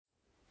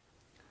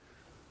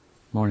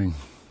Morning.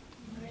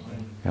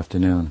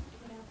 Afternoon.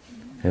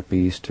 Happy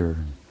Easter.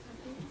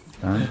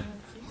 Huh?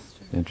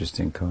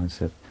 Interesting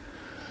concept.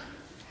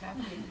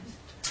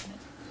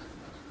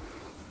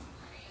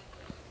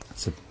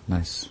 It's a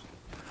nice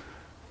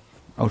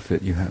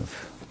outfit you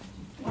have.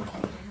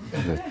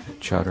 The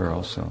chadar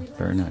also.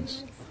 Very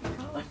nice.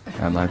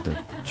 I like the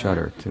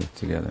chadar too,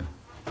 together.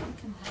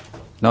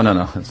 No.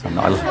 It's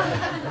not,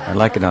 I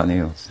like it on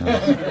you. It's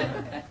not.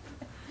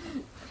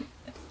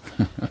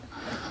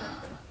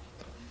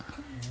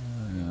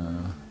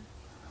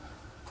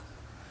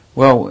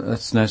 Well,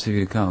 it's nice of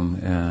you to come,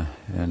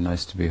 and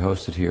nice to be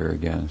hosted here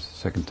again. It's the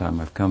second time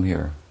I've come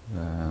here,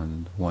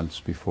 and once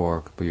before,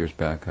 a couple of years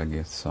back, I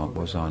guess,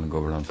 was on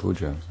Govardhan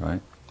Puja,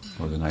 right? It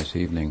was a nice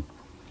evening.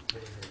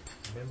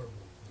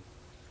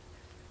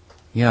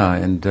 Yeah,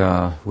 and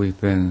we've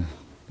been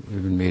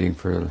meeting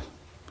for the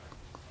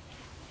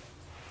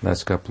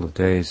last couple of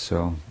days,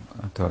 so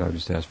I thought I'd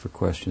just ask for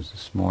questions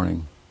this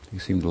morning. You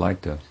seem to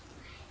like the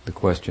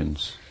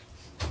questions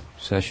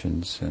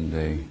sessions, and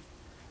they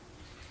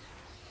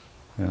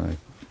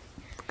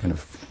kind of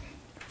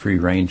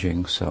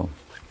free-ranging, so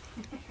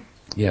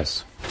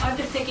yes. I've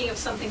been thinking of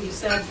something you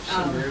said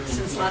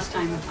since last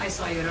time I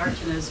saw you at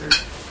Archana's, or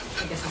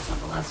I guess it's not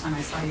the last time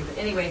I saw you, but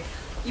anyway,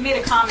 you made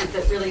a comment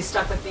that really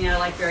stuck with me and I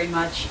like very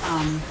much.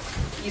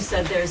 You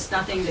said there's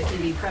nothing that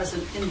can be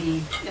present in the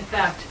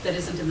effect that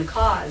isn't in the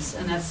cause,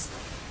 and that's,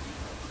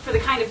 for the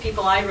kind of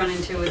people I run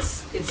into,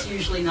 it's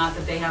usually not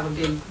that they have a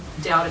big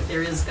doubt if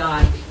there is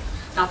God.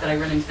 Not that I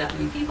run into that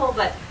many people,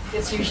 but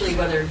it's usually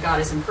whether God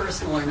is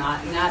impersonal or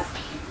not, and that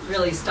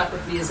really stuck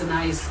with me as a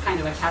nice, kind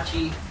of a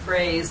catchy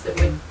phrase that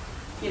would,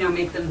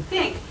 make them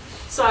think.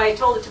 So I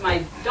told it to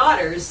my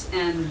daughters,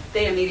 and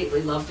they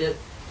immediately loved it.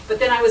 But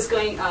then I was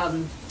going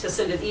to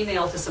send an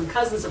email to some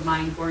cousins of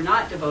mine who are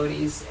not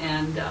devotees,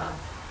 and a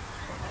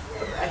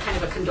kind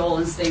of a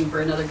condolence thing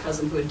for another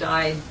cousin who had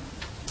died.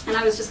 And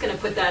I was just going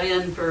to put that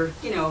in for,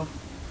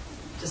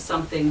 just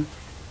something.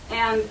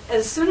 And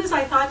as soon as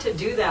I thought to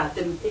do that,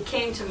 then it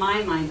came to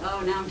my mind,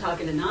 oh, now I'm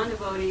talking to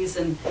non-devotees,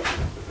 and,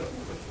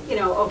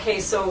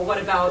 okay, so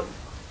what about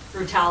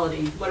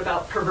brutality? What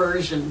about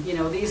perversion?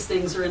 These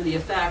things are in the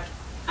effect.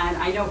 And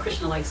I know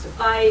Krishna likes to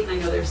fight, and I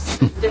know there's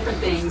different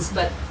things,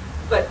 but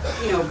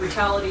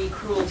brutality,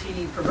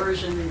 cruelty,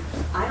 perversion,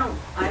 I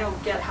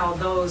don't get how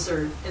those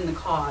are in the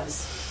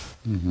cause.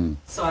 Mm-hmm.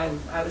 So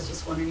I was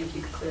just wondering if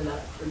you could clear that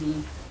up for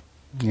me.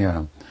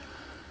 Yeah.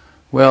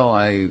 Well,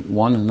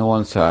 on the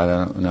one side,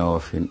 I don't know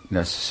if you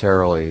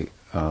necessarily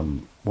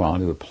want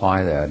to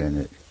apply that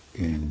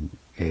in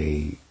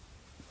a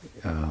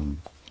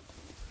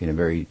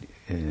very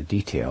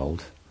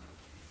detailed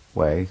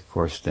way. Of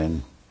course,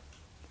 then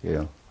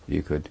you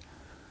could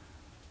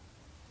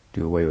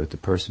do away with the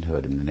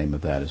personhood in the name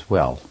of that as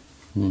well.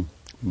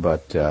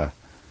 But the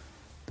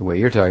way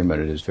you're talking about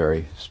it is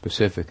very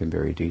specific and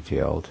very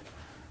detailed,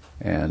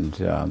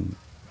 and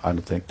I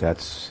don't think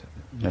that's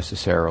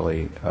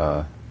necessarily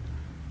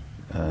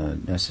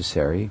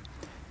necessary.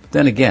 But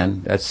then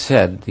again, that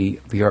said, the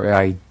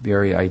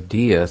very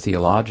idea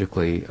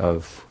theologically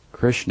of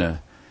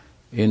Krishna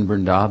in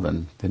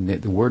Vrindavan,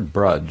 the word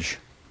Braj,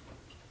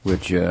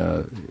 which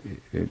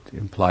it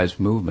implies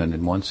movement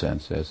in one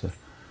sense as a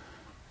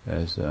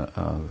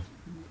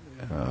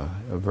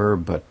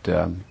verb, but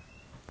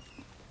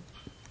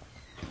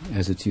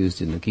as it's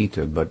used in the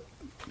Gita, but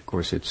of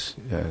course it's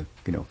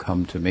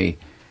come to me.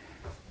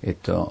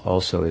 It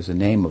also is the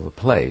name of a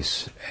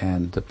place,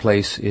 and the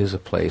place is a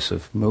place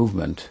of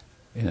movement,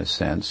 in a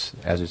sense,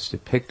 as it's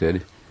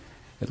depicted,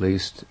 at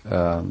least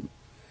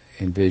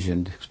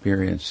envisioned,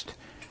 experienced,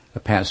 a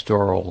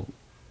pastoral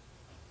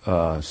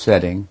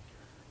setting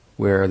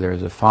where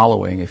there's a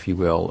following, if you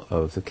will,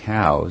 of the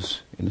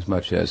cows,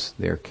 inasmuch as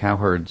they're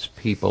cowherds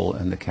people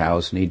and the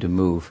cows need to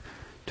move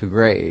to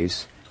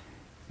graze,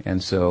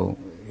 and so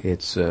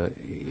it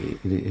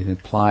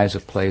implies a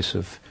place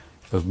of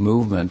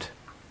movement.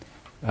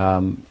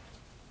 And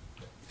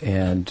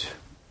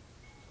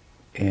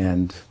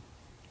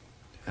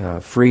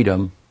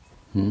freedom,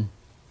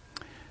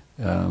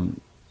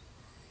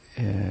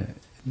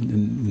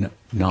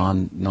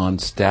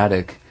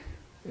 non-static,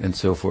 and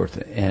so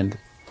forth. And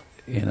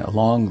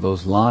along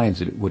those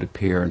lines, it would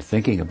appear, in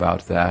thinking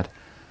about that,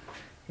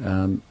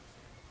 in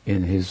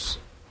his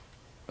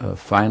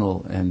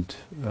final and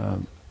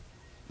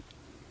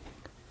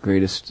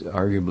greatest,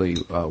 arguably,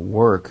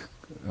 work,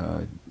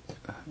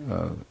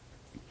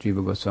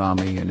 Jiva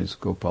Goswami and his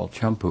Gopal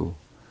Champu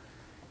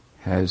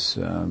has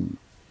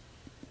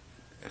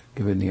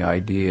given the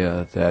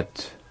idea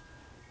that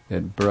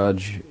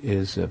Braj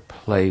is a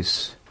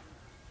place,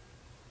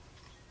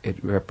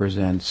 it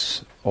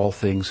represents all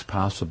things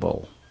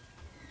possible.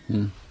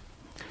 And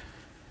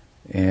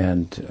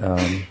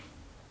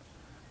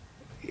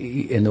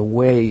in the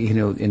way,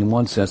 in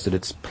one sense that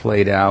it's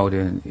played out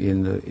in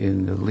the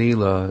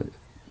Leela,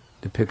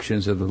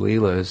 depictions of the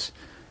Leelas,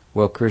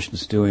 well,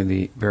 Krishna's doing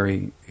the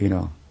very,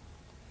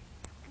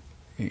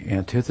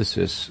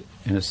 antithesis,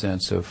 in a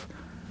sense, of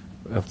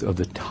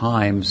the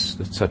times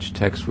that such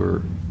texts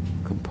were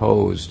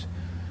composed,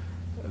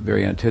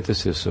 very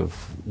antithesis of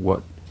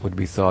what would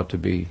be thought to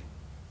be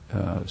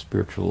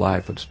spiritual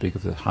life, would speak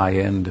of the high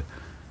end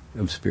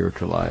of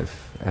spiritual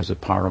life as a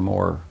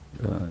paramour,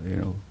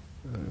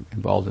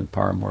 involved in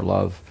paramour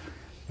love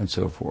and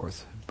so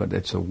forth. But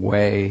it's a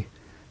way,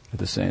 at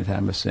the same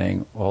time, of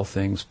saying all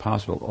things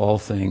possible. All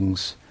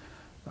things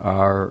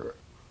are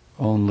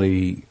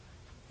only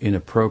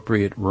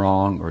inappropriate,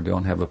 wrong, or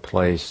don't have a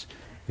place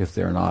if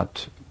they're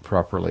not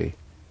properly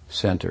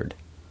centered.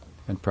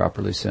 And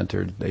properly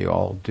centered, they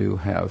all do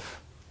have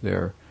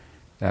their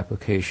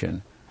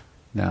application.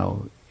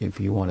 Now, if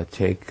you want to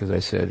take, as I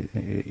said,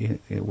 in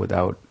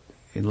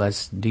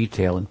less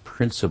detail and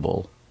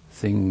principle,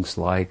 things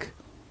like,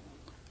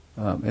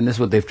 and this is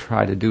what they've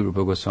tried to do,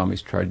 Rupa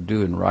Goswami's tried to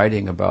do in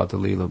writing about the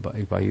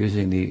Leela by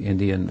using the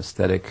Indian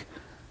aesthetic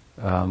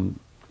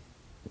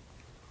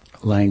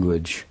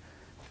language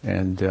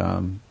and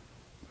kind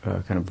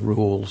of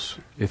rules,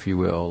 if you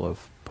will,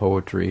 of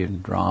poetry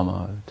and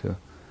drama to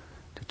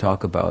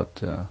talk about.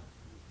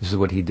 This is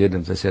what he did,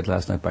 as I said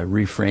last night, by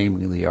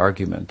reframing the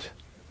argument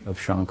of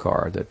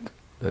Shankar that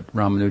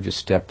Ramanuja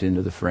stepped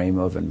into the frame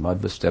of, and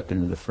Madhva stepped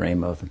into the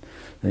frame of, and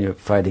they're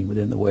fighting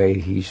within the way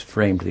he's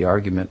framed the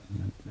argument.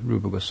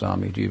 Rupa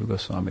Goswami, Jiva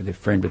Goswami, they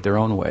framed it their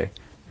own way.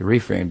 They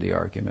reframed the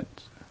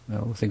argument.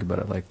 Think about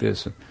it like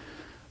this.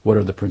 What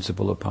are the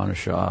principal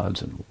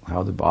Upanishads, and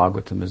how the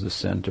Bhagavatam is the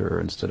center,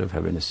 instead of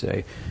having to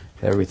say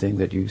everything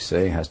that you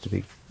say has to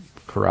be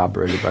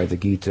corroborated by the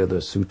Gita,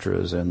 the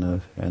Sutras, and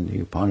the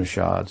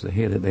Upanishads. They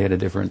had a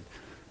different.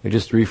 They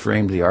just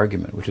reframed the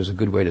argument, which is a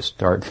good way to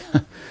start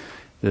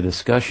the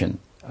discussion.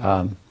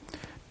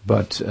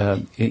 But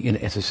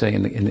as I say,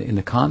 in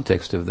the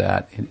context of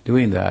that, in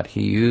doing that,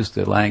 he used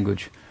the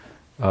language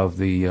of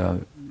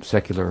the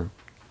secular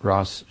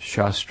Ras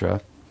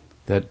Shastra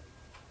that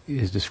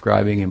is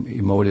describing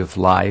emotive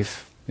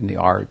life in the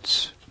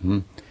arts,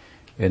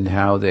 and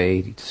how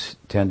they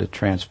tend to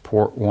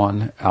transport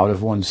one out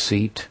of one's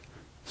seat,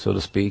 so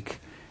to speak,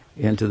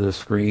 into the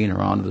screen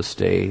or onto the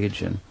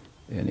stage and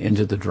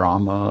into the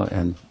drama,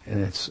 and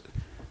it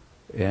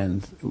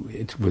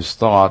was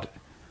thought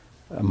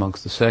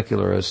amongst the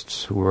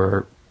secularists who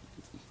were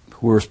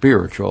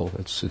spiritual.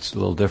 It's a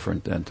little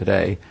different than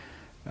today,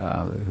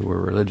 who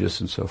were religious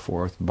and so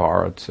forth.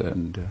 Bharat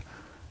and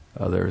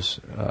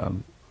others,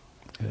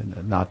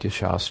 and Natya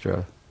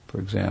Shastra, for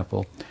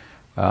example,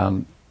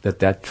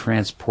 that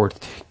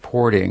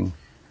transporting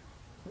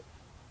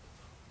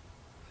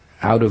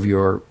out of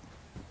your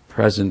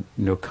present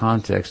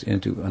context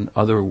into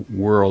another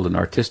world, an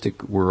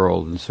artistic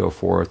world and so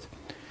forth,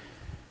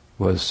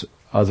 was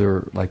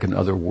like an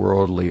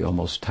otherworldly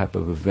almost type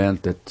of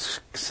event that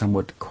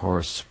somewhat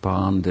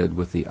corresponded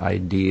with the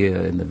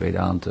idea in the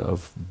Vedanta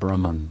of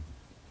Brahman.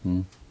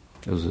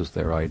 This was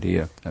their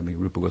idea. I mean,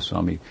 Rupa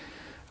Goswami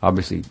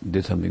obviously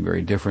did something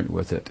very different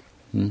with it.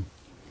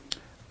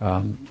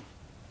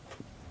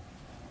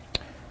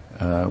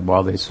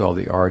 While they saw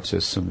the arts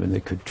as something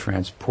that could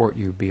transport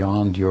you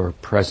beyond your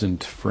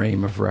present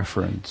frame of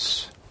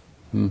reference.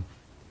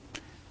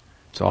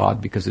 It's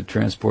odd because it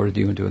transported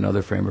you into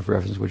another frame of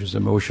reference which is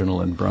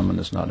emotional, and Brahman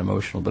is not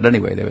emotional. But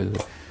anyway, there was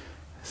a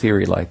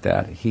theory like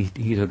that.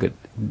 He took it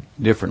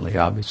differently,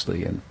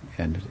 obviously,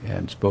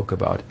 and spoke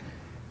about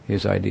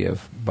his idea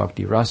of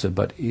bhakti rasa.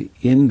 But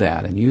in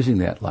that, and using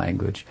that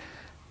language,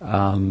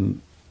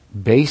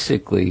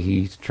 basically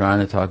he's trying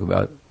to talk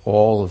about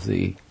all of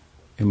the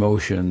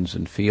emotions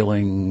and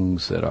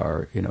feelings that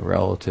are,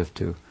 relative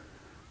to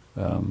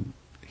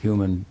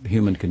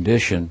human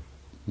condition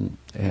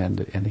and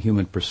the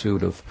human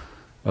pursuit of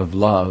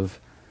love,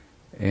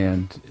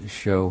 and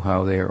show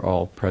how they are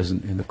all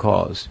present in the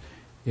cause,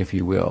 if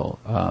you will.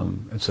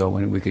 And so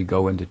when we could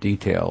go into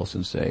details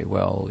and say,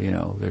 well,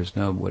 there's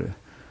nobody.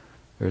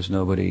 Is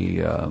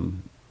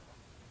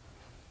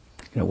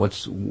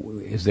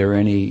there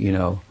any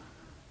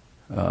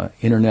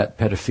internet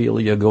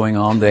pedophilia going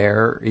on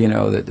there,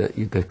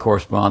 that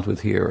corresponds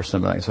with here or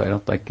something like that. So I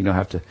don't think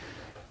have to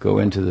go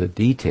into the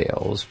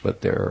details,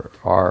 but there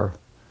are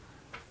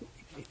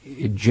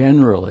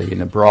generally,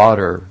 in a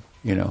broader,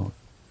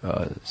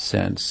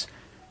 sense,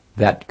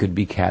 that could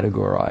be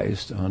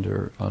categorized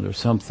under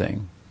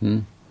something.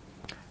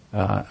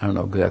 I don't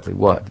know exactly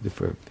what,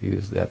 to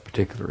use that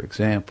particular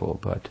example,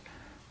 but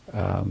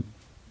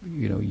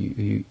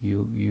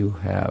you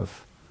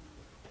have,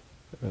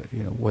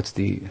 what's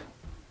the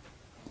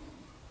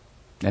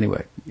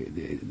anyway,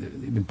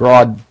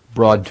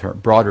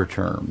 broader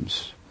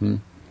terms.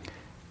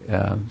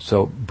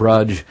 So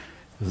Braj,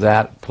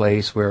 that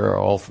place where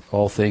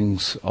all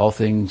things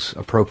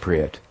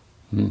appropriate.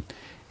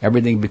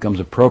 Everything becomes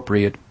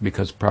appropriate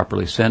because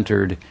properly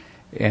centered,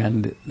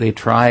 and they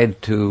tried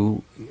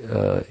to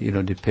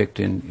depict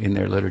in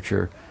their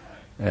literature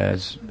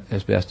as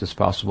best as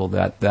possible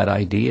that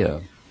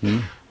idea.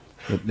 And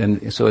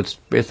so it's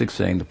basically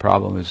saying the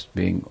problem is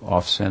being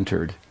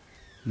off-centered.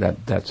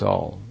 That's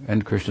all.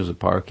 And Krishna's a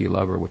Paraki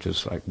lover, which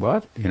is like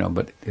what?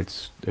 But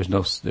there's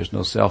no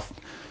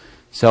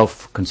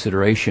self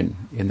consideration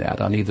in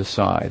that on either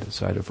side, the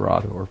side of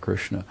Radha or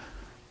Krishna.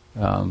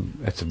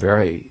 It's a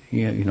very,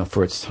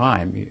 for its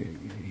time,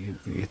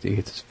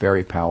 it's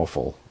very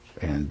powerful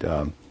and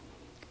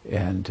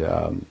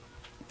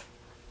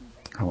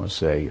I want to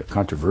say a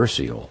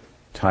controversial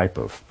type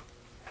of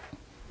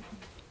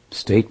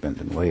statement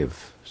and way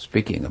of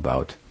speaking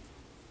about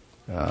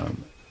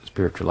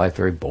spiritual life,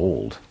 very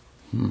bold.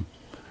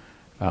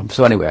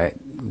 So anyway,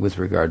 with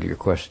regard to your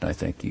question, I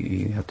think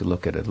you have to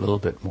look at it a little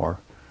bit more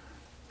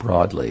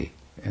broadly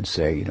and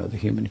say, the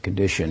human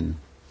condition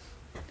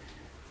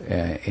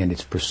and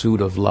its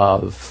pursuit of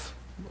love,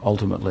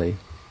 ultimately,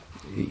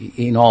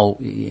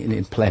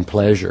 in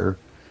pleasure,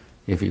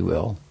 if you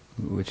will,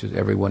 which is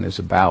everyone is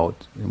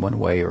about in one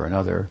way or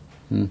another.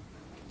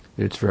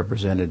 It's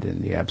represented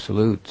in the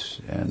absolute,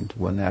 and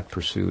when that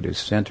pursuit is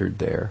centered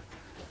there,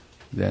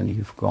 then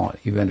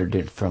you've entered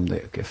it from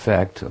the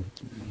effect of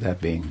that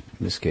being, in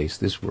this case,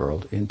 this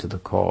world, into the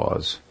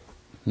cause.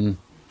 And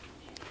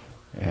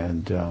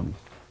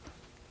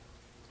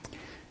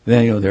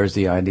then there's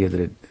the idea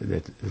that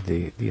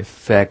the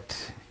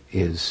effect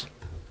is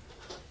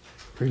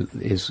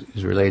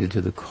related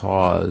to the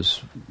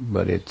cause,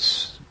 but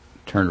it's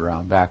turned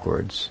around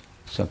backwards,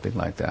 something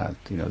like that.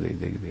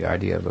 The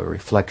idea of a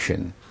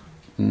reflection.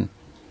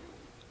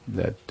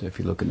 That if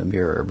you look in the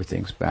mirror,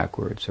 everything's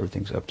backwards,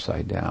 everything's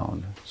upside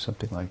down,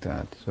 something like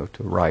that. So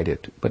to right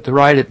it, but to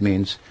right it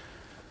means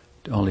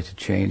only to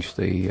change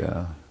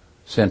the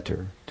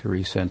center, to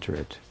recenter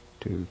it.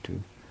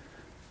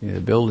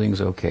 The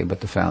building's okay, but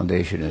the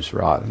foundation is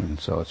rotten.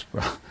 So it's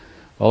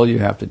all you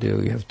have to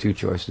do. You have two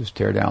choices: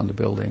 tear down the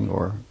building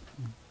or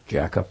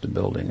jack up the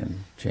building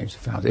and change the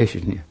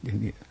foundation.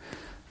 The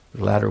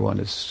latter one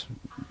is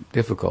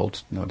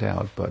difficult, no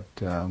doubt, but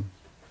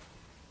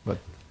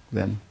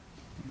then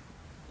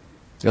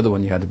the other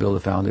one you had to build a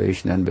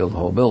foundation and build the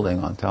whole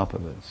building on top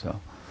of it.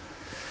 So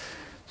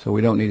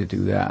we don't need to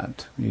do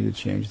that. We need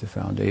to change the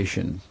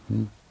foundation.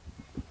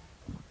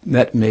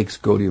 That makes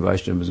Gaudiya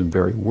Vaishnavism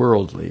very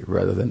worldly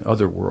rather than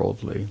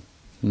otherworldly.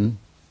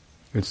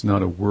 It's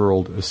not a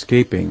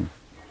world-escaping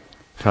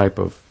type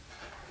of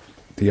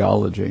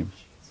theology.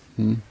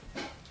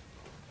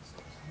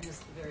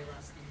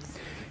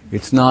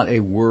 It's not a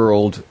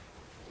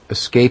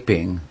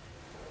world-escaping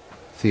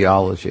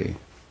theology.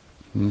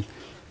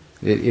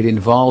 It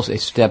involves a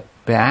step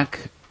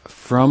back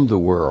from the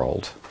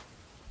world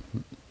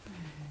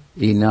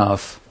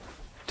enough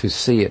to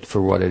see it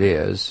for what it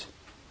is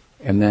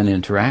and then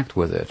interact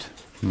with it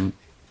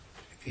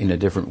in a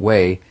different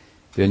way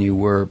than you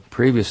were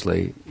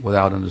previously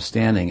without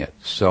understanding it.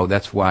 So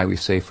that's why we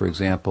say, for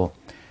example,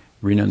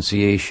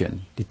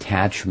 renunciation,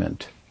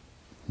 detachment.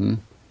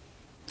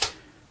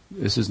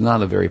 This is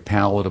not a very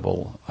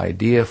palatable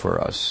idea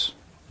for us.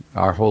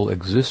 Our whole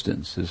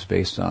existence is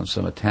based on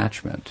some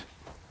attachment,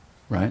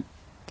 right?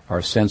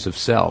 Our sense of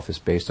self is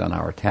based on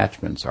our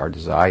attachments, our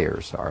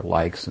desires, our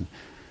likes and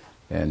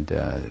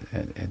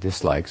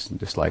dislikes. And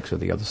dislikes are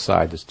the other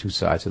side. There's two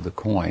sides of the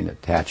coin: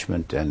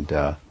 attachment and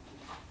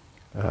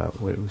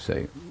what do we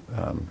say?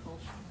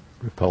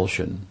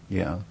 Repulsion.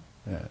 Yeah,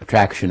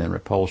 attraction and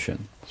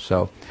repulsion.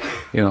 So,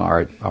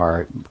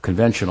 our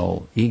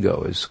conventional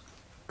ego is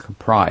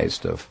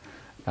comprised of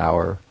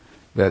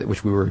that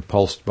which we were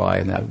repulsed by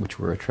and that which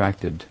we're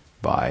attracted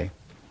by.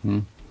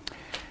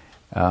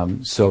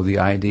 So the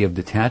idea of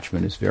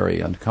detachment is very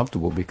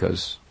uncomfortable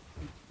because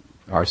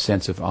our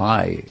sense of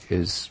I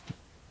is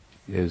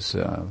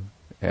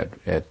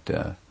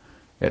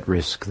at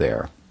risk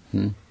there.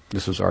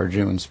 This was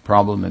Arjuna's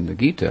problem in the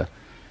Gita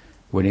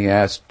when he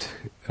asked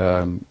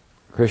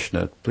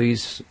Krishna,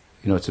 please,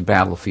 it's a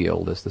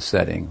battlefield as the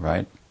setting,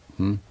 right?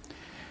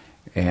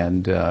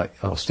 And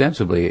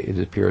ostensibly it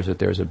appears that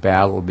there's a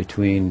battle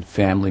between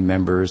family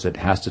members that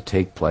has to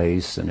take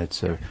place, and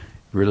it's a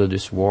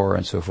religious war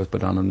and so forth.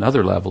 But on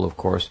another level, of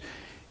course,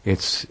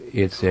 it's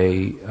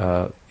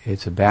a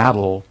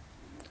battle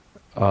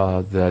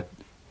that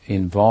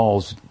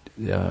involves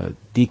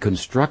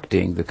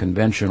deconstructing the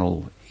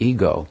conventional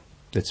ego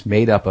that's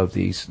made up of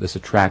this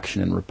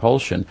attraction and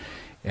repulsion,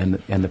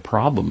 and the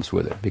problems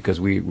with it, because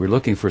we're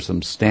looking for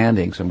some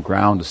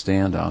ground to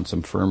stand on,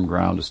 some firm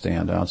ground to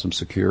stand on, some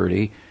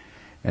security,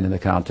 and in the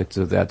context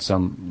of that,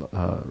 some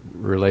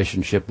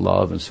relationship,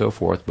 love, and so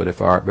forth. But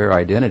if our very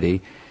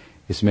identity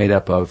is made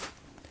up of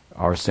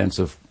our sense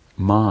of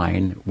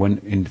mine, when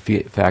in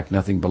fact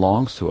nothing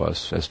belongs to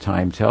us, as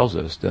time tells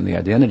us, then the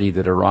identity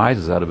that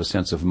arises out of a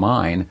sense of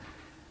mine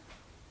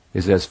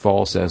is as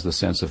false as the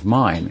sense of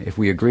mine. If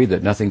we agree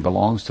that nothing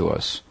belongs to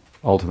us,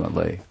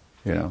 ultimately,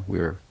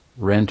 we're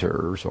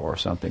renters or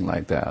something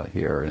like that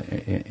here,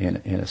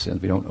 in a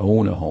sense, we don't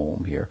own a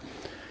home here,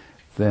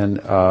 then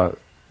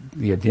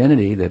the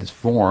identity that is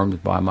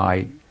formed by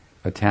my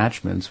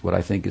attachments, what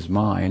I think is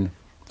mine,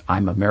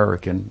 I'm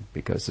American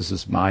because this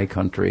is my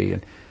country,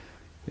 and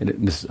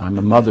I'm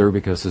a mother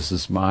because this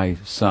is my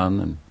son,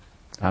 and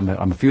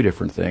I'm a few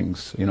different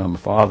things. I'm a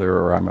father,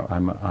 or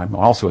I'm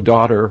also a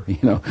daughter,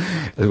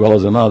 as well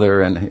as a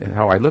mother, and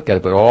how I look at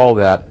it. But all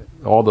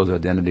those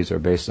identities are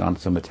based on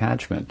some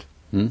attachment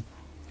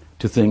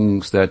to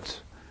things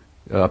that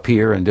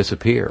appear and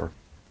disappear.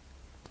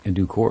 in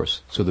due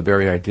course. So the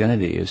very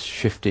identity is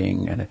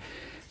shifting, and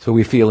so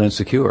we feel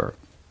insecure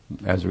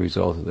as a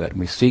result of that. And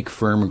we seek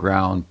firm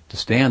ground to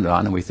stand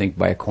on, and we think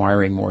by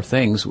acquiring more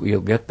things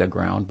we'll get the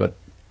ground, but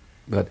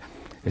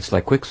it's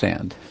like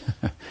quicksand.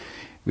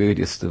 We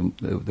just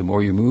the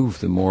more you move,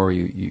 the more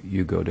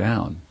you go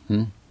down.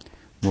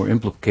 More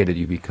implicated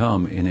you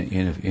become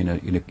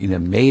in a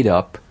made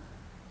up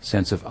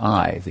sense of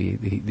I.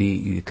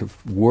 The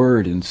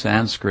word in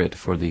Sanskrit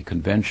for the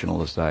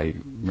conventional, as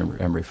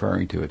I'm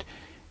referring to it,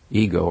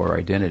 ego or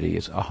identity,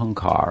 is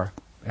ahankar,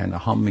 and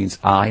aham means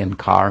I, and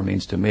kar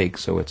means to make.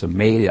 So it's a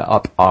made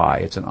up I.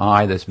 It's an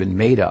I that's been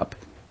made up,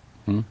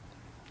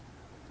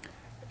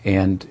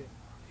 and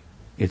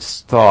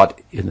it's thought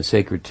in the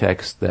sacred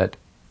text that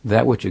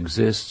which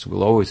exists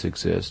will always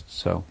exist.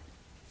 So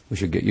we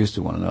should get used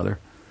to one another.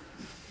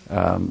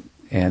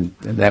 And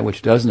that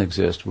which doesn't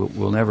exist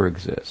will never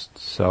exist.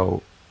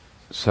 So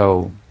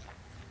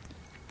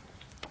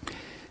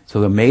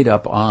the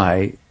made-up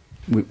I,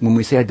 when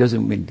we say it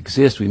doesn't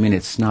exist, we mean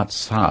it's not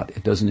sat,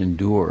 it doesn't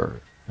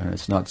endure, and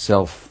it's not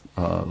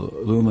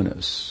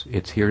self-luminous.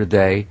 It's here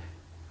today,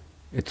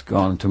 it's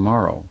gone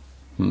tomorrow.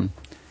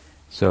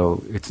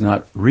 So it's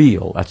not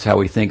real. That's how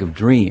we think of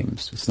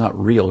dreams. It's not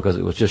real because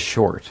it was just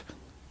short.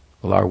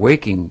 Well, our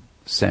waking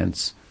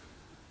sense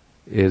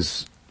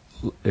is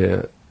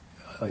a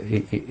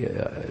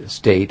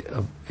state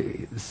of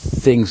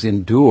things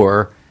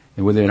endure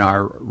and within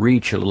our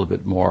reach a little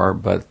bit more,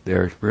 but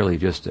they're really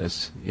just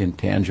as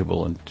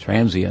intangible and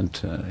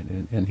transient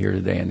and here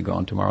today and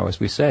gone tomorrow, as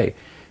we say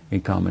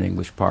in common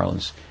English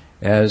parlance,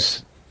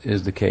 as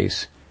is the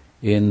case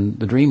in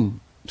the dream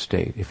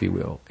state, if you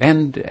will.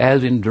 And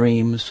as in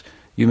dreams,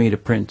 you meet a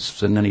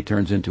prince and then he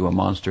turns into a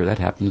monster. That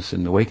happens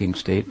in the waking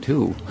state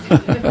too.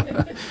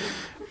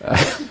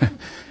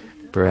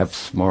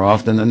 Perhaps more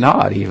often than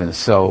not, even.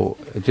 So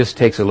it just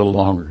takes a little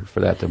longer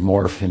for that to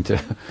morph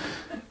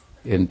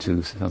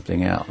into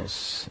something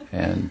else.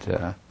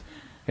 And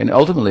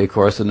ultimately, of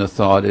course, the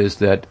thought is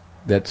that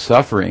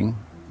suffering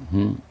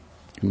in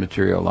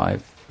material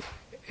life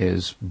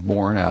is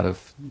born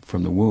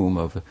from the womb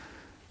of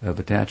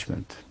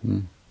attachment.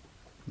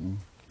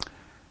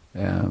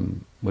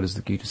 What does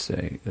the Gita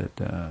say? That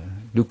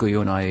dukkha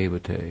yona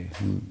evate.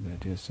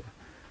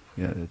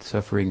 That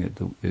suffering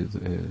is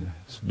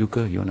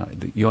dukkha yona.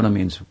 Yona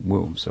means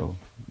womb, so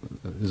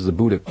this is a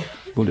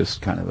Buddhist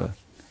kind of a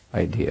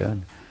idea,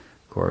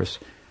 of course,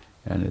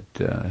 and it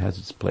has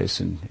its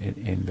place in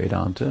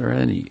Vedanta or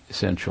any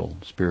essential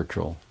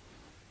spiritual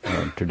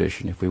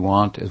tradition. If we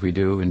want, as we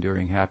do,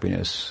 enduring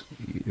happiness,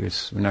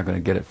 we're not going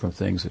to get it from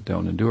things that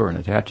don't endure and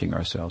attaching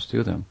ourselves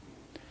to them.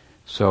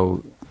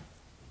 So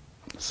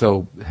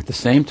at the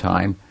same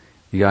time,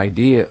 the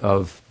idea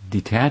of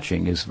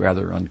detaching is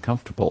rather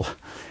uncomfortable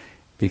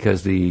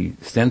because the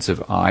sense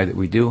of I that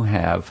we do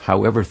have,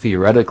 however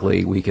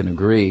theoretically we can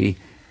agree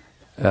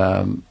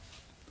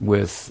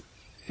with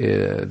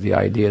the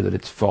idea that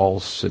it's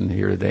false and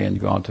here today and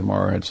gone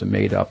tomorrow and it's a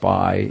made-up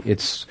I,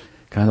 it's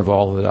kind of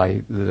all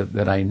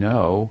that I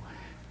know.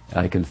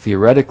 I can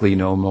theoretically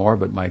know more,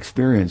 but my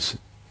experience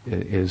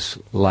is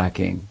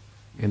lacking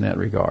in that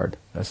regard.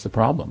 That's the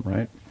problem,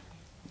 right?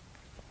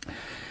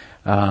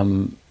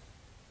 And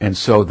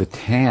so the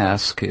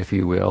task, if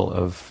you will,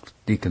 of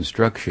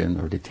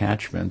deconstruction or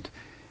detachment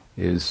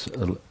is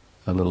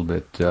a little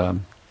bit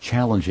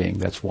challenging.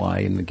 That's why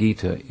in the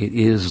Gita it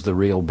is the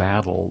real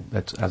battle.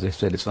 That's, as I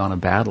said, it's on a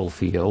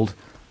battlefield.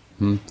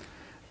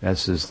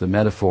 This is the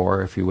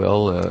metaphor, if you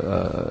will.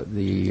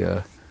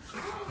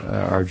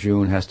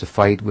 Arjuna has to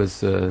fight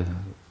with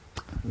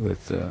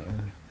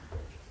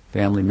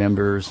family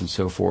members and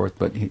so forth,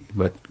 but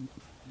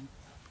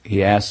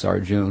he asks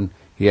Arjuna.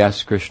 He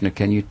asks Krishna,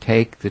 can you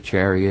take the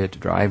chariot,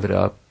 drive it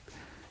up,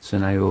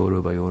 that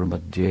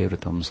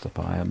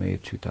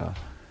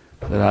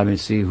I may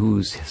see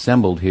who's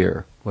assembled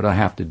here, what I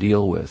have to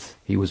deal with.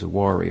 He was a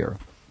warrior.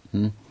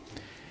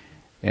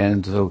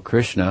 And so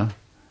Krishna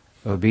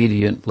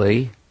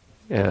obediently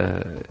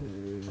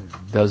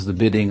does the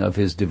bidding of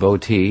his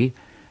devotee,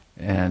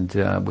 and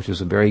which is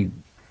a very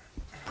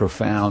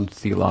profound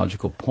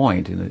theological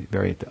point in the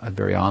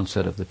very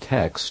onset of the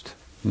text.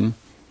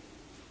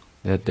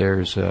 That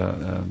there's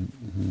that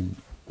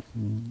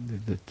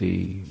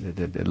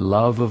the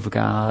love of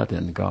God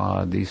and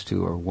God, these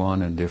two are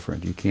one and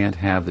different. You can't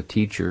have the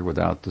teacher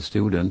without the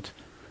student.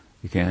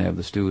 You can't have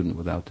the student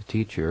without the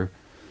teacher.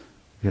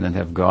 You can't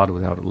have God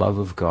without love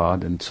of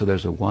God. And so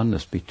there's a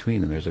oneness between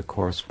them. There's a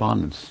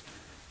correspondence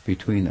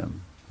between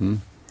them.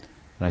 And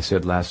I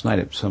said last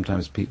night,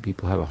 sometimes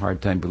people have a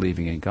hard time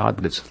believing in God,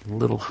 but it's a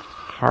little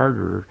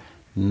harder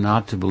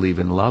not to believe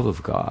in love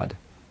of God.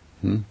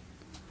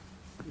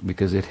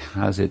 Because it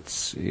has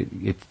it's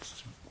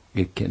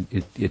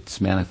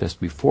manifest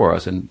before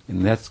us, and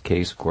in that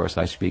case, of course,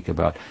 I speak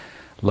about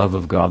love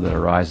of God that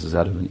arises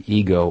out of an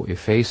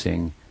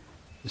ego-effacing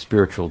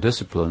spiritual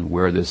discipline,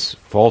 where this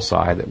false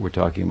I that we're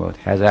talking about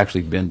has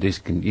actually been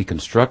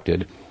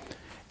deconstructed,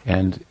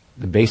 and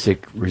the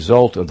basic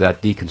result of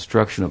that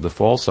deconstruction of the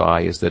false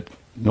I is that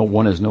no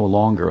one is no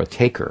longer a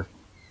taker,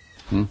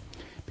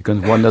 because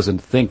one doesn't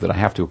think that I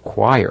have to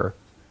acquire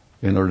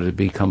in order to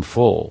become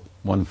full.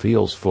 One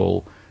feels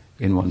full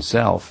in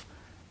oneself,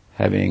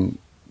 having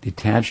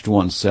detached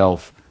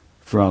oneself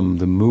from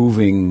the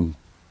moving,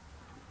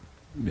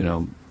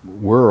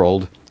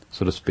 world,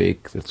 so to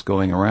speak, that's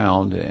going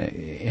around,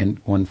 and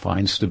one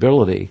finds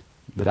stability.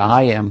 But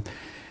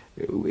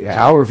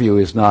our view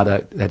is not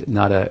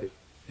a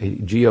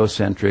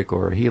geocentric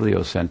or a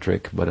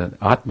heliocentric, but an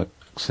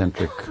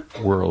atmocentric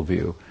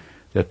worldview,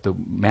 that the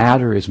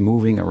matter is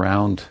moving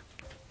around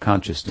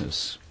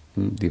consciousness.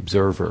 The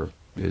observer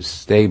is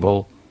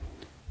stable,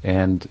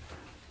 and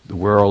the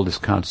world is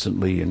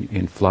constantly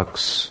in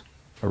flux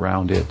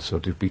around it. So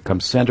to become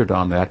centered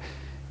on that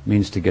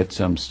means to get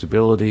some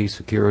stability,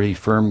 security,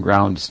 firm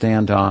ground to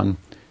stand on,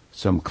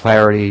 some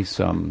clarity,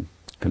 some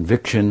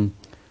conviction,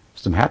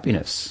 some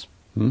happiness.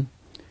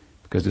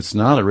 Because it's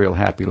not a real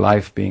happy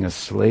life being a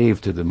slave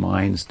to the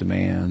mind's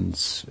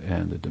demands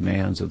and the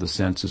demands of the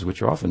senses,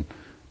 which often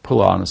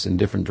pull on us in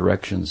different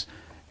directions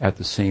at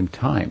the same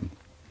time.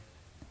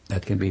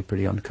 That can be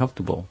pretty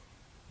uncomfortable.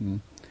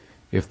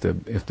 If the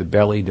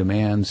belly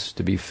demands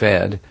to be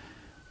fed,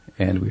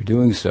 and we're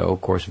doing so,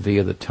 of course,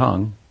 via the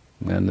tongue,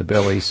 and the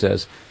belly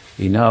says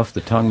enough,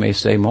 the tongue may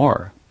say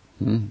more.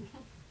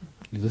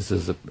 This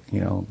is a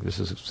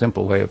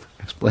simple way of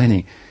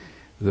explaining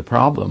the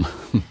problem.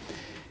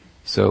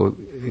 So,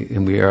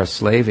 and we are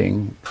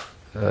slaving,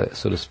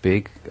 so to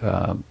speak,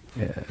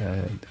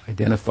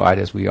 identified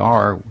as we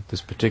are with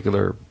this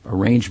particular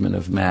arrangement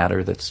of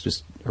matter that's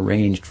just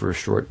arranged for a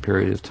short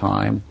period of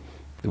time,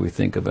 that we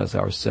think of as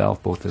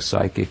ourself, both the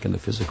psychic and the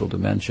physical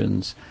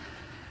dimensions,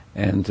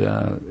 and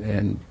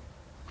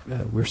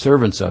we're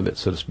servants of it,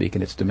 so to speak,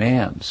 and its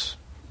demands.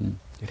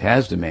 It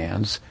has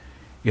demands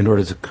in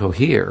order to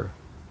cohere,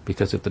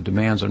 because if the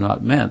demands are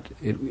not met,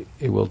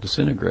 it will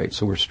disintegrate.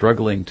 So we're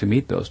struggling to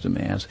meet those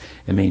demands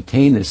and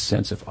maintain this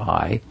sense of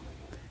I.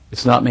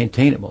 It's not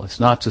maintainable. It's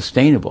not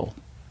sustainable.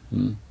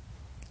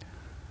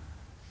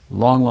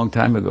 Long, long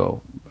time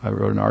ago, I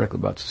wrote an article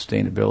about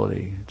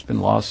sustainability. It's been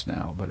lost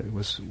now, but it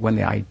was when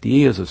the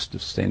ideas of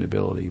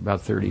sustainability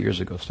about 30 years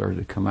ago started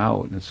to come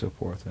out and so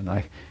forth. And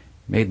I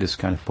made this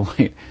kind of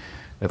point.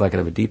 I'd like to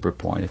have a deeper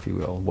point, if you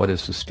will. What is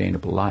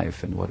sustainable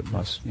life, and what it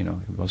must,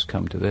 it must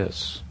come to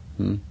this.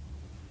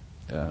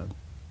 The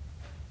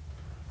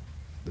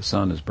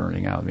sun is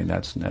burning out. I mean,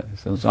 that's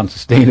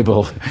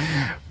unsustainable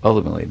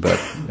ultimately. But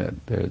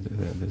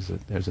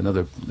there's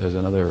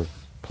another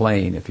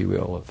plane, if you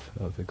will,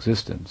 of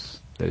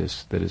existence that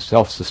is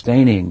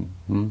self-sustaining,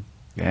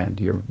 and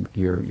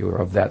you're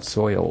of that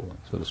soil,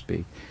 so to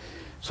speak.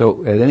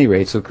 So at any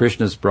rate, so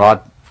Krishna's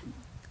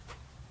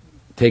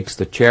takes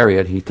the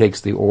chariot. He takes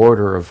the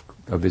order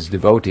of his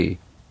devotee.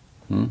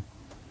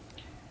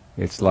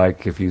 It's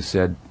like if you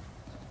said,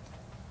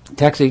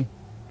 taxi,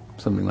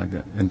 something like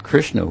that. And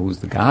Krishna, who's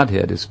the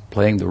Godhead, is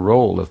playing the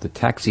role of the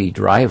taxi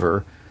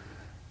driver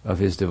of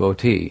his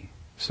devotee.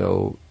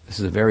 So this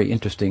is a very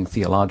interesting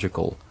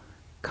theological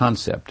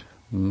concept.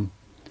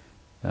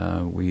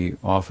 We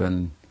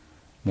often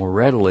more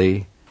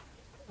readily,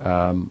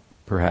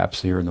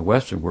 perhaps here in the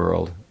Western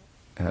world,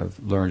 have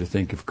learned to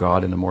think of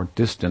God in a more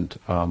distant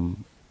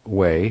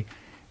way,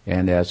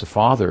 and as a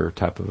father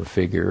type of a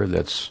figure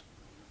that's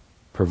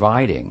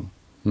providing.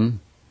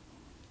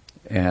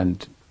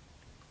 And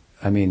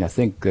I mean, I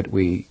think that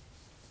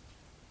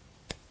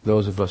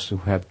those of us who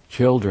have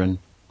children,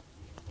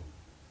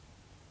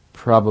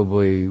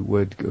 probably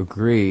would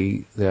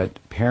agree that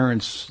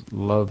parents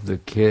love the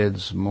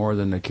kids more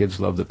than the kids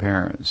love the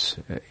parents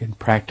in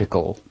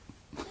practical.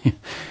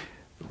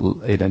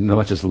 As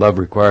much as love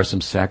requires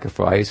some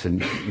sacrifice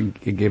and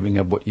giving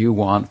up what you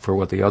want for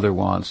what the other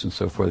wants and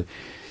so forth,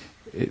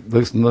 it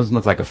doesn't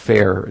look like a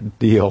fair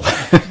deal.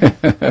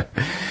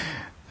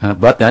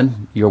 But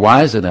then you're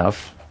wise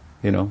enough,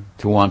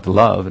 to want to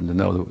love and to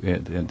know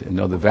and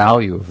know the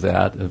value of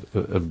that,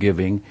 of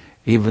giving,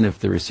 even if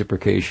the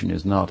reciprocation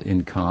is not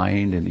in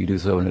kind, and you do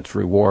so and it's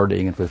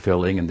rewarding and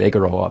fulfilling, and they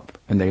grow up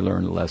and they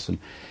learn the lesson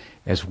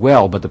as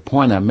well. But the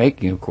point I'm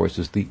making, of course,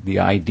 is the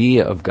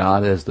idea of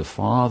God as the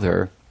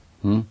Father,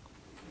 and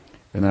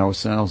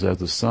ourselves as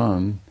the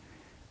Son,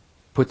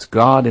 puts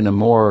God in a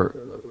more,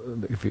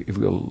 if you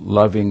will,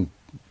 loving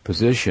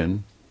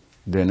position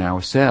than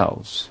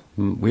ourselves.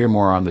 We're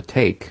more on the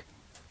take,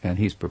 and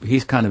he's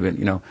kind of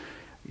in,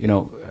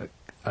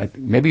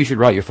 maybe you should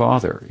write your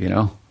father,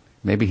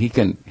 maybe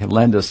he'll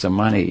lend us some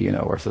money,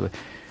 or so.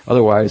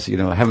 Otherwise,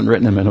 I haven't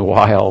written him in a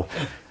while.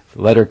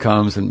 The letter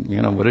comes, and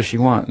what does she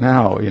want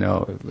now?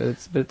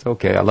 It's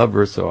okay. I love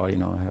her, so I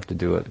have to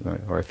do it,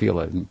 or I feel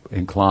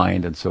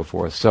inclined, and so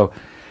forth.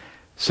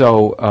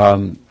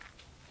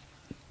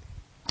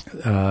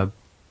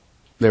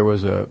 There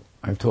was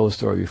I've told a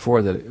story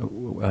before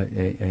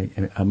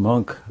that a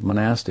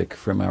monastic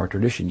from our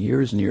tradition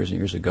years and years and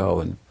years ago,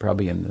 and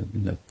probably in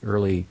the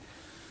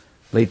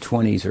late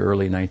 20s or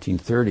early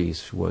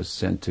 1930s, was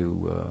sent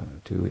to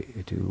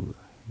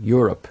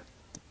Europe,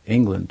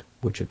 England,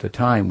 which at the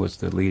time was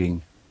the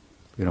leading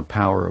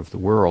power of the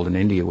world, and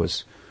India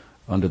was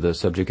under the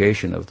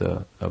subjugation of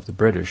the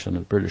British, under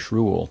British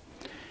rule.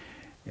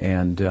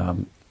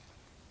 And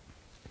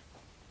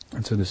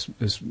so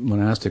this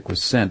monastic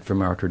was sent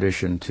from our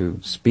tradition to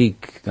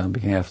speak on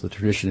behalf of the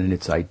tradition and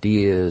its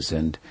ideas,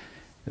 and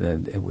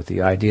with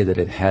the idea that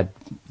it had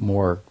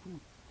more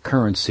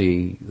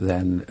currency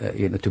than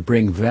to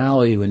bring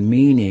value and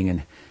meaning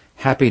and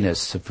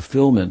happiness and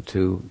fulfillment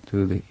to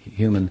the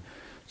human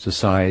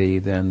society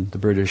than the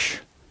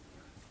British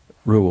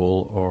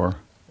rule or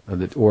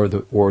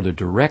the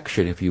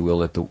direction, if you will,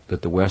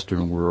 that the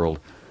Western world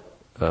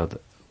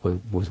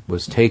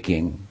was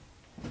taking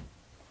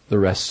the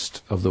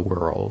rest of the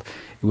world.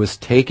 It was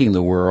taking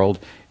the world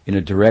in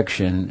a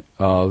direction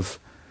of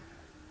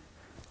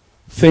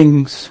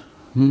things.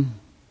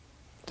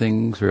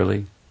 Things,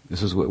 really.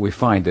 This is what we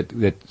find,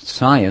 that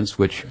science,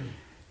 which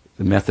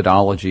the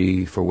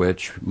methodology for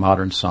which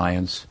modern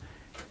science,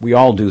 we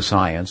all do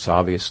science,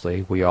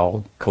 obviously. We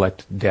all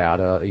collect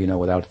data,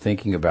 without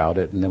thinking about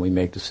it, and then we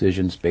make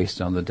decisions based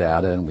on the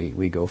data, and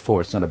we go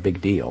forward. It's not a big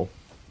deal.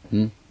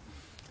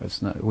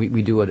 It's not.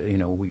 We do it.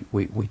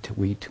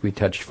 We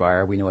touch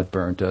fire. We know it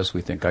burnt us.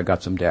 We think I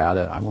got some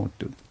data. I won't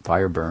do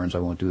fire burns. I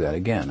won't do that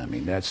again. I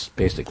mean, that's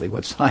basically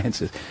what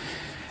science is.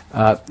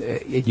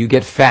 You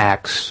get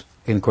facts,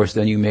 and of course,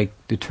 then you make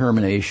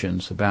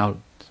determinations about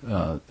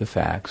the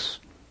facts.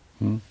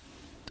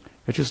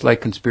 It's just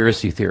like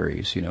conspiracy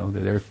theories.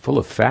 They're full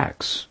of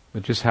facts,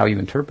 but just how you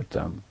interpret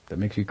them that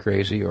makes you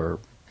crazy or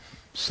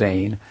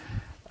sane.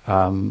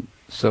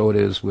 So it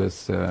is with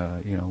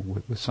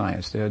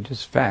science. They're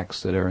just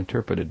facts that are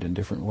interpreted in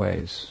different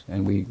ways,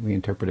 and we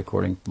interpret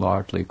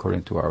largely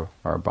according to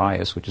our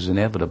bias, which is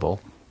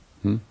inevitable.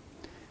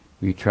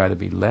 We try to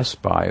be less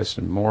biased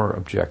and more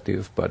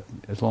objective, but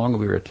as long as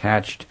we're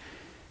attached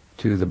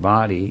to the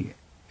body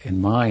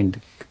and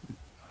mind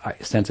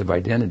sense of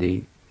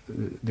identity,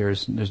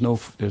 there's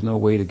no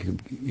way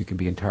you can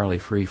be entirely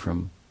free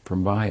from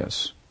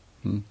bias,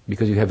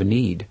 because you have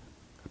a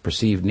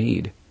perceived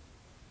need.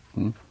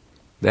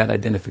 That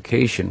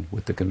identification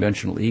with the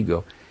conventional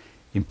ego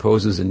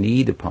imposes a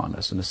need upon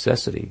us, a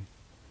necessity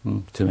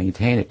to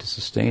maintain it, to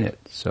sustain it.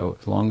 So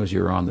as long as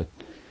you're in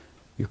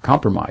a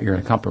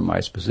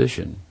compromised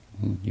position,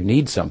 you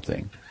need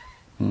something.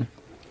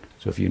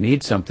 So if you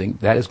need something,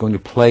 that is going to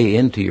play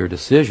into your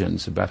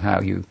decisions about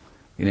how in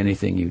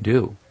anything you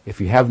do. If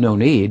you have no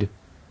need,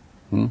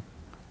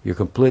 you're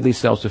completely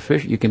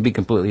self-sufficient. You can be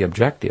completely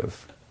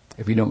objective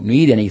if you don't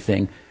need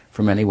anything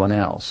from anyone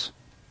else.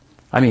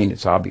 I mean,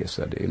 it's obvious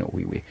that,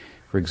 we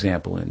for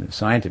example, in the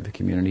scientific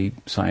community,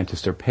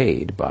 scientists are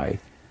paid by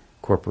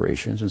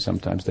corporations, and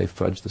sometimes they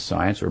fudge the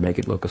science or make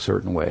it look a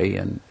certain way,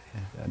 and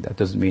that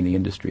doesn't mean the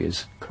industry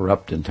is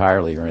corrupt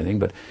entirely or anything,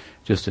 but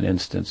just an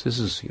instance. This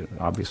is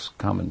obvious,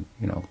 common,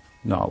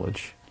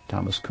 knowledge.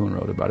 Thomas Kuhn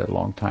wrote about it a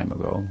long time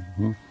ago.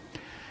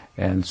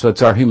 And so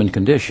it's our human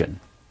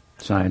condition.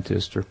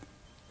 Scientists are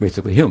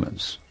basically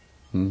humans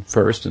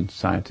first, and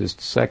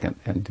scientists second.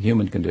 And the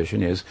human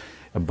condition is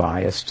a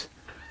biased,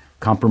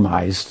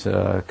 compromised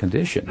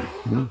condition.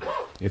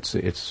 It's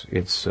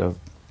a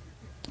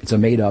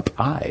made-up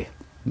I,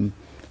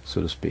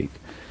 so to speak.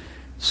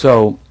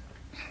 So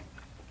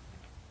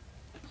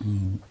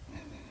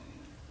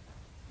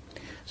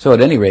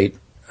at any rate,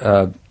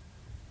 the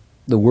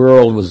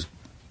world was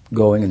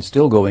going and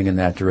still going in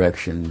that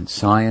direction.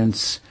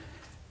 Science,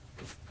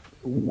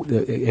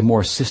 a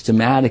more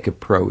systematic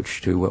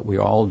approach to what we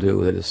all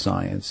do that is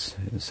science,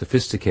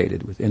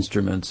 sophisticated with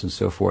instruments and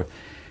so forth,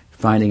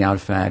 finding out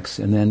facts,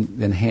 and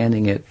then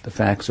handing the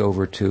facts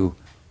over to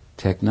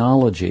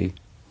technology,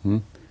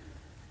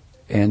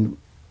 and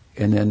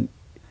then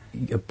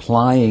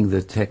applying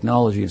the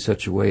technology in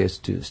such a way as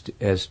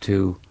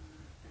to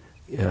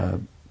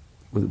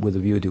with a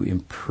view to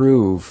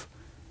improve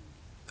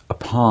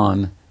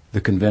upon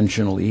the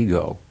conventional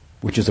ego,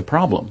 which is a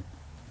problem.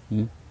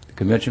 The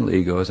conventional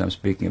ego, as I'm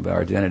speaking of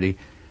our identity,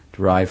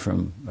 derived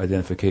from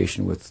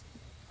identification with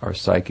our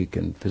psychic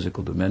and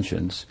physical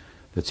dimensions,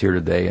 that's here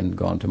today and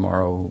gone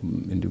tomorrow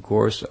in due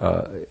course,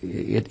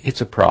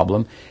 it's a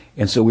problem.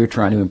 And so we're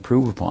trying to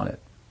improve upon it,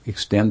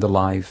 extend the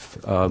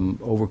life,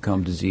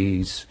 overcome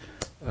disease,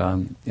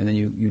 and then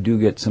you do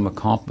get some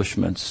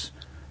accomplishments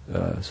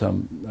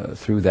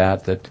through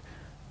that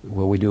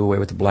we do away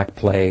with the Black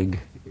Plague,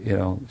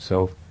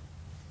 so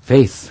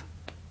faith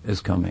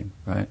is coming,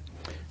 right?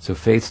 So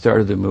faith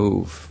started to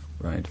move,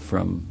 right,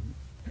 from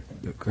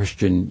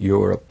Christian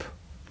Europe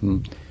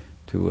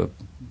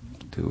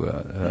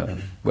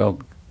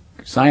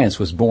science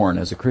was born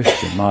as a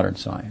Christian, modern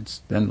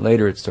science. Then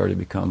later it started to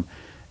become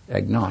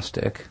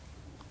agnostic.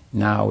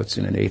 Now it's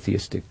in an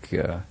atheistic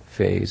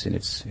phase in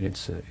its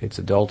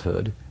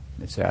adulthood,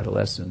 its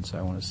adolescence.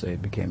 I want to say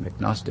it became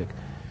agnostic.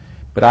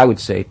 But I would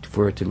say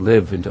for it to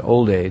live into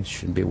old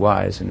age and be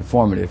wise and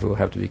informative, it will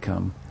have to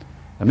become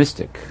a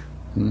mystic.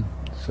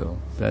 So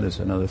that is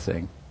another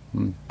thing.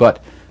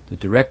 But the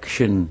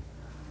direction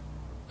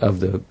of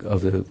the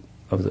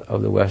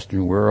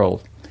Western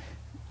world,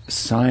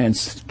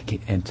 science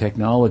and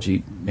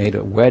technology made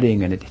a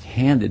wedding, and it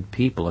handed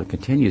people, and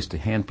continues to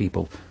hand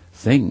people,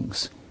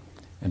 things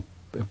and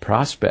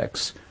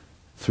prospects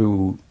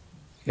through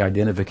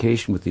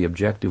identification with the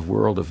objective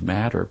world of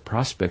matter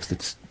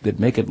prospects that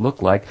make it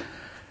look like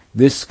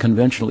this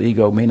conventional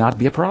ego may not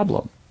be a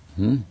problem.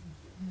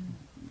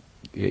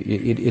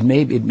 It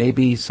may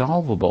be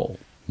solvable.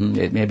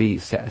 It may be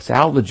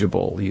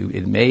salvageable.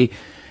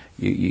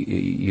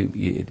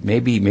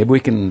 Maybe we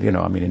can,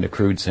 in a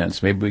crude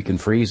sense, maybe we can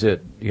freeze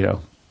it,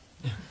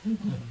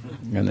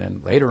 and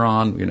then later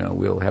on,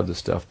 we'll have the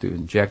stuff to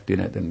inject in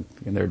it, and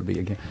there'll be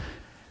again.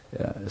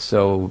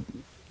 So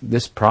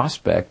this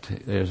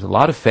prospect, there's a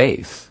lot of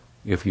faith,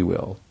 if you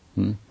will.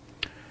 The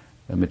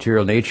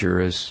material nature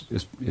is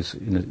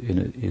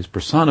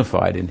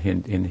personified in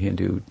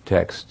Hindu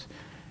text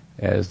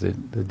as the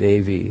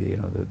Devi,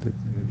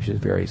 which is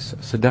very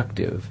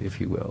seductive,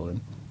 if you will,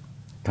 and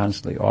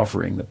constantly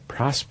offering the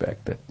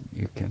prospect that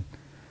you can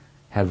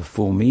have a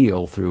full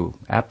meal through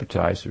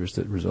appetizers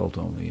that result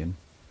only in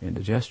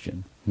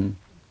indigestion.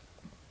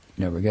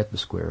 Never get the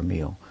square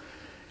meal.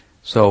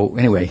 So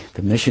anyway,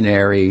 the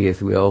missionary,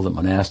 if you will, the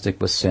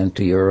monastic was sent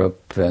to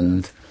Europe,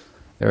 and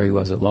there he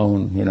was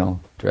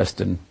alone,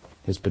 dressed in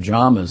his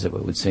pajamas, it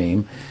would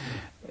seem,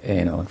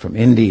 from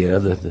India,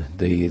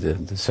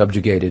 the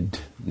subjugated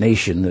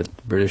nation that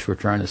the British were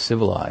trying to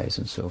civilize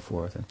and so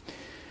forth. And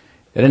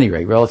at any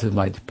rate, relative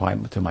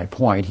to my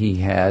point, he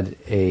had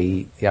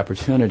the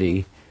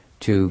opportunity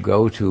to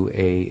go to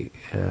an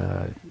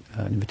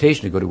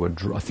invitation to go to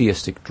a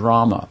theistic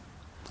drama.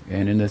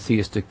 And in the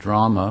theistic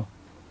drama,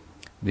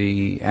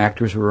 the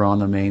actors were on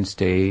the main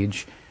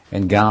stage,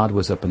 and God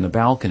was up in the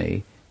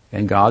balcony,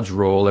 and God's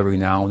role every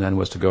now and then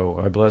was to go,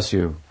 "I bless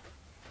you,"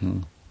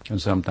 and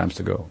sometimes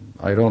to go,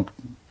 "I don't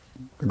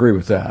agree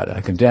with that,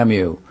 I condemn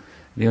you."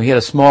 He had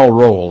a small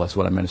role, that's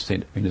what I meant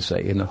to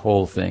say, in the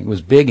whole thing. It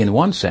was big in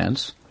one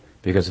sense,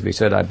 because if he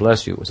said, "I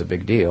bless you," it was a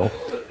big deal.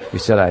 If he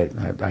said,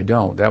 I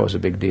don't, that was a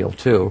big deal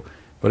too.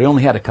 But he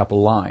only had a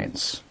couple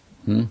lines.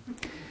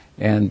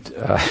 And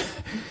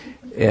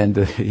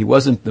he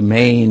wasn't the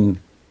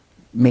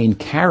main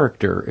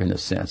character in a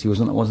sense. He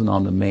wasn't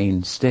on the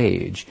main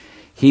stage.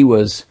 He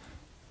was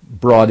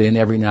brought in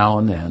every now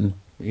and then,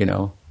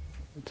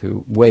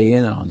 to weigh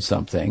in on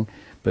something.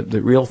 But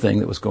the real thing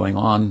that was going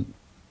on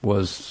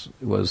was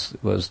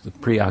the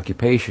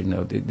preoccupation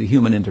of the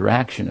human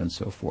interaction and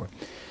so forth.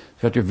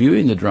 So after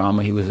viewing the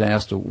drama, he was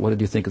asked, "What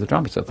did you think of the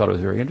drama?" He said, "I thought it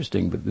was very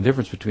interesting, but the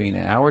difference between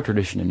our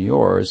tradition and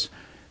yours,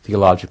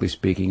 theologically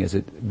speaking, is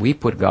that we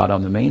put God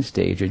on the main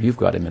stage and you've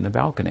got him in the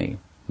balcony.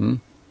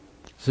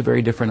 It's a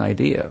very different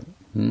idea."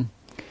 And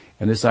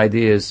this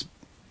idea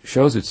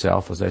shows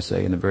itself, as I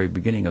say, in the very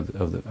beginning of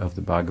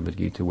the Bhagavad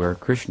Gita, where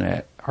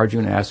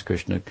Arjuna asked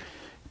Krishna,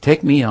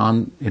 "Take me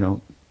on,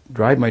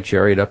 drive my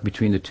chariot up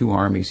between the two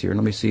armies here, and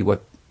let me see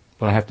what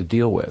I have to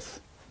deal with."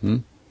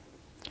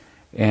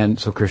 And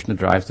so Krishna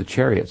drives the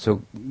chariot.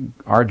 So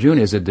Arjuna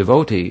is a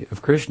devotee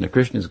of Krishna.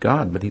 Krishna is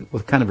God, but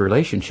what kind of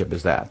relationship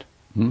is that?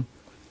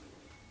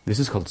 This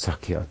is called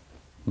Sakhya.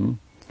 In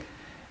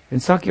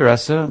Sakhya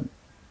Rasa,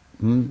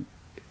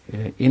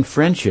 in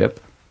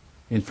friendship,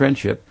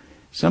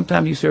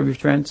 sometimes you serve your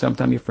friend,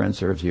 sometimes your friend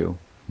serves you.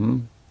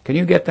 Can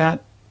you get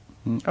that?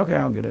 Okay,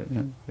 I'll get it.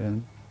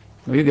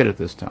 Well, you get it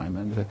this time.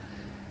 And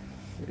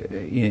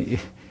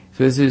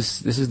so this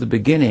is the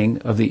beginning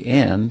of the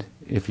end,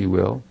 if you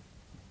will,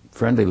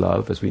 friendly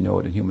love as we know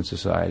it in human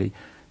society,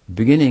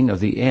 beginning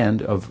of the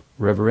end of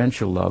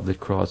reverential love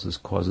that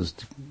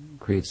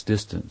creates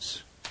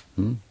distance.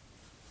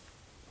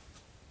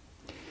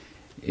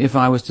 If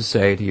I was to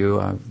say to you,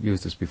 I've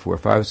used this before,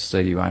 if I was to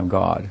say to you, "I'm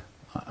God,"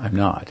 I'm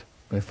not.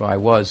 If I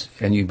was,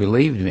 and you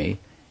believed me,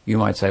 you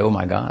might say, "Oh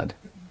my God,"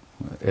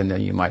 and then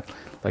you might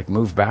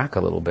move back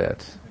a little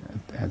bit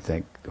and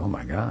think, "Oh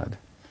my God."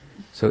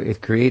 So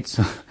it creates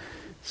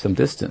some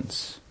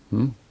distance.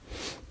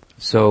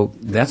 So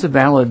that's a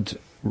valid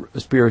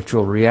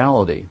spiritual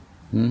reality.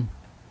 You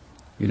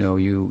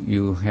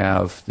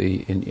have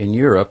in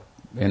Europe,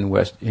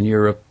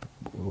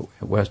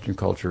 Western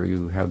culture,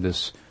 you have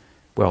this,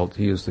 to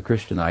use the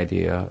Christian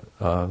idea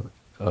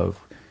of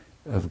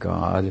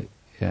God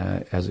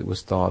as it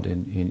was thought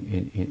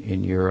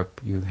in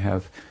Europe. You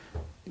have,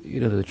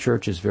 the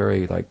church is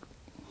very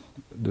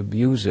the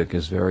music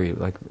is very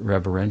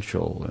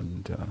reverential,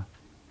 and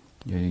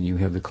you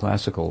have the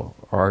classical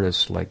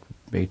artists like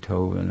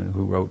Beethoven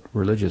who wrote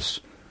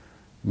religious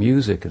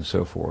music and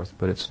so forth,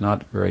 but it's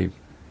not very,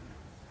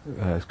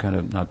 it's kind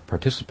of not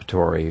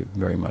participatory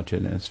very much,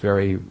 and it's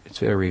very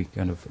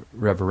kind of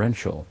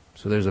reverential.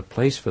 So there's a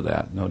place for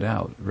that, no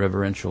doubt,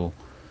 reverential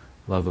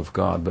love of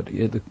God, but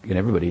and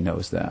everybody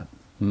knows that.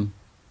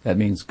 That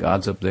means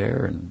God's up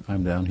there and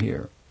I'm down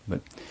here.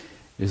 But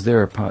if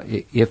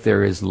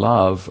there is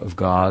love of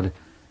God,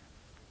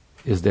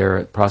 is there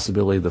a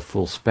possibility of the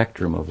full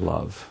spectrum of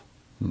love?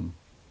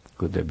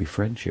 Could there be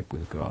friendship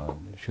with God?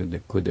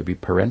 Could there be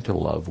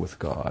parental love with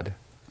God?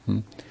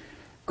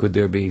 Could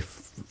there be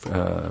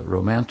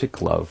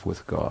romantic love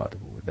with God?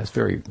 That's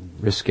very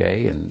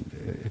risque and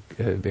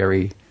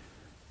very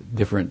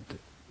different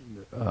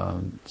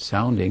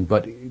sounding,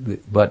 but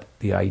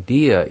the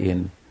idea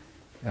in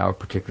our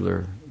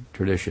particular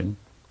tradition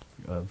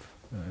of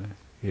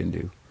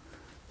Hindu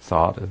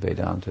thought of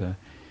Vedanta,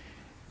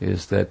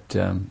 is that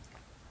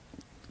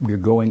we're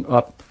going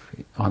up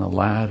on a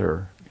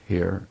ladder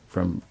here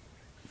from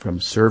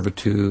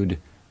servitude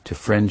to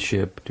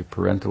friendship to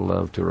parental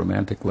love to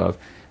romantic love,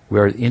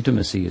 where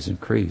intimacy is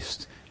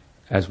increased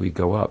as we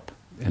go up,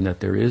 and that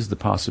there is the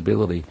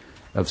possibility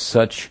of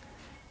such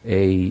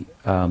a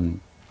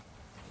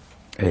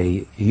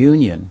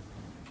union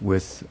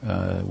with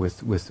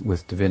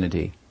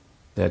divinity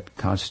that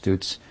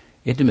constitutes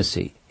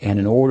intimacy. And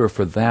in order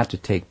for that to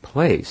take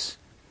place,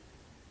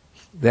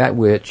 that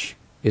which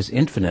is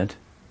infinite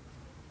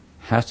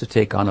has to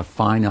take on a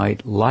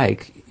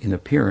finite-like, in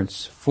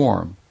appearance,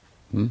 form.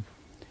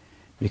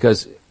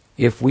 Because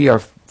if we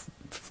are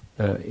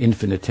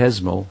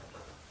infinitesimal,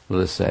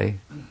 let us say,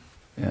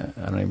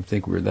 I don't even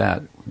think we're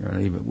that.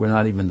 We're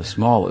not even the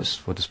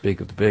smallest, what to speak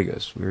of the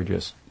biggest. We're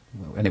just,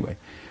 well, anyway,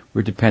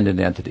 we're dependent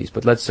entities.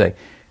 But let's say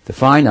the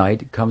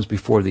finite comes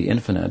before the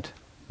infinite.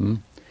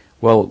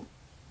 Well,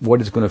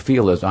 what it's going to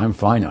feel is, I'm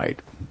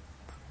finite.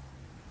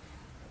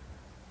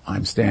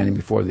 I'm standing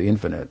before the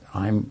infinite.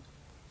 I'm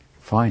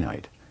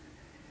finite.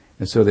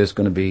 And so there's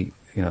going to be,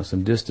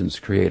 some distance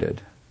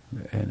created,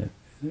 and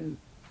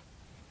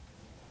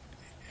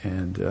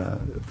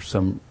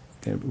some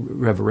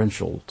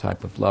reverential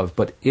type of love.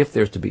 But if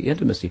there's to be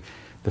intimacy,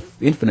 the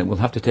infinite will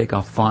have to take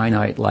a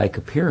finite-like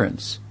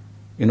appearance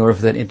in order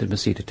for that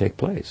intimacy to take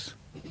place.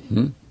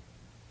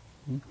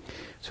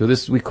 So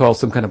this we call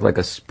some kind of like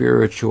a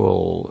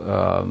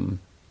spiritual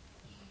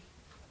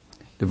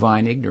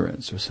divine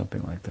ignorance or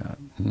something like that,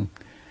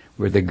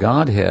 where the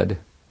Godhead,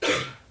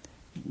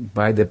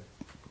 by the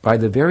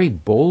very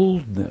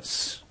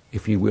boldness,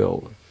 if you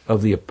will,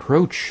 of the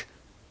approach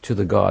to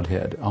the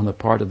Godhead on the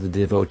part of the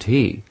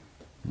devotee,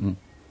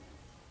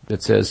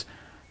 that says,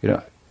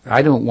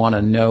 I don't want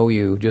to know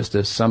you just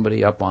as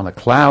somebody up on a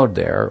cloud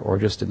there or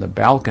just in the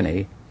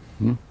balcony.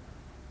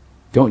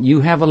 Don't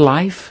you have a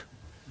life?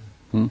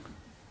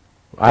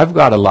 I've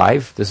got a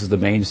life. This is the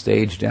main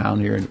stage down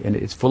here, and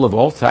it's full of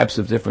all types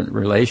of different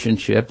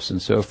relationships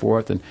and so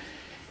forth.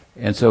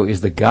 And so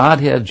is the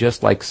Godhead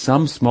just like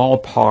some small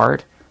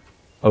part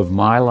of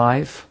my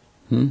life?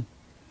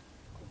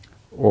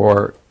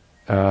 Or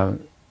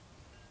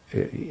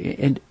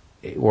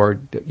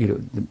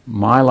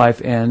my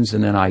life ends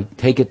and then I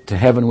take it to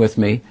heaven with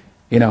me,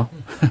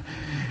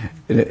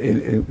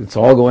 it's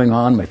all going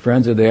on. My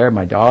friends are there,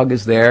 my dog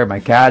is there, my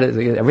cat is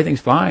there,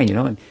 everything's fine,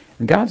 and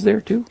God's there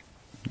too,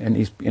 and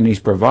he's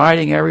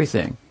providing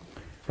everything.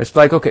 It's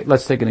like, okay,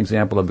 let's take an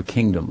example of a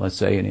kingdom. Let's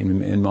say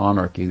in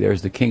monarchy,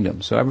 there's the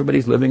kingdom. So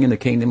everybody's living in the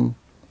kingdom,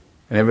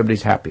 and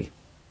everybody's happy.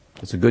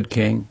 It's a good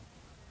king,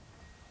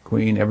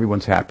 queen,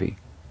 everyone's happy.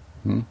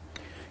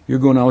 You're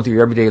going on with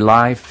your everyday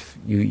life.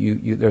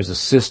 You there's a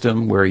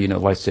system where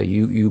let's say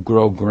you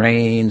grow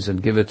grains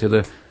and give it to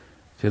the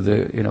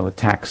a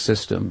tax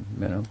system,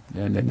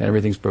 and then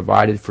everything's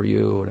provided for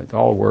you, and it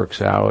all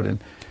works out, and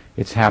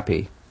it's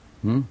happy.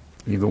 You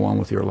go on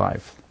with your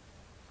life.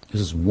 This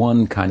is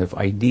one kind of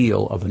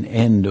ideal of an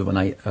end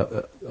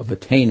of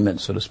attainment,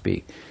 so to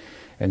speak.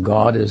 And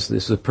this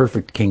is a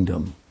perfect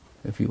kingdom,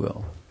 if you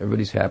will.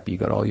 Everybody's happy. You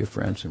got all your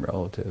friends and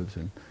relatives,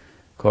 and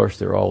of course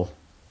they're all.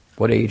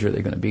 What age are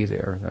they going to be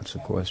there? That's the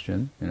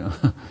question,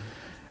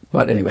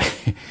 But anyway,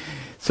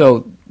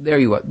 so there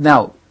you are.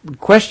 Now, the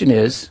question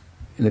is,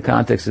 in the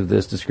context of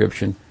this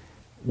description,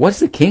 what's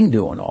the king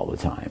doing all the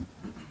time?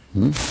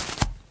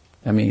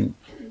 I mean,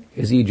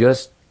 is he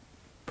just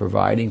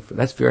providing for?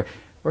 That's fair.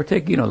 Or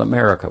take,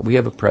 America. We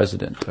have a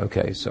president.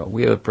 Okay, so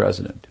we have a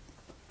president,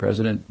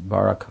 President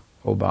Barack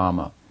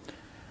Obama,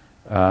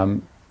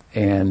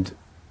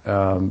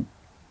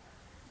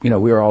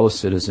 we are all the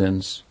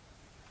citizens.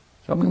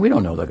 So, we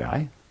don't know the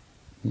guy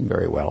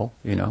very well,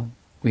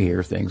 We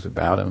hear things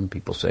about him.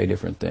 People say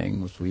different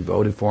things. We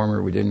voted for him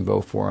or we didn't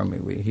vote for him.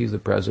 He's the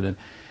president.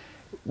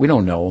 We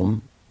don't know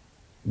him.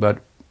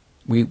 But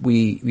we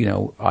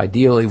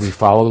ideally we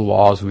follow the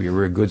laws.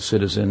 We're a good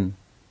citizen.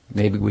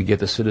 Maybe we get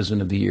the Citizen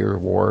of the Year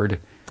award,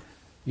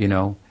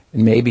 And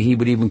maybe he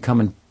would even come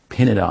and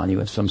pin it on you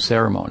in some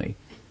ceremony.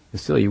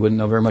 But still, you wouldn't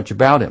know very much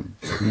about him.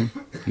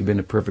 You've been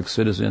a perfect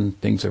citizen.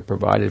 Things are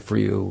provided for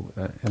you,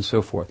 and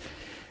so forth.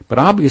 But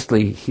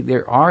obviously,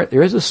 there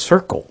is a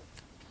circle.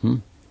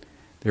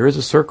 There is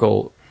a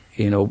circle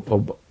in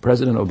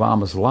President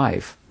Obama's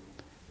life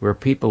where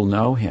people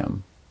know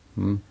him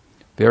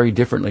very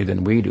differently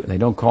than we do. And they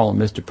don't call him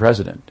Mr.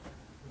 President.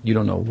 You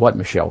don't know what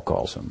Michelle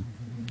calls him,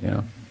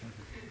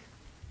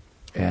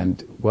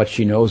 and what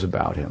she knows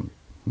about him.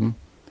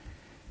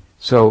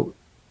 So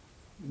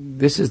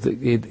this is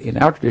in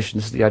our tradition,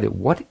 this is the idea.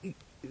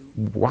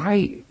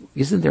 Why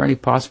isn't there any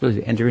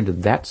possibility to enter into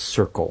that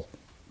circle?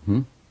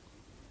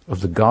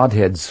 Of the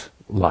Godhead's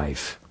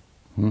life.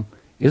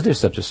 Is there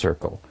such a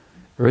circle?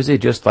 Or is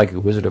it just like a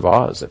Wizard of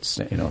Oz that's,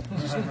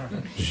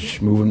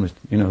 moving with,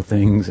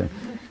 things and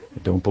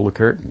don't pull a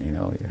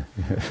curtain,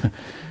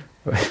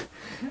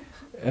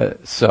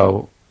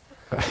 So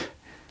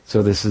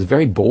this is a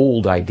very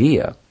bold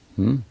idea,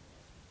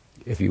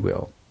 if you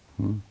will.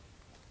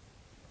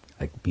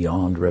 Like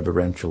beyond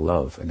reverential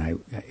love.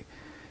 And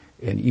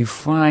And you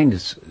find,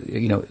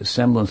 a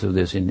semblance of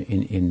this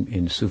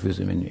in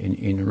Sufism,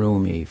 in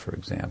Rumi, for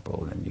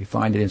example, and you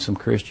find it in some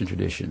Christian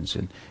traditions,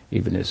 and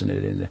even, isn't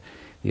it, in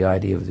the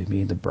idea of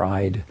being the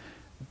bride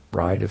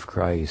of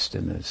Christ,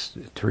 and this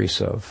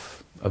Teresa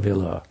of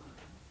Avila,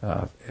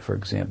 for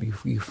example.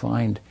 You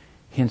find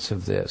hints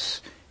of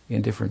this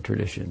in different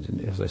traditions, and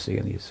as I say,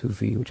 in the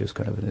Sufi, which is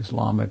kind of an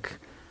Islamic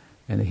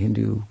and a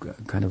Hindu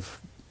kind of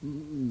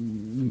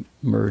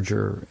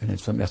merger, and in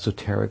some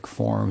esoteric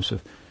forms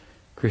of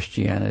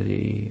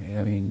Christianity.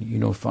 I mean, you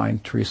don't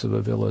find Teresa of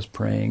Avila's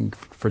praying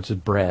for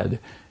bread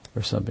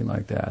or something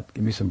like that.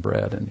 Give me some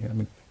bread, and I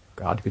mean,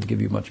 God could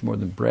give you much more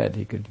than bread.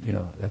 He could,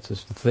 that's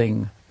just a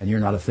thing, and you're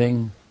not a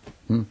thing.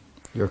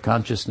 You're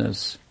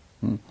consciousness.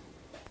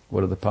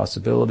 What are the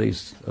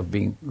possibilities of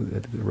being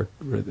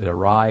that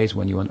arise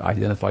when you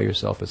identify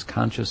yourself as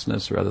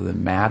consciousness rather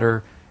than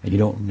matter? And you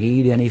don't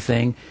need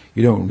anything.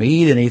 You don't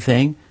need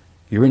anything.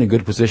 You're in a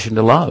good position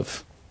to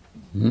love.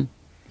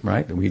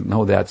 Right? And we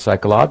know that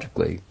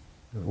psychologically.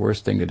 The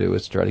worst thing to do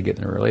is try to get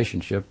in a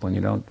relationship when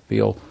you don't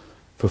feel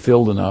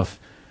fulfilled enough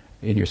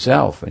in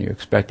yourself, and you're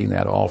expecting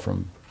that all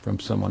from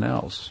someone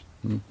else.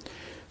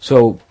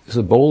 So it's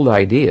a bold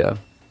idea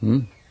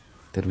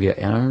that we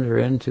enter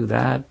into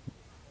that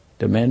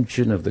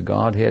dimension of the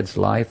Godhead's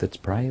life that's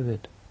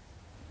private.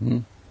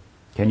 Can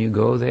you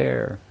go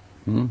there?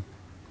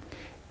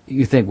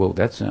 You think, well,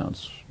 that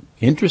sounds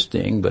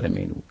interesting, but I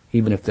mean,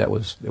 even if there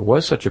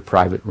was such a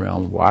private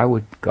realm, why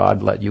would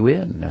God let you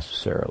in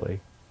necessarily?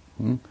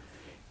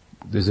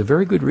 There's a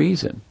very good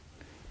reason,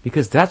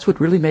 because that's what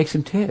really makes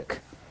him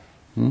tick.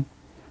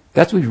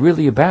 That's what he's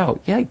really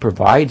about. Yeah, he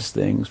provides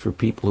things for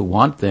people who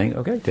want things.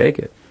 Okay, take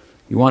it.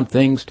 You want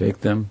things, take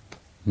them.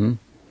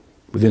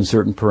 Within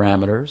certain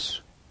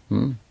parameters.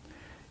 You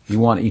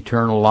want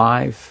eternal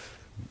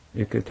life,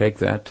 you could take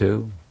that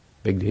too.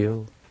 Big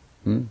deal.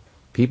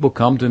 People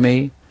come to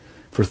me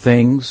for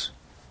things.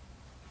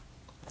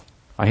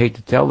 I hate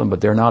to tell them, but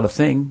they're not a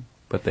thing.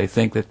 But they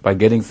think that by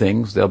getting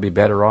things, they'll be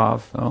better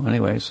off. Oh,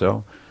 anyway,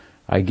 so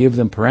I give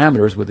them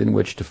parameters within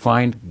which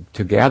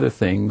to gather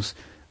things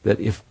that,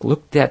 if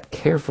looked at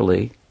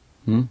carefully,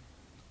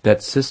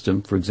 that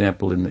system, for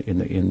example,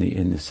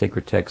 in the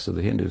sacred texts of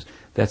the Hindus,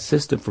 that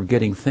system for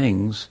getting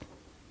things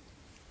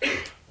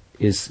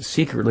is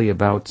secretly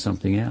about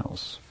something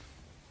else.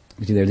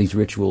 You see, there are these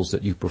rituals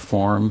that you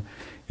perform.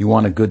 You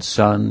want a good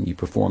son, you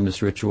perform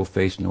this ritual,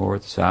 face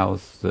north,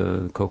 south,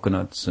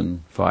 coconuts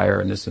and fire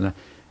and this and that,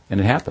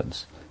 and it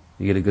happens.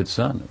 You get a good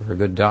son or a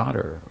good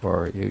daughter,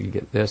 or you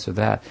get this or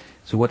that.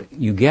 So what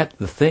you get,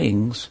 the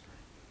things,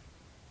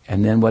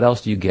 and then what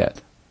else do you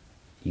get?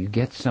 You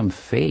get some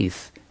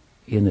faith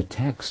in the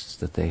texts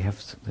that they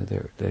have.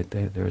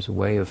 There's a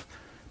way of,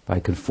 by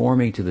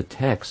conforming to the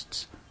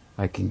texts,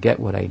 I can get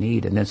what I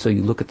need. And then so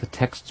you look at the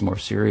texts more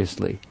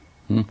seriously.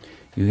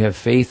 You have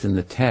faith in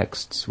the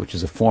texts, which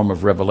is a form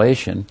of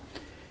revelation.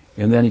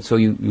 And then so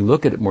you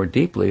look at it more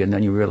deeply, and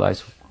then you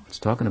realize it's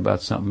talking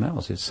about something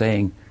else. It's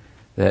saying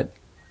that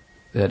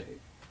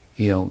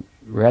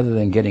rather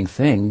than getting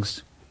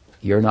things,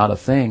 you're not a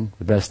thing.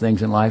 The best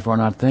things in life are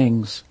not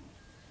things.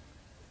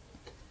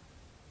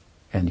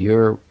 And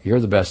you're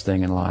the best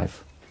thing in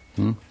life.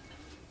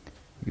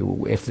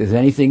 If there's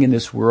anything in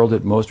this world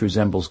that most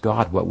resembles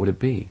God, what would it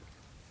be?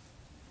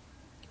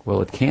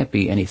 Well, it can't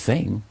be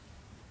anything.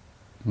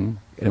 And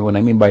what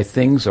I mean by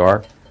things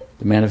are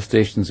the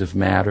manifestations of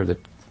matter,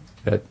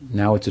 that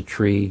now it's a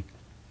tree,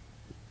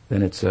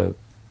 then it's the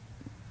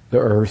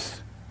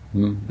earth,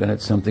 then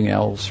it's something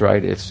else,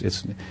 right?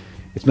 It's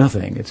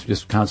nothing. It's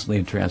just constantly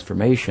in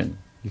transformation.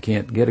 You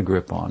can't get a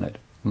grip on it.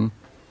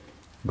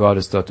 God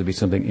is thought to be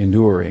something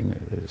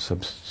enduring,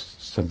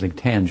 something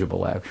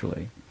tangible,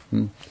 actually.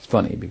 It's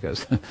funny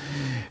because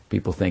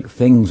people think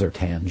things are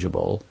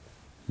tangible,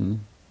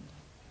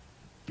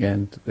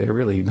 and they're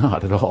really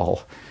not at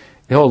all.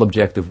 The whole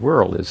objective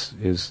world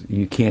is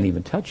you can't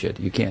even touch it.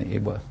 You can't.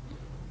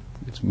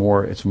 It's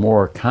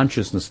more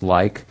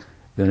consciousness-like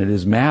than it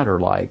is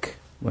matter-like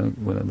when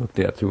I looked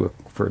at through,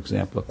 for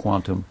example, a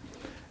quantum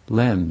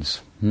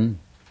lens,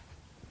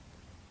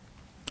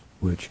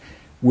 which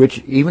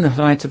even the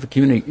scientific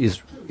community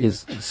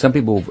is some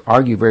people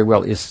argue very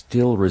well is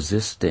still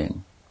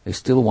resisting. They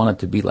still want it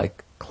to be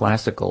like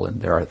classical, and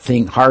there are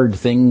hard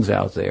things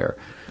out there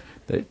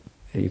that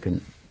you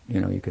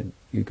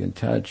can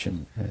touch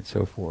and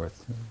so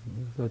forth.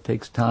 So it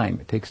takes time.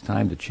 It takes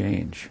time to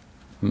change,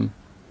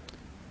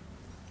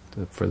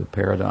 for the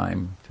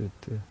paradigm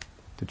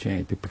to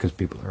change, because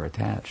people are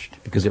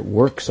attached. Because it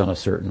works on a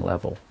certain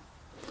level.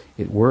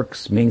 It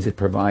works means it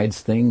provides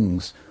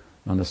things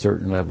on a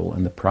certain level,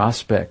 and the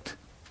prospect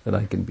that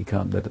I can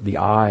become, that the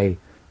eye,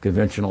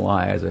 conventional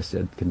eye, as I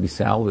said, can be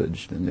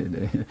salvaged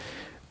and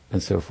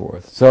so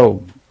forth.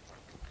 So,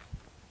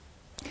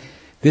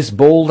 this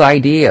bold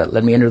idea,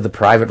 let me enter the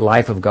private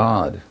life of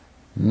God.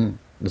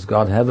 Does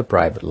God have a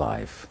private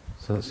life?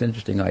 So it's an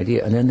interesting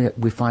idea. And then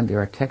we find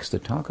there are texts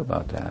that talk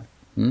about that.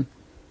 So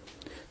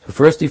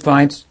first he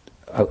finds,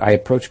 I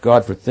approach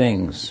God for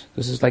things.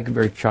 This is like a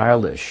very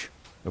childish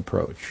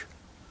approach.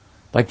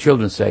 Like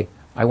children say,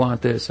 I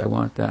want this, I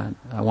want that,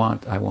 I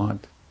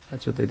want.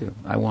 That's what they do.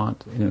 I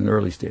want, in an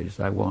early stage,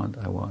 I want.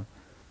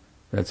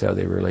 That's how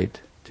they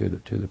relate to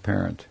the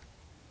parent.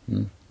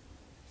 So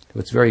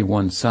it's very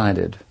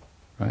one-sided,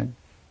 right?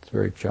 It's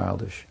very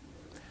childish.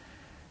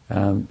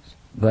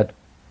 But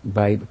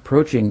by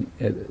approaching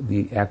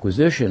the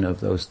acquisition of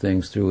those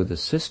things through the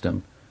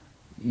system,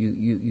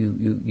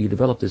 you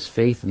develop this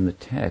faith in the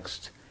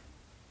text.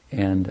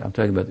 And I'm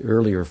talking about the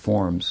earlier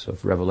forms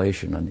of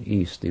revelation on the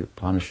East, the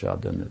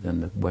Upanishad,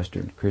 than the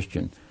Western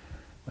Christian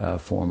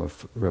form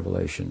of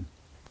revelation,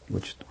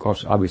 which, of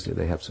course, obviously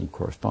they have some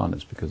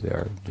correspondence because they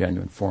are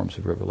genuine forms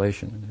of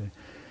revelation.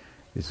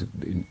 If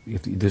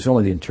there's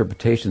only the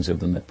interpretations of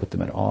them that put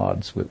them at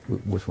odds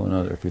with one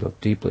another. If we look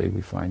deeply,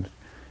 we find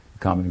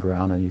common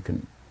ground, and you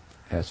can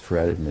ask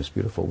Fred and his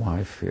beautiful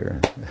wife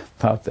here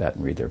about that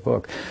and read their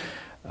book.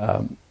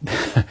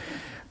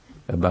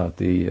 About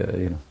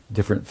the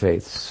different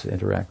faiths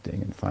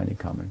interacting and finding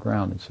common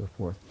ground and so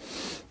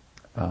forth.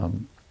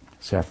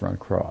 Saffron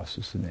Cross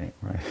is the name,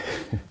 right?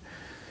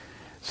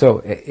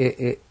 So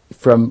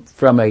from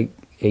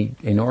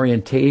an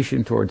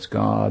orientation towards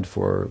God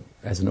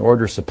as an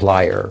order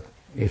supplier,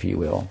 if you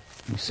will,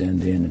 you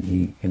send in and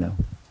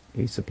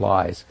he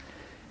supplies,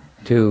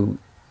 to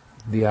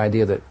the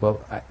idea that,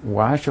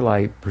 why shall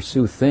I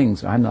pursue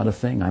things? I'm not a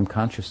thing. I'm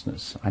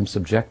consciousness. I'm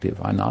subjective.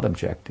 I'm not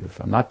objective.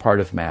 I'm not part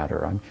of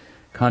matter. I'm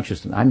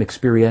consciousness. I'm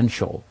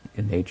experiential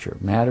in nature.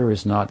 Matter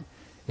is not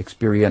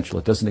experiential.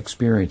 It doesn't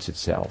experience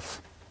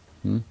itself.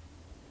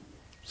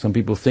 Some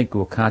people think,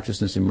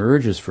 consciousness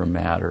emerges from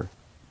matter.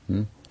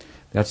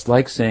 That's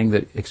like saying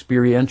that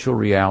experiential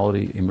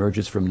reality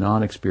emerges from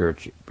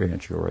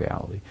non-experiential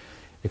reality.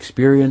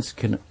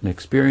 Experiencing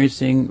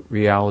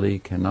reality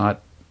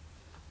cannot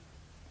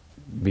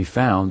be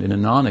found in a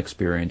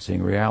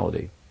non-experiencing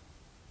reality.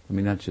 I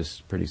mean, that's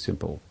just pretty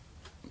simple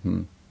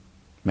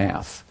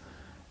math,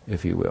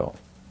 if you will.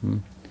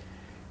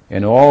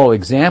 And all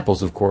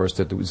examples, of course,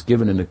 that was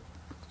given in the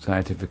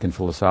scientific and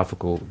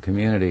philosophical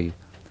community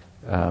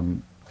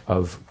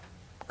of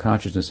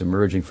consciousness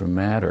emerging from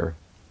matter,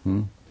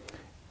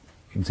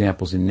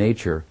 examples in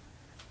nature,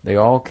 they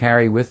all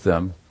carry with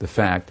them the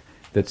fact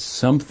that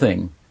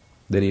something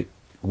that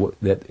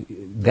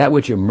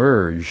which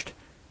emerged,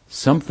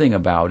 something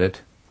about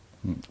it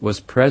was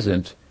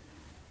present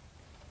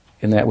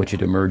in that which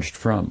it emerged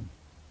from.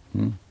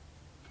 In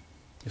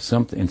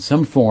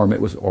some form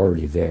it was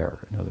already there,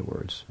 in other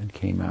words, and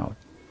came out.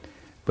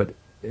 But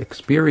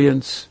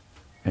experience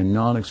and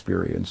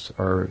non-experience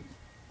are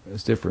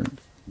as different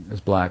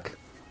as black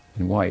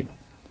and white.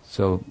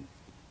 So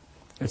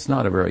it's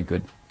not a very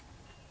good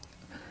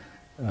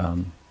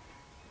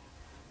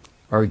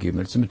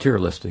argument. It's a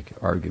materialistic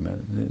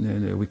argument.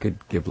 And we could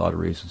give a lot of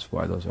reasons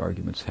why those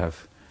arguments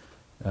have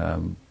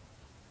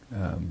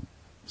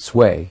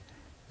sway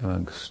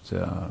amongst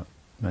a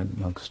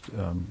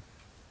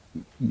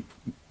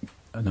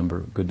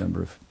good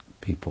number of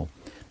people.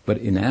 But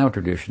in our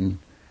tradition,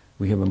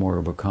 we have a more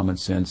of a common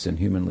sense and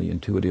humanly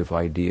intuitive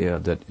idea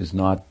that is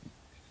not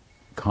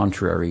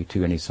contrary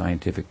to any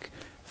scientific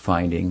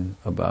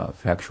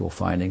factual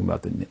finding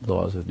about the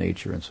laws of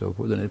nature and so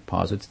forth. And it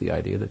posits the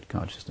idea that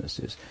consciousness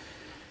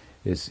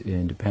is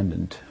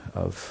independent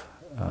of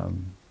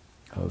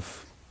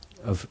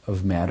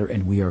matter,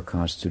 and we are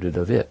constituted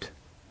of it.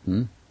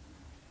 And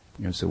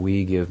so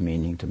we give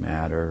meaning to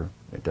matter.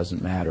 It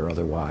doesn't matter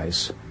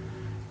otherwise.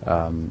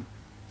 And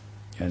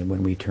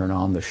when we turn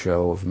on the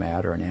show of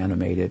matter and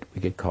animate it,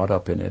 we get caught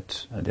up in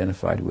it,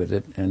 identified with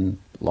it, and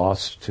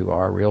lost to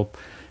our real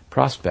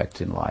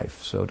prospect in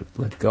life. So to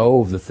let go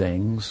of the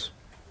things,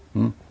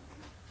 this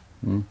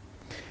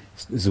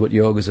is what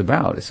yoga is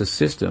about. It's a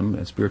system,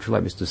 and spiritual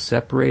life is to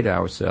separate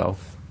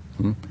ourselves.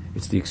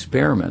 It's the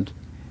experiment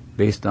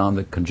based on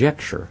the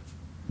conjecture.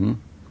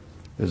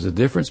 There's a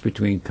difference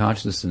between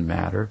consciousness and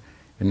matter,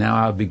 and now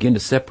I'll begin to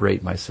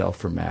separate myself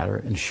from matter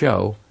and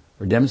show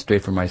or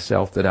demonstrate for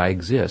myself that I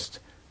exist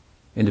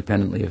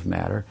independently of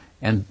matter,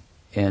 and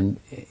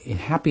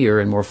happier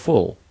and more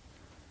full.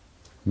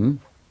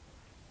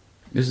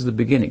 This is the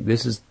beginning.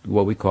 This is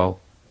what we call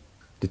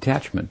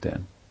detachment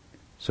then.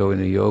 So in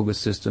a yoga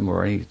system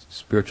or any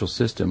spiritual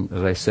system,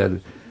 as I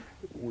said,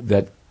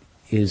 that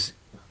is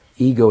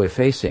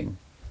ego-effacing,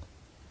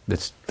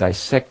 that's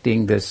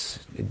dissecting this,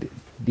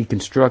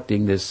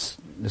 deconstructing this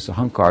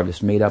ahankar,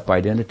 this made-up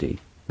identity,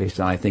 based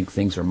on I think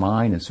things are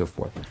mine and so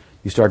forth.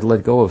 You start to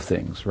let go of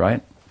things,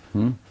 right?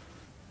 And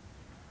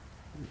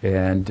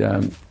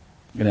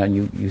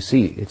you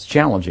see it's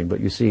challenging, but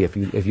you see if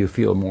you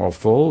feel more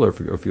full or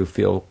if you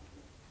feel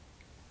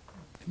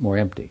more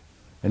empty.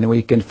 And then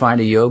we can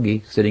find a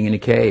yogi sitting in a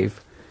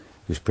cave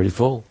who's pretty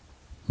full.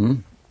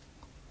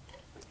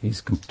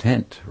 He's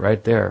content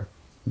right there.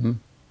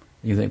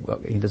 You think, well,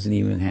 he doesn't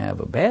even have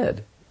a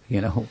bed,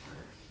 to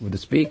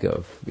speak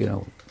of,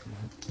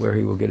 where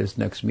he will get his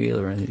next meal,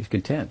 or anything. He's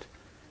content.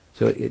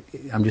 So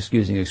I'm just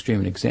using an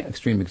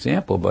extreme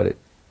example, but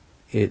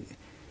it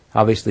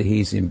obviously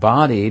he's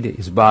embodied.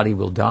 His body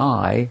will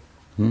die,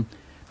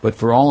 but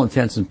for all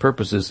intents and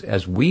purposes,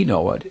 as we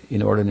know it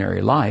in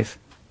ordinary life,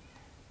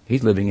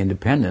 He's living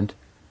independent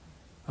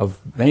of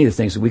many of the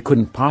things that we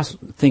couldn't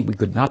think we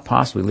could not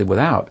possibly live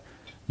without.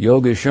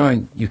 Yoga is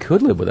showing you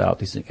could live without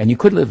these things, and you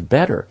could live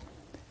better.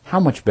 How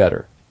much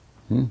better?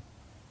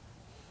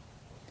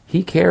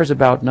 He cares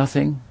about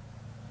nothing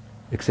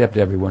except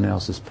everyone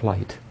else's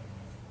plight.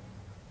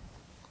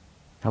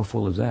 How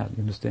full is that? You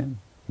understand?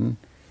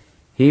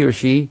 He or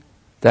she,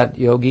 that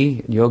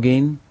yogi,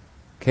 yogin,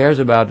 cares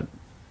about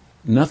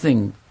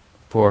nothing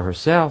for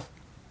herself,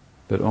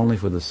 but only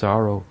for the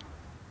sorrow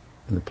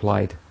and the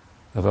plight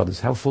of others.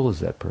 How full is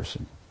that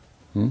person?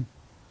 And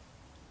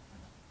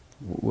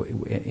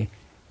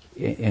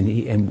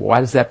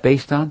what is that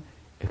based on?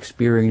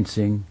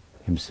 Experiencing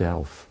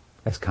himself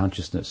as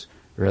consciousness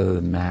rather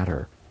than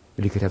matter.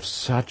 That he could have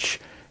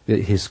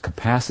that his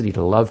capacity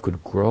to love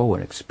could grow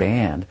and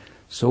expand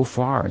so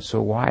far and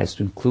so wide as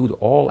to include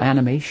all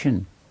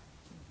animation.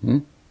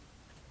 It's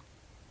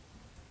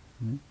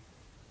an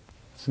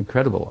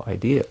incredible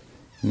idea.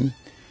 And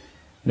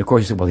of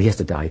course you say, well, he has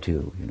to die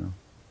too,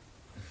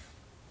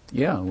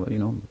 Yeah, well,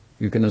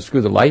 you can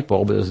unscrew the light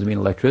bulb, but it doesn't mean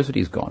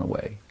electricity's gone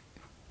away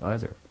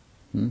either.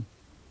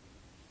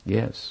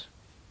 Yes,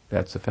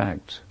 that's a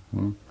fact.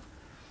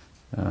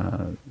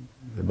 The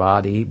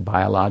body,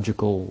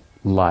 biological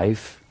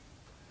life,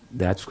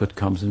 that's what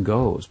comes and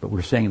goes. But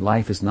we're saying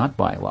life is not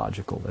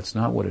biological. That's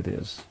not what it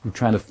is. We're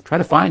trying to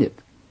find it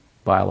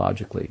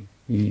biologically.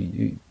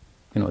 They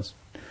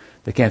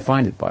can't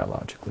find it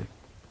biologically,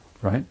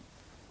 right?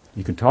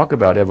 You can talk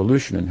about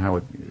evolution and how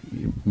it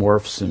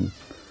morphs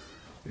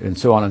and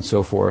so on and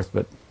so forth,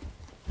 but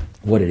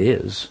what it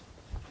is,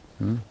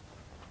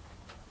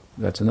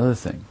 that's another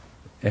thing.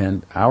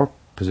 And our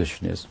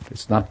position is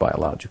it's not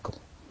biological.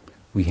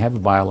 We have a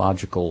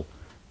biological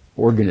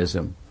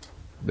organism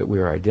that we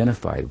are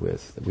identified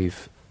with, that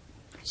we've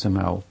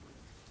somehow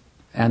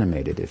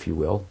animated, if you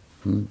will,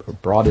 or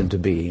brought into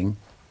being,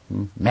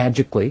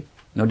 magically,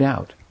 no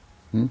doubt.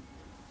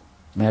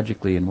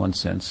 Magically, in one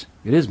sense,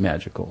 it is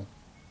magical.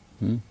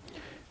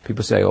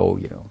 People say, oh,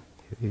 you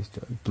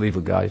believe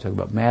in God, you talk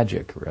about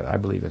magic. I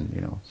believe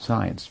in,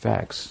 science,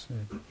 facts.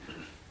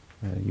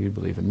 You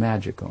believe in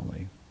magic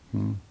only.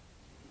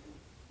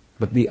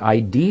 But the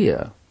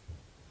idea,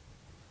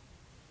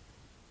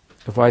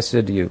 if I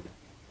said to you,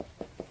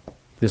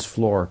 this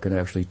floor can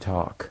actually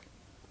talk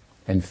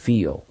and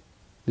feel.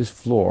 This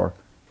floor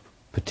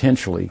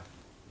potentially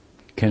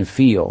can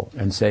feel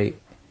and say,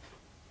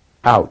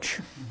 ouch.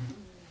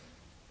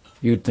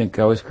 You'd think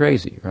I was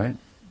crazy, right?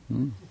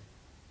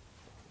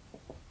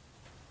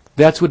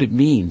 That's what it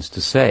means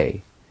to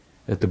say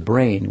that the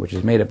brain, which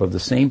is made up of the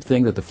same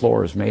thing that the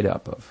floor is made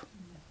up of,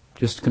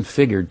 just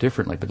configured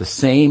differently, but the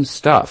same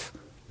stuff.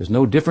 There's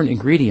no different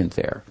ingredient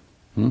there.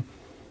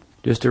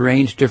 Just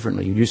arranged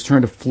differently. You just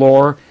turned a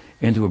floor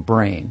into a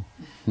brain.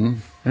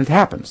 And it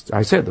happens.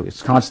 I said that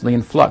it's constantly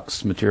in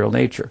flux, material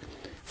nature.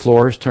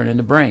 Floors turn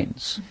into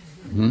brains.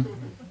 And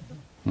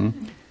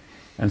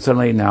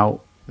suddenly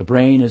now the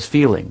brain is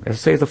feeling.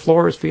 Let's say the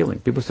floor is feeling.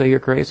 People say you're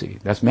crazy.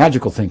 That's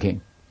magical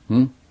thinking.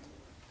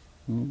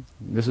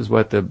 This is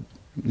what the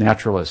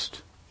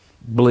naturalist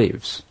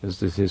believes.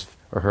 This is his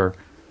or her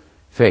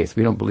faith.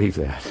 We don't believe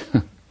that.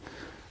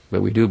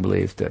 But we do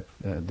believe that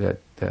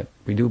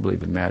we do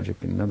believe in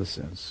magic in another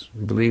sense.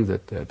 We believe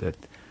that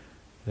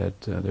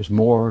there's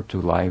more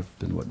to life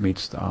than what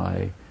meets the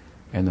eye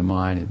and the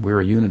mind, and we're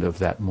a unit of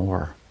that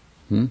more.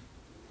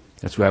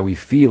 That's why we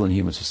feel in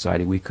human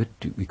society we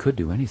could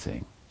do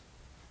anything.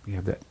 We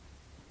have that.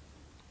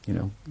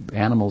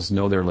 Animals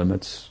know their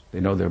limits. They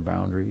know their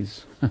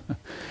boundaries.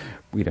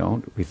 We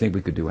don't. We think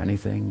we could do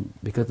anything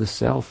because the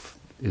self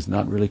is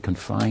not really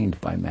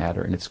confined by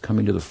matter, and it's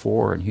coming to the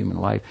fore in human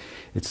life.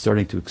 It's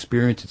starting to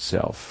experience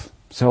itself,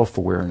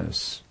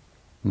 self-awareness,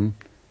 that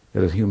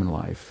is human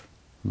life.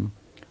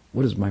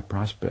 What is my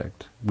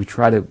prospect? We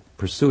try to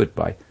pursue it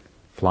by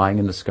flying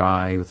in the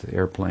sky with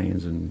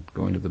airplanes and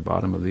going to the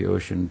bottom of the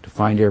ocean to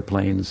find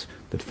airplanes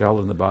that fell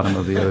in the bottom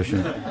of the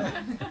ocean.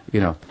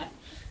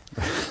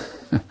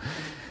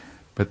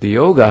 But the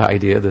yoga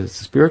idea, the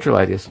spiritual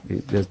idea,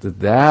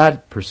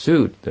 that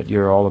pursuit that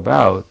you're all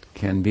about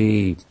can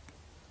be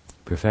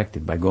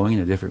perfected by going in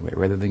a different way,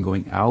 rather than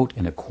going out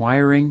and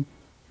acquiring,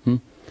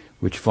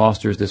 which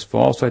fosters this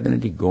false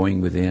identity,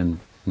 going within,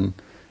 and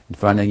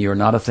finding you're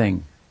not a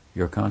thing,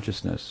 you're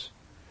consciousness.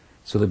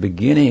 So the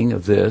beginning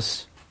of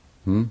this,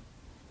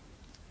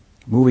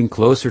 moving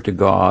closer to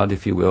God,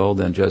 if you will,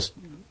 than just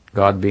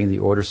God being the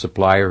order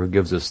supplier who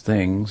gives us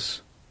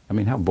things. I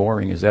mean, how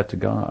boring is that to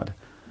God?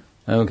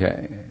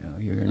 Okay,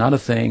 you're not a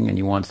thing and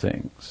you want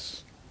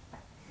things.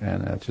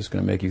 And that's just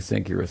going to make you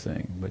think you're a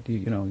thing. But,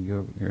 you're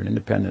an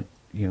independent,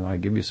 I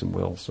give you some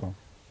will, so.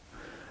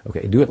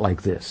 Okay, do it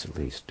like this, at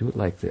least. Do it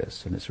like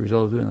this. And as a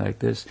result of doing it like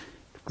this,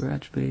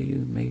 gradually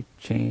you may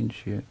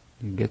change. You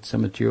get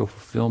some material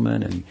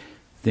fulfillment and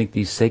think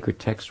these sacred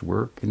texts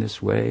work in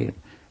this way.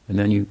 And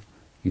then you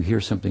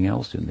hear something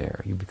else in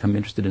there. You become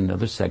interested in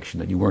another section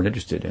that you weren't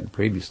interested in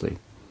previously.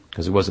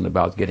 Because it wasn't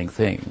about getting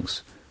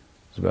things.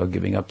 It was about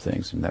giving up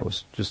things. And that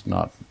was just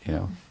not,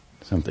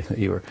 something that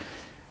you were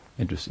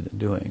interested in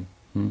doing.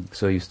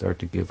 So you start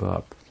to give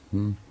up.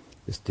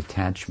 This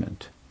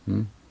detachment.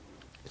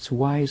 It's a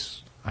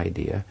wise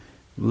idea,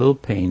 a little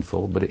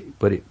painful, but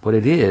what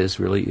it is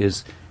really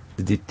is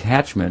the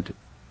detachment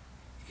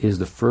is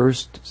the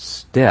first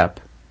step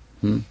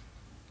in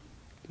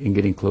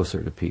getting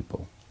closer to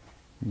people.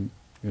 You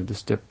have to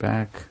step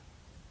back,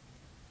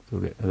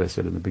 as I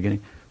said in the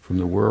beginning, from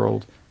the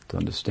world to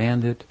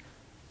understand it.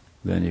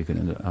 Then you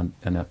can,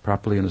 and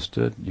properly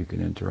understood, you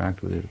can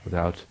interact with it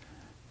without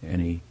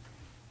any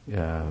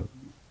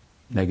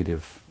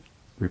negative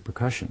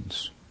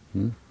repercussions.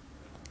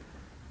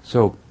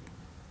 So,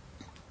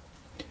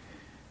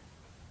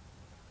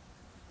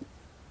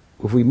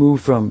 if we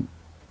move from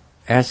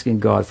asking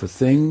God for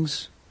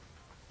things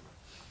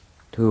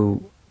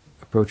to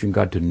approaching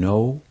God to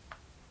know,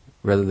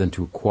 rather than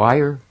to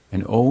acquire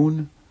and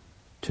own,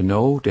 to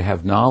know, to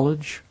have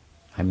knowledge,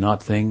 I'm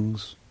not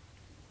things,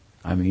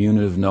 I'm a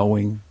unit of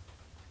knowing,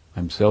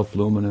 I'm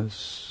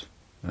self-luminous,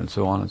 and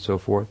so on and so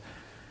forth.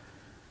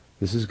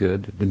 This is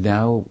good. But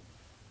now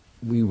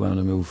we want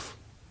to move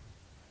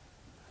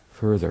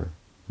further.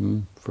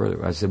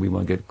 Further. I said we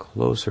want to get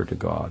closer to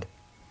God.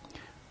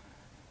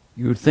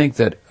 You would think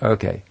that,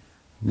 okay,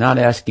 not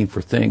asking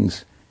for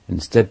things,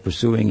 instead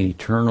pursuing an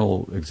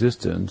eternal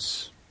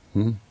existence,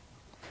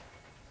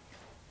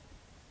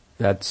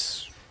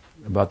 that's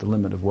about the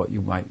limit of what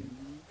you might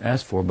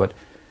ask for. But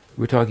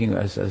we're talking,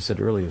 as I said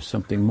earlier,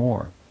 something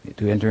more.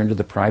 To enter into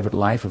the private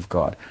life of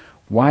God.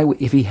 Why,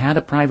 if he had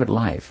a private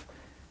life,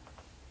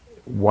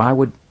 why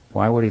would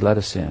he let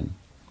us in?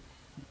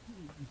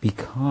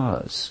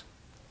 Because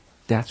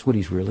that's what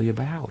he's really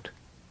about.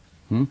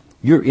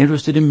 You're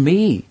interested in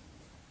me.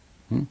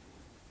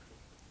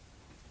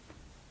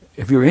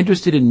 If you're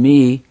interested in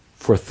me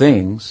for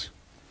things,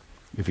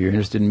 if you're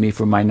interested in me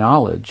for my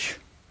knowledge,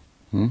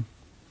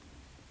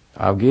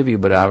 I'll give you,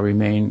 but I'll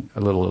remain a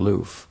little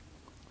aloof.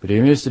 But if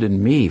you're interested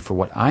in me for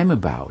what I'm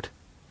about,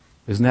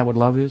 isn't that what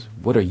love is?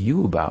 What are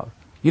you about?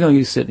 You know,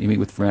 you sit and you meet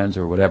with friends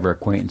or whatever,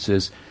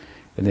 acquaintances,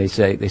 and they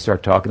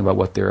start talking about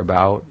what they're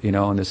about, you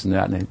know, and this and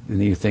that, and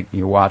then you think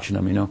you're watching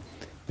them, you know.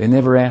 They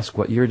never ask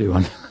what you're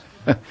doing.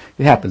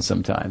 It happens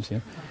sometimes,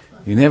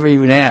 You never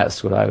even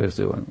asked what I was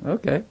doing.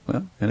 Okay,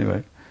 well,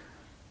 anyway.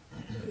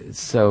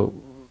 So,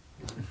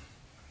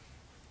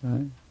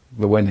 right?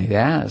 But when they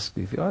ask,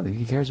 you feel,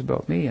 he cares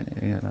about me.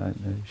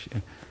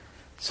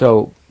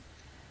 So,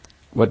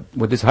 what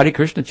this Hare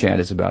Krishna chant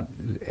is about,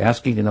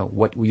 asking to know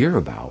what you're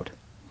about.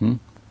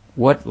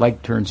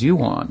 What turns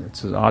you on?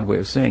 It's an odd way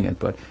of saying it,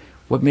 but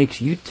what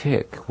makes you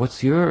tick?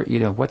 What's your,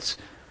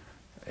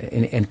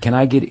 and can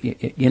I get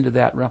into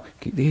that realm?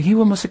 He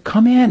must have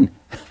come in.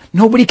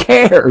 Nobody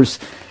cares.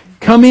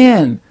 Come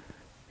in.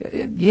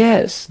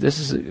 Yes,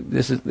 this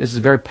is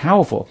very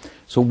powerful.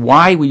 So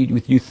why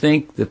would you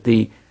think that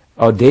the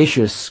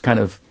audacious kind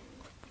of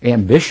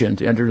ambition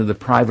to enter into the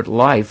private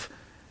life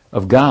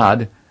of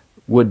God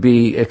would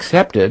be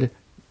accepted?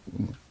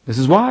 This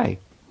is why.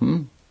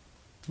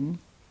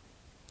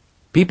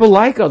 People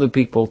like other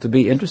people to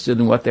be interested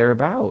in what they're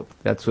about.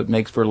 That's what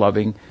makes for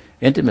loving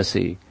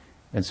intimacy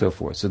and so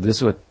forth. So this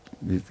is what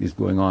is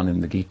going on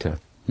in the Gita.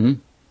 And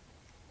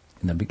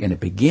it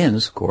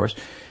begins, of course,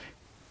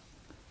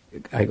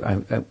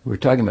 we're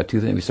talking about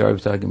two things. We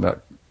started talking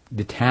about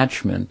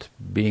detachment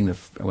being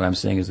what I'm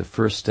saying is the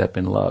first step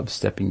in love,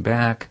 stepping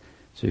back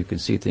so you can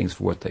see things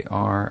for what they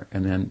are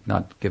and then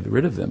not get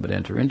rid of them but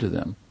enter into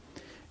them.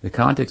 In the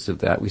context of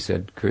that, we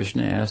said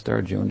Krishna asked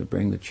Arjuna to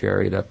bring the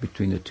chariot up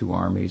between the two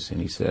armies,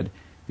 and he said,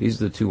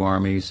 these are the two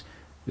armies,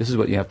 this is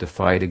what you have to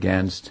fight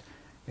against.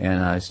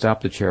 And I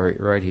stopped the chariot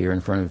right here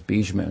in front of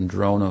Bhishma and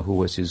Drona, who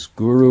was his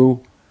guru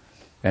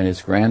and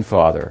his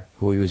grandfather,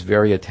 who he was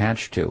very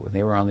attached to, and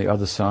they were on the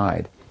other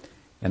side.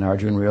 And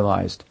Arjuna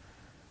realized,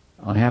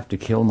 I have to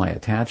kill my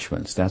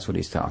attachments. That's what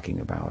he's talking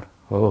about.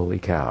 Holy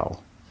cow.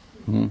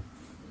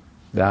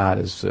 That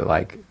is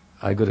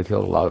I could have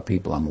killed a lot of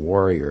people. I'm a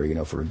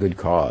warrior, for a good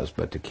cause.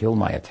 But to kill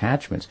my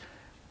attachments,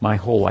 my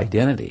whole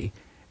identity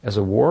as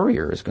a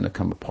warrior is going to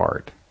come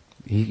apart.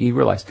 He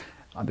realized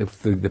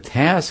the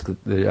task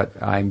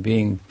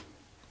that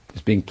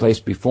is being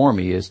placed before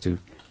me is to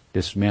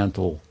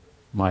dismantle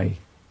my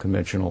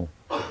conventional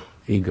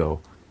ego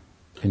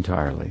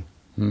entirely.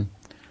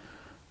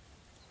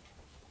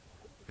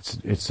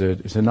 It's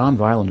a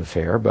non-violent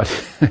affair, but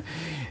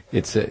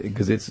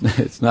because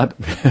it's not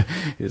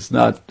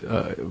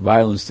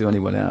violence to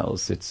anyone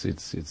else. It's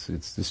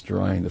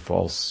destroying the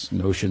false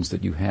notions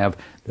that you have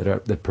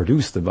that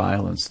produce the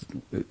violence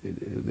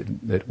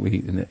that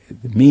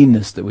the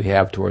meanness that we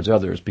have towards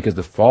others. Because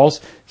the false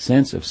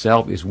sense of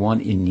self is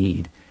one in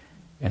need,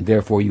 and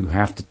therefore you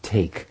have to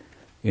take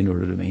in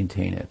order to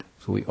maintain it.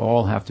 So we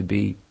all have to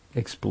be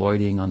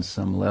exploiting on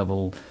some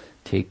level,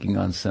 taking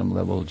on some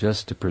level,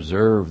 just to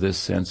preserve this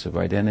sense of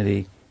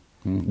identity.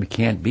 We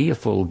can't be a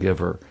full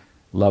giver,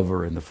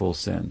 lover in the full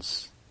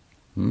sense.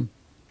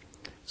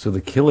 So the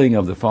killing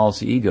of the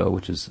false ego,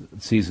 which is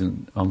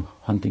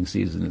hunting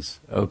season is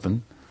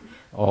open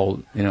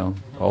all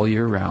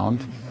year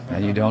round,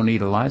 and you don't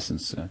need a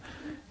license.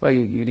 Well,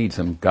 you need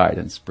some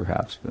guidance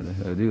perhaps, but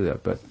how to do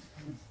that. But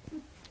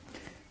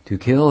To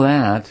kill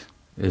that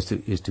is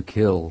to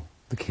kill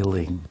the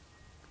killing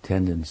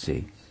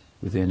tendency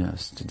within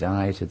us, to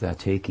die to that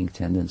taking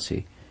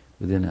tendency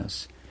within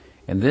us.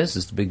 And this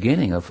is the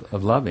beginning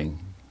of loving,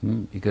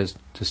 because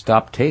to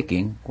stop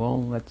taking,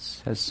 well,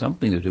 that has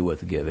something to do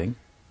with giving.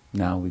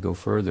 Now we go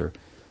further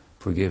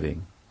for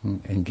giving,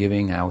 and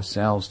giving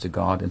ourselves to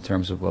God in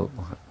terms of, well,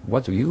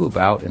 what are you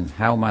about, and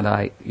how might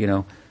I,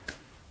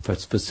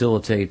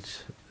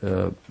 facilitate,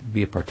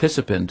 be a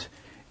participant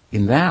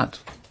in that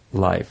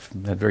life,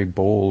 that very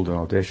bold,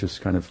 audacious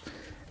kind of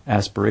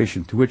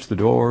aspiration to which the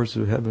doors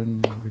of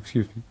heaven, if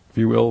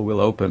you will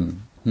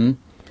open.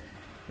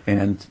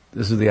 And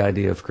this is the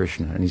idea of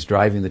Krishna. And he's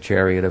driving the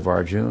chariot of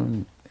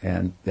Arjuna,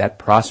 and that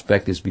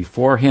prospect is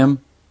before him,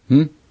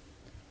 to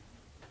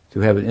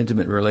have an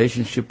intimate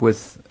relationship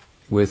with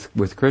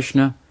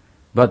Krishna.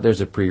 But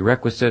there's a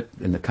prerequisite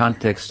in the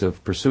context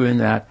of pursuing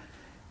that.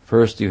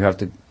 First, you have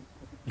to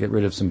get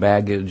rid of some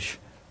baggage,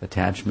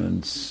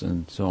 attachments,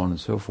 and so on and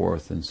so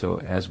forth. And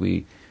so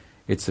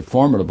it's a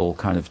formidable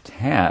kind of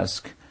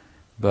task,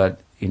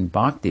 but in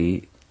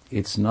bhakti,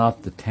 it's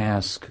not the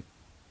task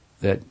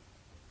that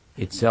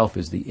itself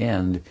is the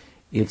end.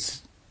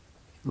 It's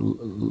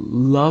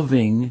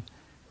loving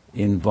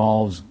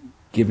involves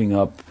giving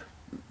up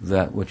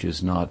that which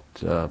is not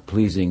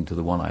pleasing to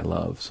the one I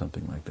love,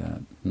 something like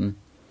that.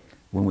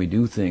 When we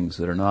do things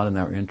that are not in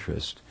our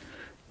interest,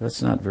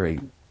 that's not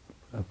very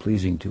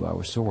pleasing to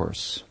our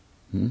source.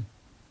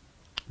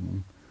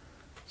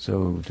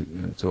 So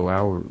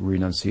our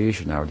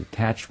renunciation, our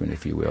detachment,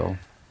 if you will,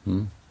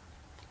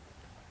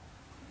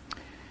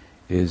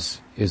 is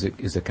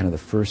a kind of the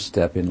first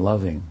step in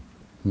loving,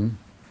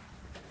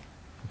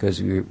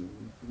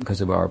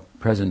 because of our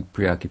present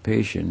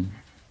preoccupation,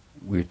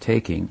 we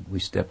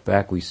step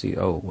back, we see,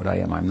 what I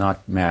am, I'm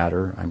not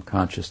matter, I'm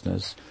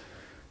consciousness.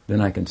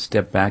 Then I can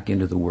step back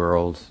into the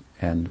world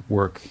and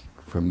work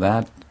from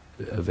that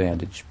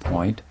vantage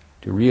point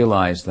to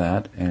realize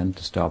that and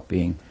to stop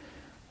being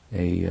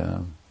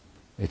a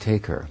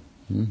taker.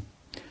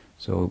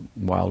 So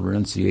while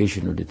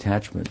renunciation or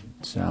detachment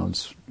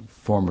sounds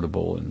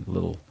formidable and a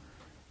little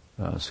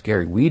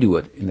scary, we do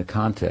it in the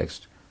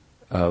context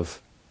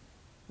of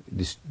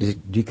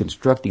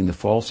deconstructing the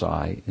false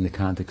I, in the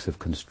context of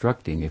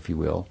constructing, if you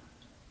will,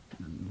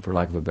 for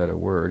lack of a better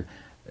word,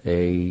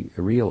 a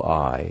real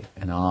I,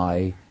 an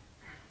I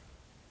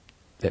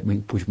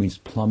which means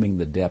plumbing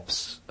the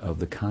depths of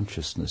the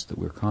consciousness that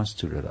we're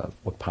constituted of.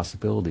 What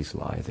possibilities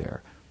lie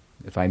there?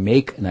 If I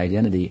make an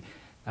identity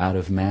out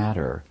of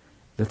matter,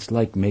 that's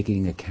like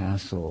making a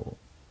castle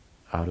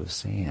out of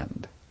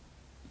sand.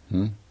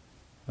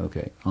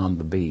 Okay, on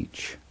the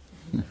beach.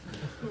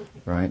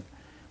 Right?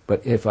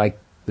 But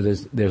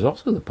there's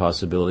also the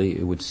possibility,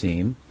 it would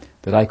seem,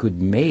 that I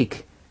could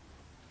make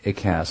a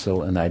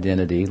castle, an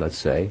identity, let's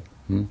say,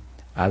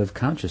 out of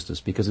consciousness,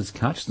 because it's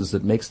consciousness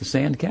that makes the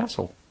sand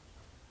castle.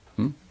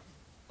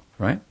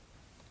 Right?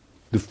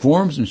 The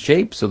forms and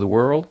shapes of the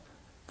world,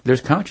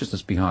 there's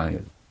consciousness behind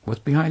it. What's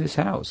behind this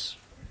house?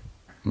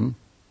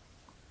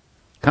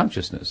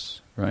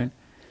 Consciousness, right?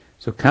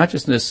 So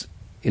consciousness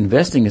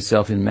investing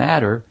itself in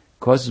matter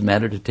causes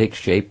matter to take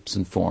shapes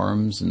and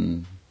forms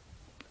and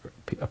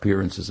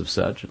appearances of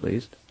such, at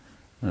least,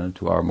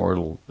 to our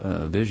mortal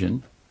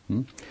vision.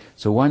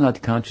 So why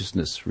not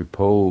consciousness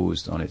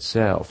reposed on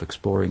itself,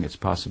 exploring its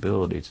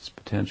possibilities, its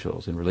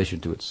potentials in relation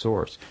to its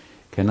source,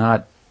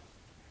 cannot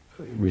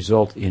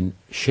result in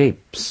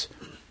shapes,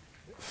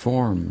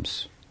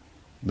 forms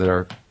that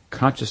are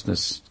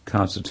consciousness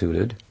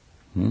constituted,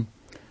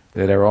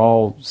 that are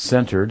all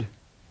centered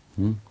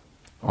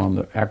on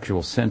the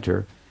actual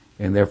center,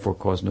 and therefore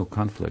cause no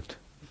conflict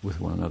with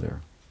one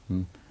another.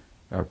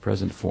 Our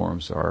present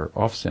forms are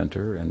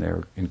off-center, and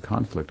they're in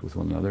conflict with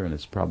one another, and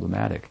it's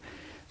problematic.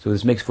 So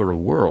this makes for a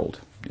world,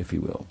 if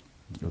you will,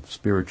 of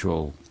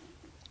spiritual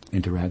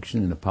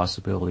interaction and the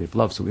possibility of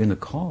love. So in the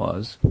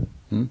cause,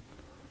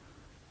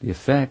 the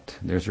effect,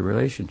 there's a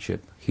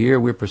relationship. Here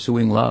we're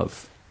pursuing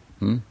love,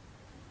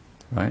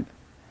 right?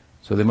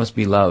 So there must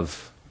be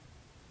love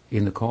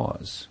in the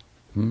cause,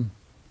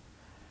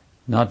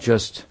 not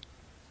just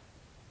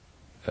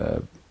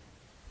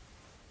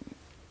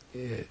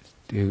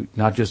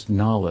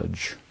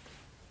knowledge.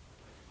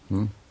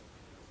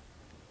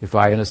 If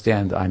I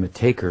understand I'm a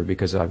taker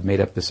because I've made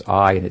up this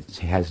I and it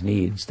has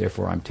needs,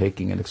 therefore I'm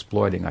taking and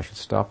exploiting, I should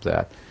stop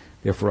that.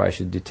 Therefore I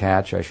should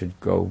detach, I should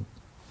go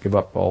give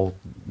up all,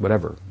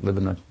 whatever, live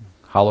in the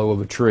hollow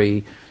of a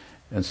tree,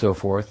 and so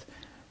forth.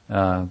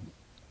 And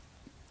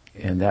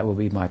that will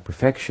be my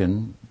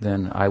perfection.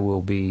 Then I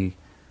will be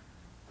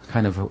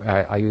kind of,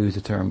 I use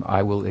the term,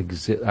 I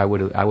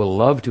will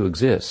love to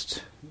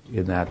exist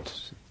in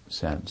that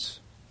sense.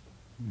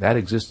 That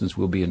existence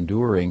will be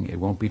enduring. It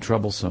won't be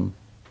troublesome.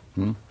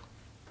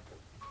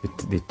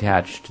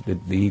 Detached,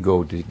 the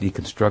ego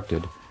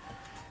deconstructed.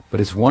 But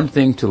it's one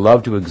thing to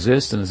love to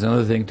exist, and it's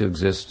another thing to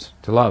exist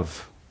to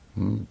love.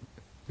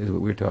 Is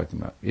what we're talking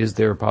about. Is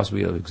there a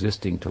possibility of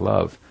existing to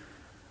love?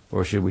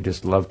 Or should we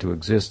just love to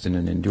exist in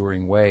an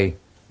enduring way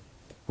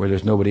where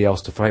there's nobody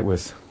else to fight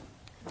with?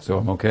 So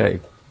I'm okay.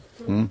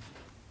 Do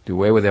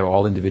away with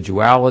all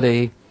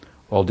individuality,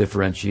 all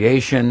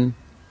differentiation,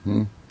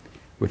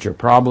 which are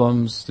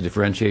problems. The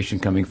differentiation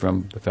coming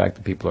from the fact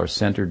that people are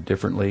centered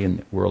differently in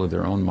the world of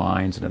their own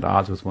minds and at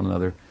odds with one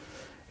another.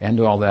 End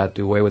all that.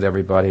 Do away with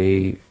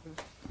everybody.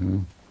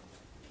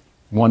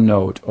 One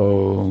note,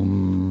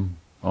 Om,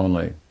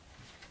 only.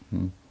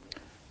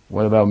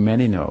 What about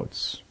many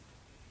notes?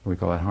 We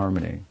call it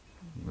harmony.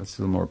 That's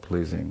a little more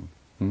pleasing.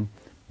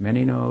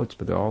 Many notes,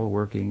 but they're all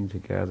working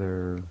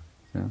together.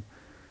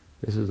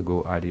 This is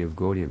the idea of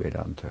Gaudiya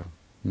Vedanta.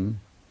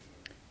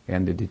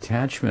 And the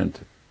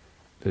detachment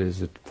that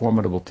is a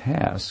formidable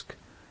task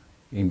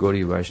in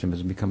Gaudiya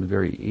Vaishnavism becomes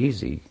very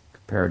easy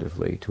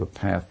comparatively to a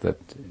path that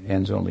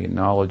ends only in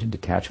knowledge, and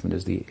detachment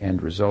is the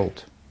end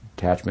result.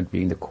 Detachment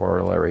being the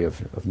corollary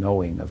of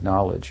knowing, of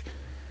knowledge.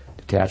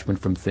 Detachment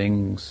from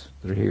things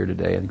that are here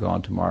today and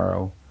gone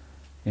tomorrow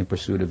in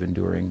pursuit of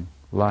enduring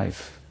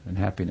life and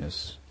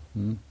happiness.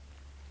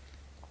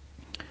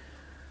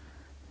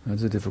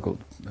 That's a difficult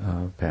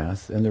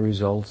path, and the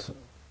result,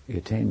 the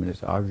attainment,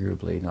 is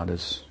arguably not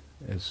as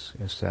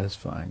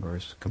satisfying or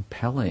as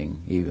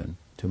compelling even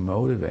to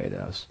motivate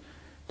us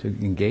to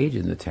engage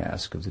in the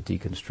task of the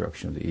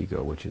deconstruction of the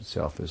ego, which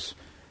itself is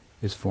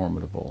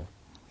formidable.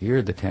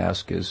 Here the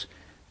task is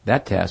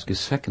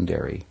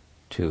secondary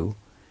to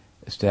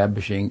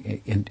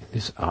establishing in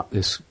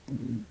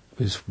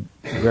this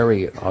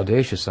very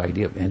audacious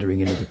idea of entering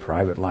into the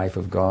private life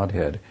of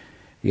Godhead,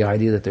 the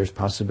idea that there's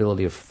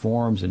possibility of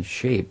forms and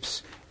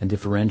shapes and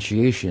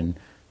differentiation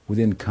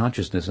within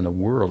consciousness in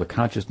a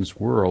consciousness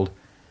world,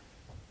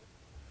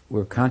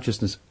 where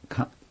consciousness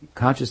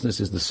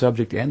is the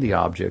subject and the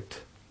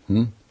object,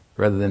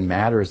 rather than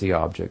matter is the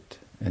object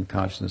and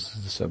consciousness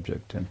is the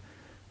subject, and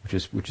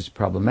which is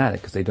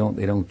problematic because they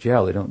don't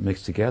gel, they don't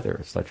mix together.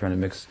 It's like trying to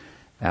mix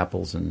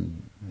apples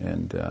and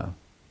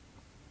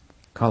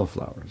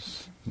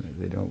cauliflowers.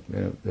 They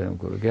don't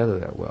go together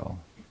that well.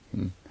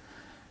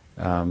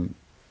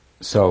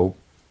 So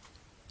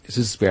this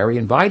is very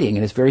inviting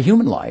and it's very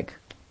human-like.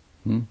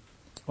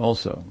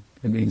 Also,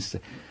 it means,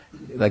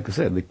 like I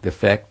said, the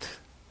effect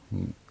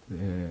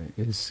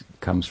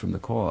comes from the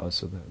cause.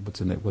 So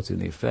what's in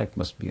the effect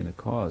must be in the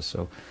cause.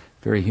 So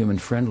very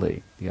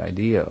human-friendly. The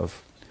idea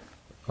of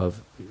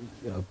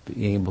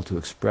being able to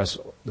express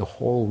the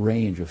whole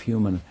range of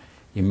human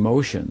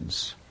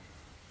emotions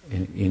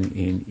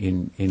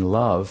in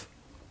love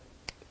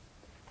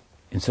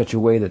in such a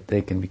way that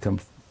they can become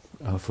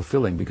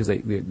fulfilling, because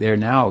they're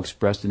now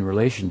expressed in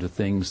relation to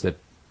things that,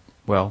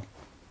 well,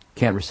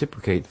 can't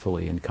reciprocate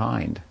fully in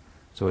kind.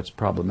 So it's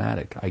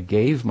problematic. I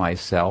gave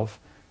myself,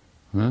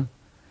 and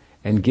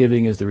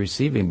giving is the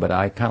receiving, but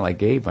I kind of like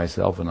gave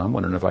myself, and I'm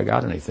wondering if I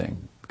got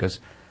anything, because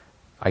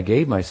I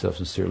gave myself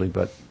sincerely,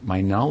 but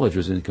my knowledge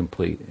was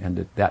incomplete,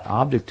 and that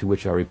object to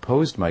which I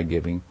reposed my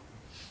giving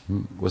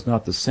was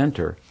not the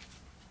center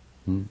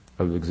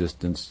of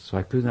existence, so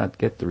I could not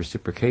get the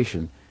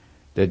reciprocation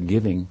that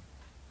giving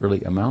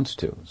really amounts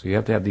to. So you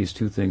have to have these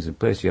two things in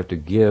place. You have to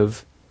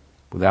give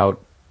without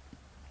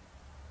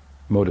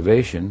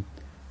motivation,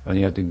 and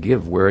you have to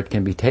give where it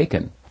can be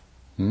taken,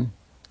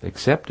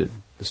 accepted.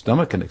 The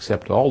stomach can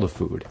accept all the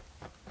food,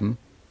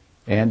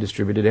 and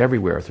distribute it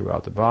everywhere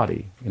throughout the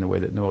body in a way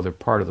that no other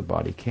part of the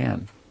body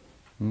can.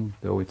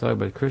 Though we talk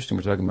about Krishna,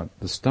 we're talking about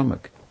the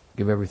stomach.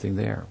 Give everything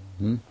there.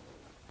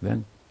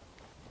 Then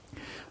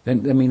that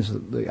means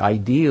the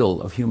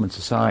ideal of human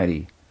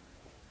society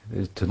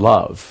is to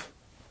love.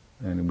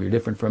 And we're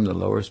different from the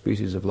lower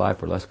species of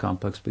life or less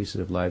complex species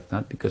of life,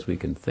 not because we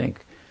can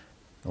think,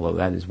 although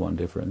that is one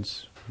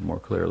difference more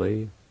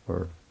clearly,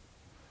 or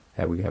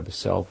we have a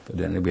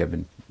self-identity, we have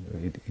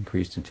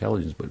increased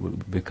intelligence,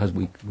 but because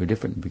we're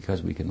different,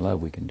 because we can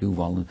love, we can do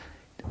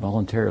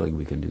voluntarily,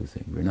 we can do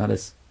things. We're not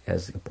as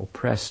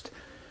oppressed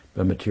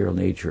by material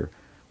nature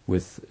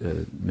with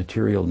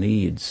material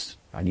needs.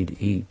 I need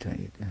to eat.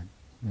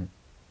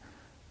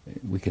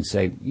 We can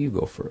say, you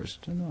go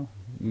first. No,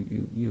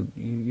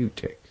 you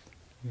take.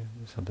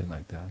 Something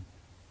like that.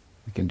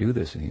 We can do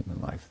this in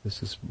human life.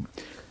 This is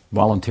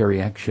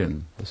voluntary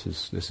action. This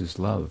is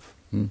love.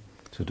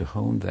 So to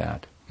hone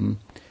that. And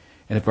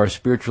if our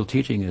spiritual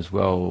teaching is,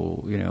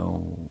 well,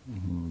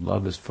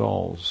 love is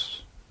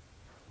false.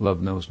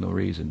 Love knows no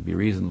reason. Be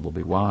reasonable.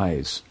 Be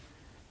wise.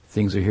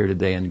 Things are here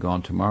today and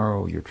gone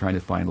tomorrow. You're trying to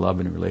find love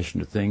in relation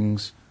to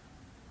things.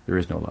 There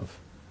is no love.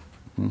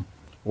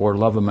 Or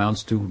love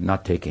amounts to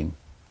not taking.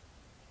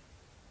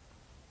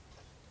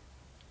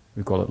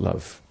 We call it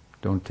love.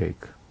 Don't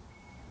take.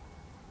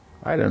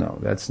 I don't know.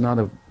 That's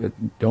not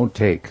don't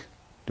take.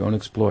 Don't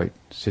exploit.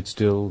 Sit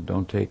still.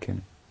 Don't take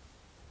in.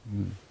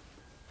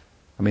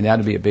 I mean, that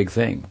would be a big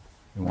thing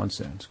in one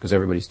sense, because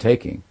everybody's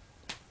taking.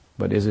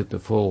 But is it the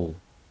full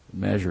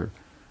measure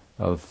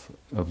of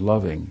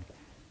loving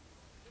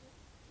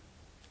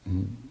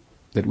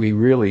that we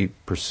really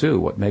pursue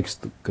what makes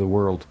the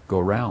world go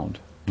round?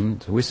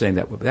 So we're saying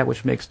that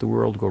which makes the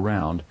world go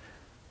round,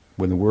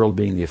 when the world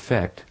being the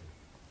effect,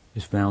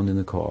 is found in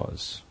the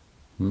cause.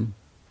 And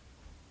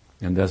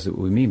that's what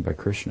we mean by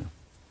Krishna.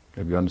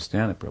 If you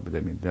understand it properly,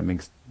 that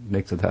makes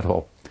it that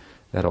all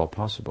that all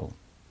possible?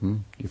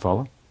 You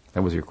follow?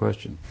 That was your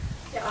question.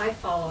 Yeah, I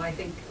follow. I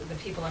think the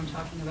people I'm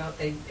talking about,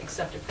 they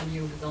accept it from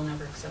you, but they'll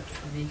never accept it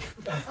from me.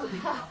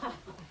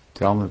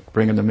 Tell them to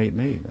bring them to meet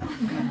me.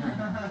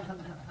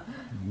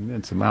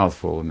 It's a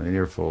mouthful and an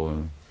earful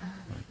and a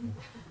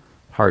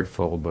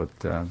heartful, but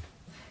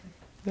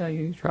yeah,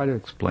 you try to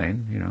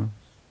explain.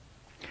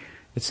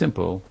 It's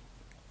simple.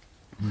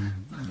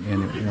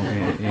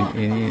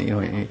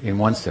 In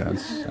one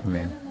sense, I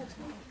mean,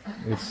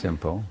 it's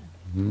simple.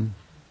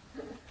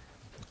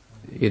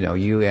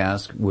 You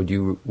ask,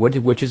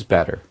 which is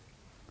better?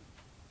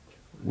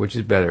 Which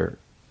is better,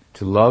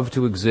 to love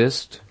to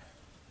exist,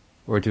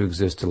 or to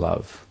exist to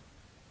love?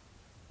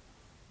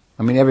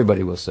 I mean,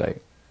 everybody will say,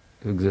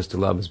 to exist to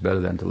love is better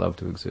than to love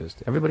to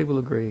exist. Everybody will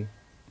agree.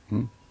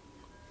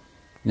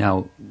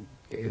 Now,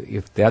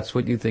 if that's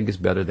what you think is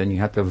better, then you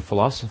have to have a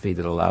philosophy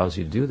that allows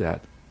you to do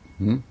that.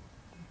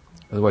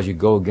 Otherwise, you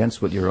go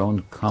against what your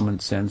own common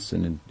sense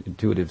and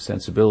intuitive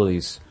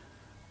sensibilities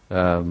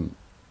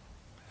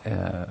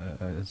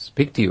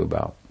speak to you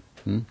about.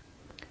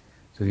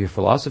 So your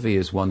philosophy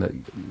is one that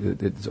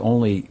it's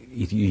only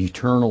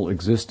eternal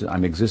existence.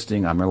 I'm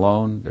existing, I'm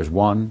alone, there's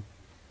one.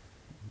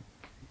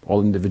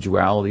 All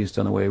individuality is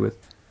done away with.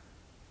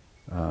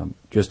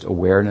 Just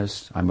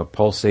awareness, I'm a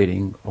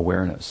pulsating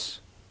awareness.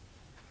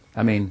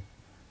 I mean,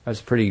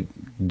 that's pretty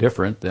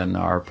different than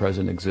our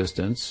present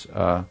existence.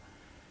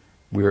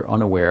 We're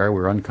unaware,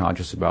 we're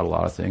unconscious about a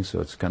lot of things, so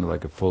it's kind of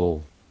like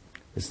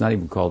it's not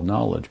even called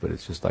knowledge, but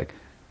it's just like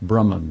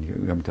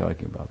Brahman. I'm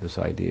talking about this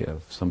idea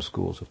of some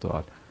schools of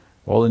thought.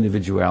 All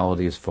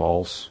individuality is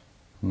false,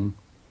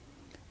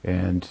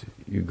 and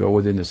you go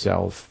within the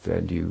self,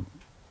 and you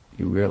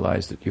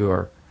realize that you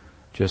are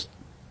just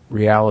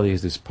reality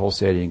is this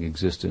pulsating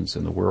existence,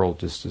 and the world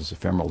just is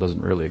ephemeral,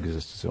 doesn't really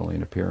exist. It's only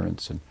an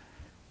appearance, and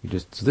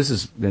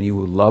then you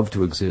will love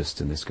to exist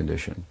in this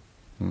condition,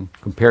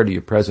 compared to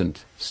your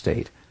present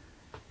state,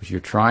 which you're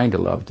trying to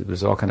love.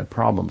 There's all kind of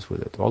problems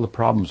with it. All the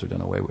problems are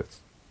done away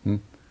with.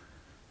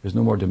 There's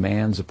no more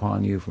demands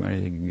upon you from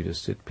anything. You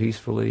just sit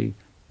peacefully,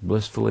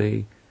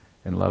 blissfully,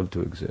 and love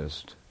to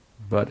exist.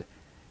 But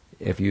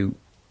if you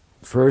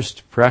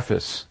first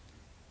preface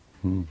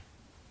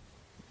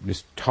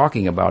just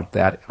talking about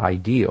that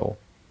ideal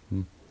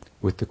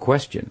with the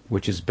question,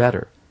 which is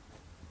better,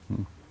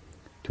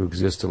 to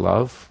exist to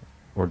love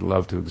or to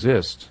love to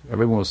exist,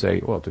 everyone will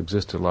say, well, to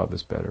exist to love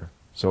is better.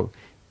 So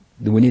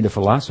we need a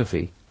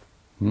philosophy,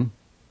 a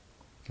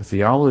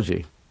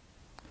theology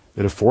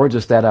that affords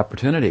us that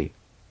opportunity.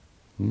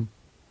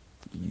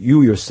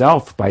 You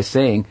yourself, by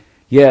saying,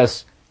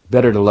 yes,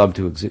 better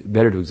to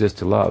exist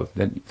to love,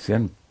 then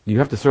you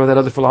have to throw that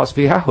other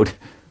philosophy out,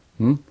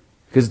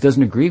 because it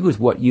doesn't agree with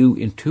what you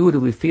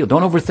intuitively feel.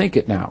 Don't overthink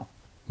it now.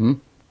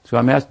 So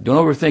I'm asking,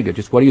 don't overthink it.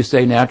 Just what do you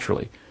say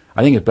naturally?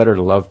 I think it's better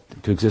to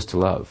exist to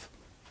love.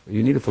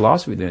 You need a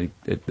philosophy then.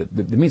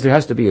 That means there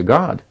has to be a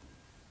God.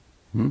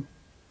 You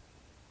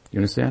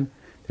understand?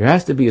 There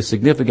has to be a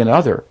significant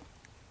other.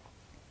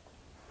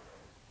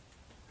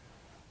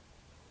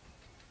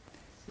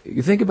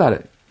 You think about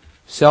it.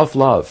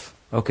 Self-love,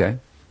 okay.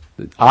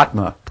 The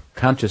Atma,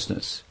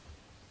 consciousness.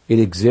 It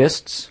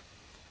exists.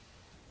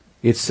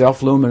 It's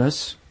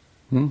self-luminous.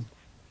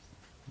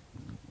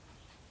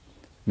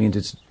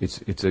 Means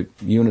it's a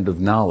unit of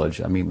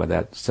knowledge. I mean by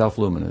that,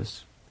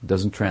 self-luminous. It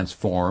doesn't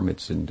transform.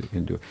 It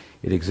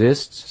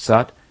exists.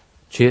 Sat,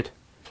 Chit,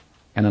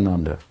 and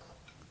Ananda.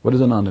 What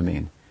does Ananda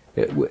mean?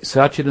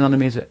 Sat, Chit, Ananda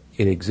means it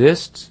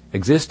exists,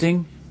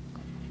 existing,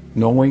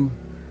 knowing,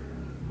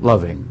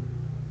 loving.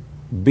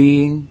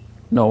 Being,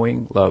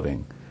 knowing,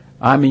 loving.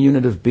 I'm a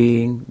unit of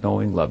being,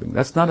 knowing, loving.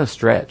 That's not a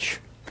stretch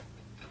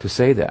to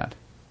say that.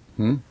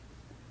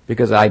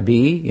 Because I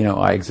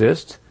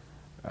exist,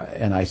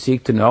 and I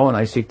seek to know, and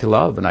I seek to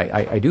love, and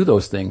I do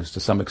those things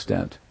to some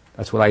extent.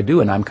 That's what I do,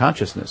 and I'm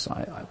consciousness.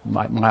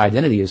 My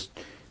identity is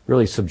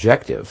really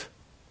subjective,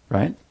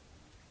 right?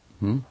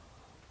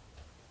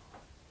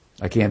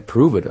 I can't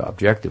prove it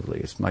objectively.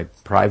 It's my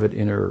private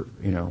inner,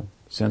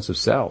 sense of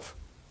self.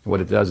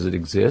 What it does is it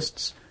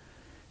exists.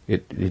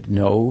 It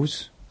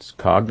knows. It's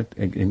cognate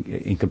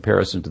in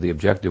comparison to the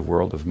objective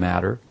world of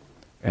matter,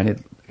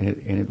 and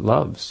it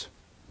loves.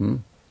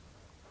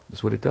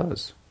 That's what it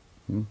does.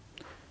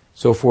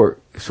 So for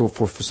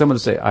someone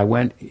to say, I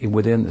went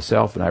within the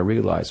self and I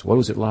realized, what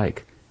was it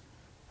like?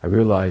 I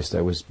realized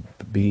I was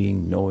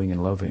being, knowing,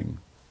 and loving.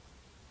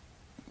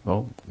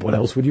 Well, what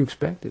else would you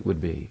expect it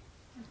would be?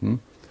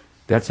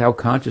 That's how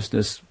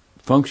consciousness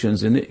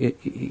functions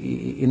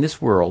in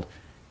this world.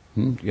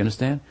 You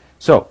understand?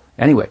 So,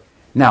 anyway,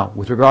 now,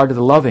 with regard to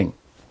the loving,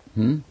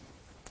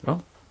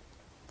 well,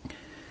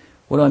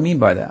 what do I mean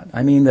by that?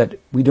 I mean that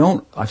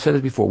I've said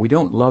it before, we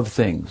don't love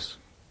things.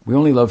 We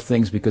only love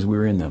things because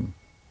we're in them.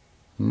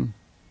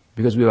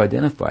 Because we've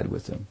identified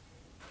with them.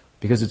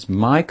 Because it's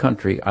my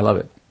country, I love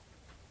it.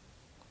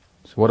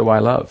 So what do I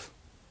love?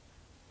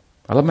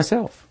 I love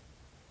myself.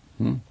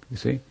 You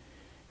see?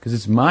 Because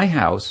it's my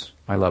house,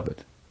 I love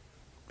it.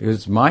 Because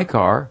it's my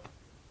car,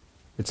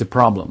 it's a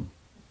problem.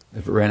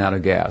 if it ran out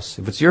of gas.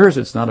 If it's yours,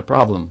 it's not a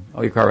problem.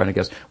 Oh, your car ran out of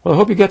gas. Well, I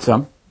hope you get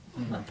some.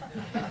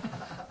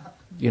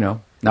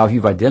 Now if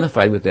you've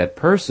identified with that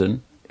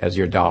person as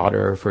your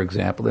daughter, for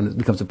example, then it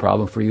becomes a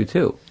problem for you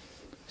too.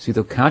 See,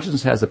 the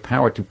consciousness has the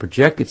power to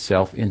project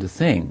itself into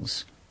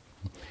things,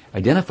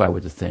 identify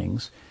with the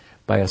things,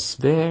 by a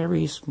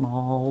very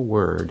small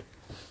word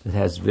that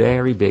has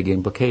very big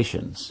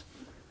implications.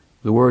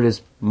 The word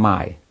is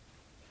my.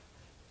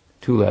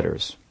 2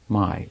 letters.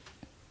 My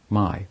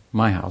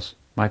house,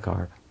 my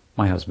car,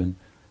 my husband,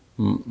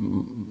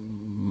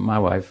 my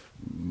wife,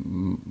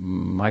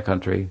 my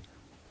country,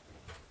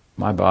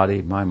 my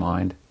body, my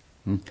mind.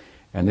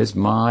 And this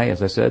my,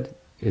 as I said,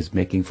 is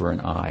making for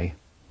an I.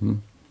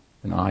 An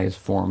I is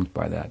formed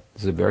by that.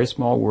 This is a very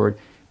small word,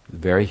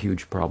 very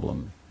huge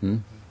problem.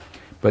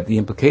 But the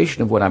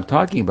implication of what I'm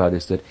talking about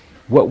is that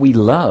what we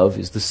love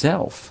is the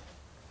self.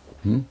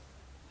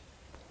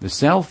 The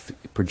self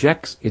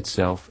projects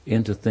itself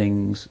into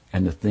things,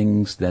 and the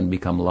things then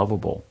become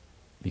lovable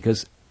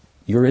because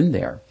you're in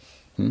there.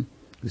 You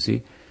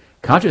see,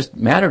 conscious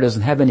matter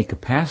doesn't have any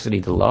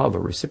capacity to love or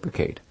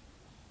reciprocate.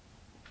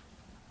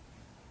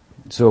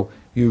 So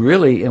you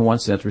really, in one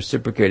sense,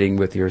 reciprocating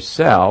with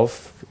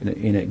yourself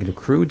in a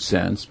crude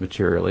sense,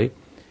 materially,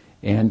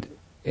 and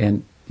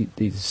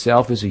the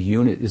self is a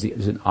unit,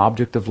 is an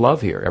object of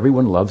love here.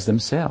 Everyone loves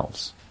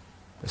themselves.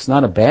 It's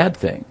not a bad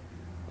thing.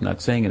 I'm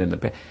not saying it in the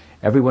bad.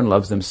 Everyone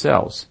loves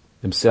themselves.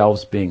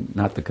 Themselves being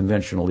not the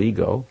conventional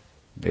ego.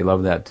 They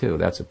love that too.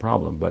 That's a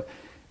problem. But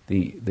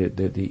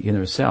the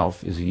inner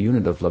self is a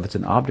unit of love. It's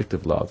an object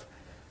of love.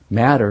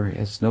 Matter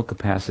has no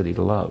capacity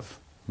to love.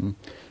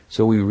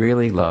 So we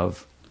really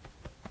love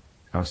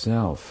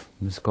ourselves.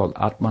 This is called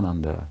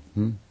Atmananda,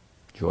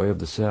 joy of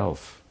the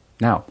self.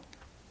 Now,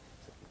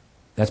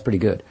 that's pretty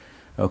good.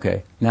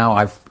 Okay. Now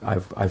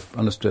I've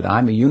understood.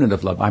 I'm a unit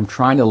of love. I'm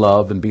trying to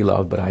love and be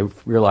loved, but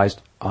I've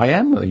realized I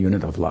am a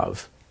unit of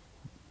love.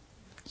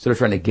 Instead of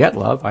trying to get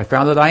love, I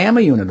found that I am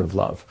a unit of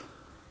love.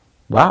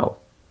 Wow,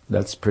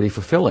 that's pretty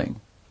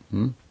fulfilling.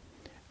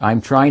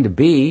 I'm trying to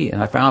be,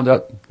 and I found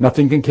out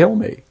nothing can kill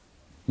me.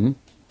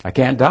 I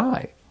can't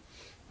die.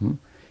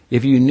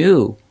 If you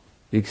knew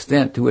the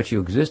extent to which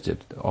you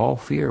existed, all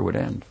fear would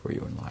end for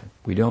you in life.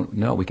 We don't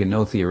know. We can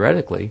know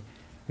theoretically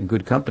in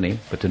good company,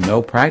 but to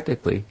know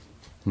practically,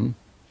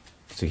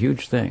 it's a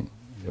huge thing.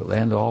 It'll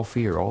end all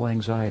fear, all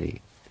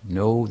anxiety.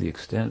 Know the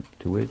extent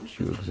to which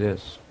you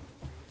exist.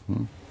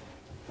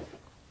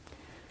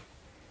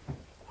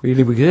 We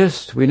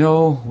exist, we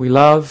know, we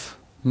love,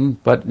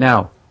 but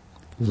now,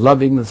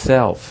 loving the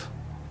self.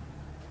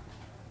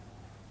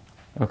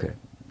 Okay,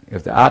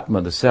 if the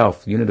Atma, the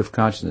self, unit of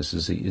consciousness,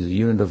 is a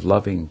unit of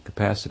loving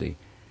capacity,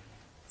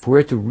 for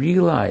it to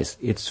realize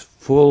its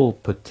full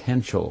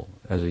potential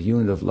as a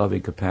unit of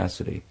loving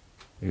capacity,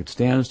 it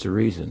stands to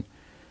reason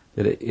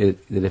that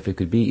that if it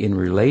could be in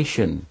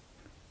relation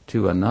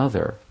to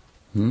another,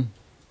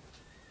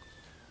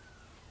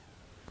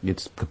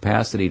 its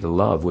capacity to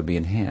love would be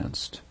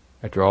enhanced.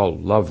 After all,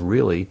 love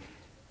really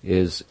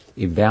is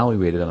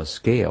evaluated on a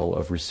scale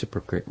of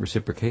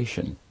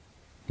reciprocation.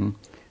 The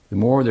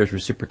more there's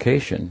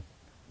reciprocation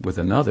with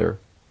another,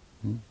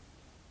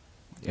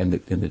 and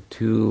the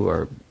two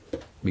are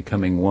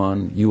becoming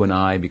one, you and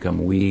I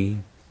become we,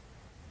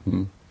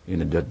 in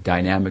a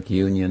dynamic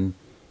union,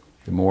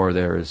 the more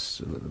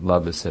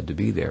love is said to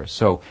be there.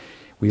 So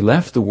we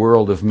left the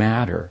world of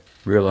matter,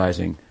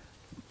 realizing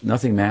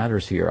nothing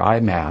matters here. I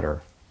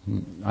matter.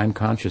 I'm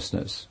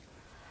consciousness.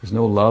 There's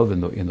no love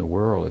in the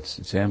world.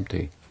 It's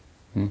empty.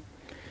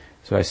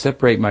 So I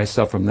separate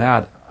myself from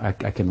that. I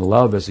can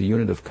love as a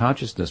unit of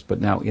consciousness, but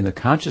now in the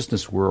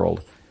consciousness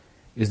world,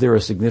 is there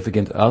a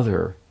significant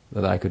other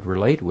that I could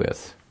relate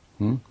with?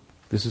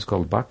 This is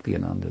called Bhakti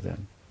Ananda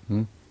then.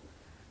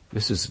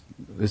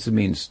 This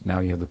means now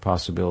you have the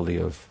possibility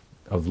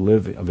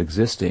of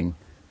existing,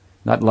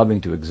 not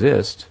loving to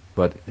exist,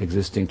 but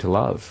existing to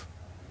love.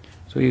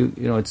 So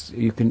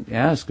you can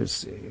ask.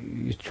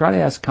 You try to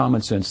ask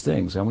common sense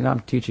things. I mean, I'm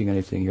teaching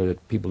anything here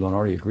that people don't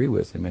already agree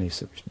with.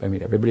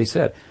 Everybody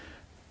said,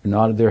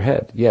 nodded their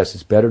head. Yes,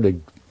 it's better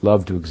to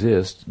love to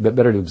exist, but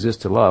better to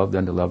exist to love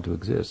than to love to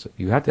exist.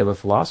 You have to have a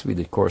philosophy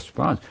that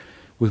corresponds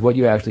with what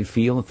you actually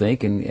feel and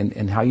think,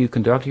 and how you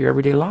conduct your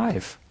everyday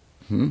life.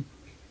 And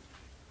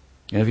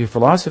if your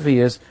philosophy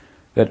is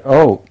that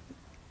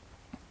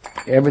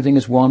everything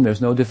is one,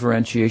 there's no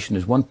differentiation,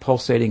 there's one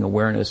pulsating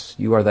awareness,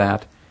 you are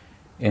that.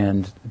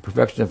 And the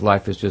perfection of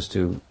life is just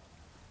to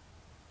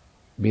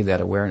be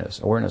that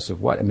awareness. Awareness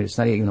of what? I mean, it's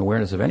not even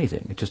awareness of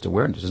anything. It's just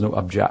awareness. There's no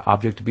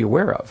object to be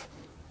aware of.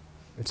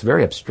 It's a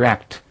very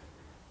abstract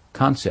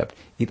concept.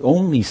 It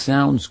only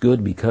sounds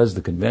good because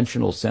the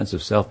conventional sense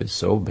of self is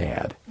so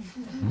bad.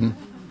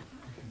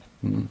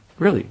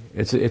 Really,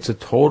 it's a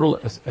total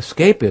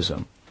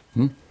escapism.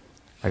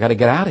 I got to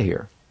get out of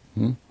here.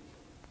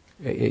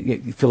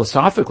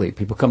 Philosophically,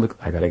 people come to,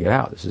 I got to get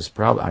out. This is a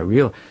problem.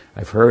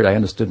 I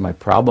understood my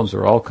problems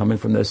are all coming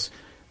from this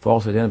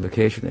false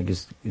identification.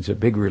 It's a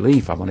big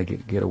relief. I want to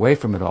get away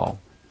from it all.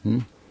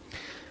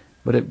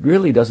 But it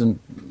really doesn't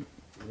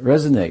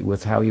resonate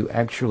with how you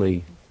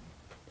actually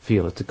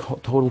feel. It's a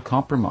total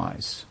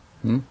compromise.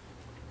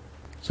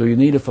 So you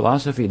need a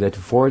philosophy that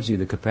affords you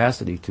the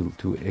capacity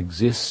to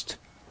exist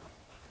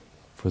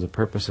for the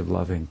purpose of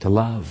loving, to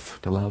love,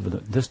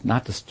 just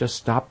not to just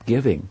stop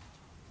giving.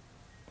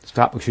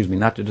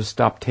 Not to just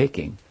stop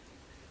taking.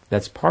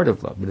 That's part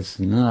of love, but it's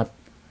not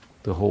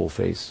the whole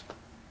face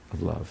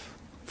of love.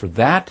 For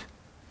that,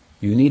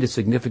 you need a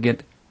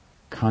significant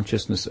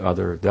consciousness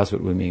other. That's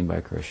what we mean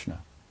by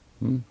Krishna.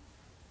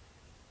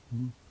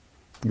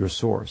 Your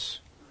source.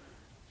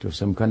 There's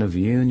some kind of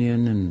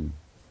union and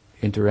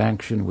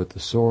interaction with the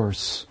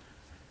source,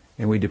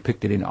 and we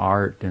depict it in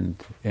art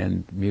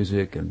and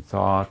music and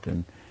thought,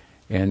 and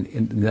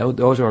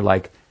those are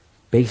like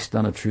based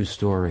on a true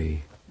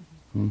story.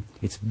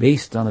 It's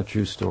based on a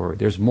true story.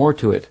 There's more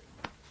to it,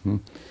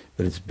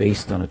 but it's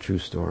based on a true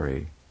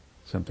story,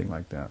 something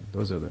like that.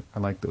 I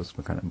like those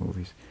kind of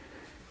movies.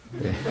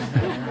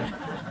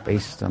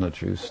 Based on a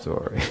true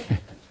story.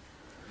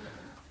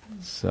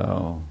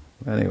 So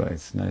anyway,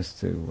 it's nice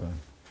to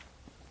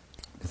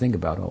think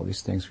about all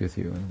these things with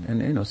you,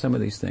 and some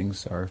of these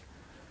things are,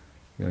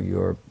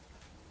 you're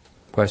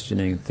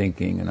questioning,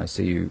 thinking, and I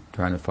see you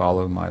trying to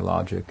follow my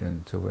logic,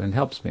 and it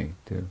helps me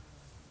to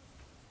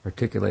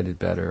articulate it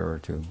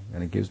better,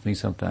 and it gives me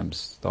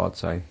sometimes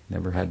thoughts I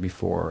never had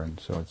before, and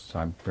so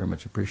I'm very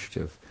much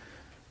appreciative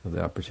of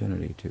the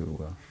opportunity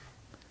to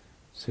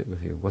sit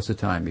with you. What's the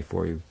time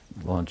before you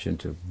launch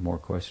into more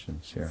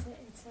questions here?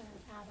 It's an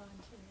add-on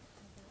to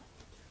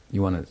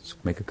You want to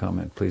make a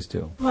comment? Please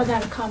do. Well,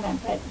 not a comment,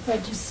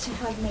 but just to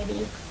have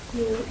maybe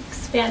you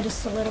expand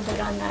just a little bit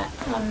on that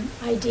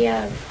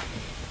idea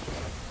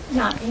of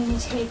not being a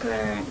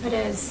taker, but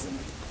as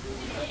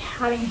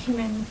having a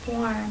human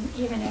form.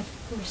 Even if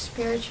we're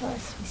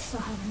spiritualists, we still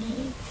have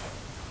needs,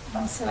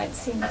 and so it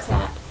seems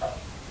that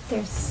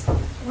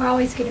we're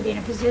always going to be in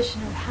a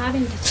position of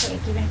having to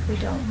take, even if we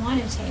don't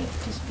want to take,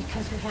 just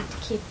because we have to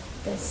keep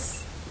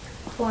this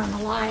form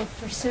alive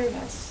for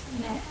service.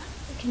 And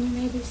can you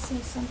maybe say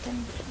something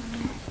on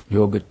that?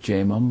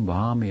 Yogacchemam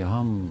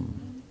bhamyaham,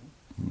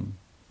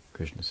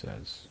 Krishna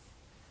says.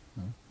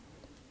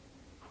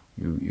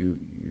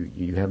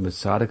 You have a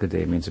sadhaka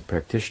day, means a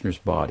practitioner's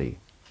body.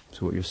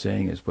 So what you're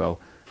saying is, well,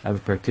 I have a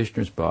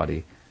practitioner's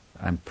body,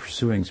 I'm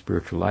pursuing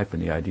spiritual life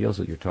and the ideals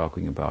that you're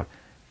talking about,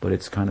 but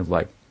it's kind of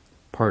like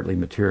partly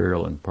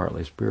material and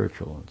partly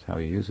spiritual. It's how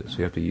you use it. So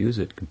you have to use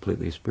it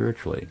completely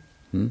spiritually.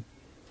 And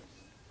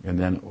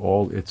then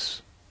all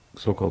its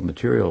so-called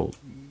material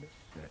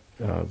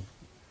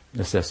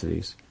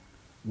necessities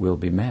will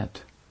be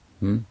met.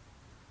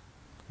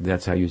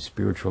 That's how you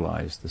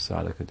spiritualize the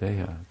sadhaka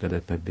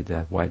deha.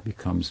 That's why it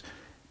becomes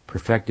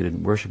perfected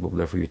and worshipable.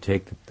 Therefore you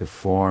take the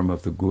form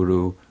of the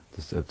guru,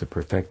 the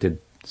perfected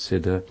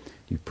siddha,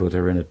 you put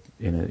her in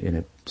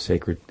a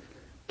sacred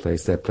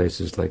place. That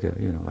place is like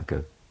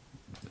a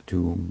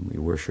tomb.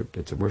 You worship.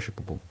 It's a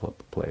worshipable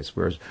place.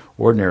 Whereas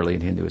ordinarily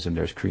in Hinduism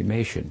there's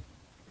cremation.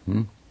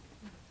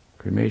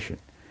 Cremation.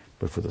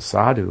 But for the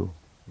sadhu,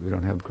 we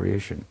don't have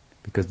creation,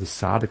 because the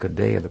sadhaka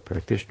deha, the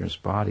practitioner's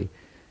body,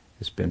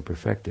 has been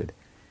perfected.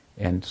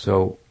 And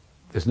so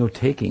there's no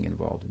taking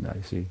involved in that,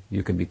 you see.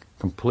 You can be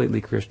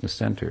completely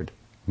Krishna-centered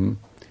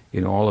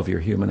in all of your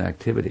human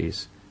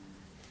activities.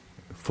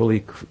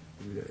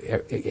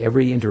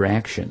 Every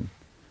interaction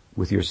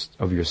with your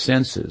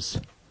senses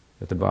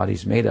that the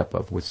body's made up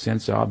of, with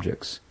sense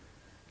objects,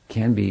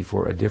 can be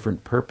for a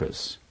different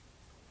purpose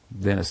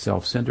than a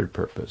self-centered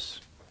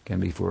purpose. Can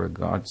be for a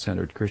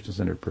God-centered,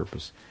 Krishna-centered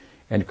purpose.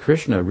 And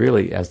Krishna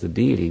really, as the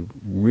deity,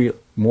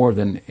 more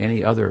than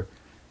any other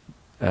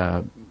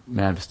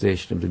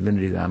manifestation of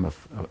divinity that I'm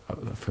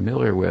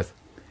familiar with,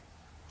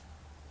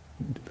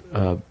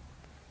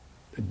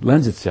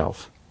 lends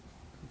itself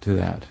to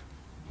that.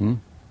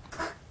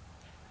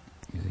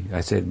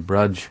 I said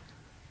Braj,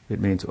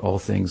 it means all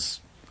things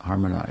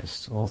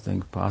harmonized, all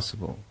things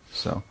possible.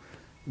 So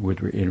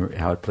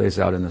how it plays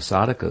out in the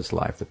sadhaka's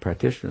life, the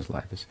practitioner's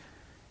life, is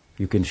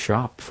you can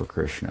shop for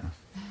Krishna,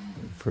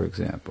 for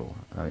example.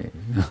 I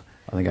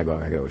think I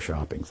go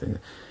shopping thing.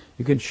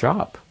 You can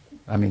shop.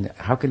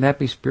 How can that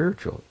be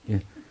spiritual?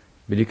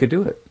 But you could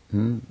do it.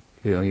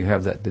 You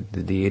have the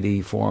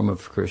deity form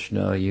of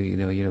Krishna. You're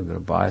going to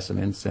buy some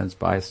incense,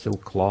 buy a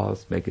silk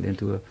cloth, make it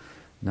into a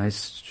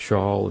nice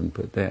shawl, and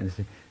put that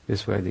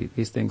this way.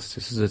 These things.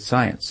 This is a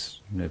science,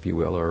 if you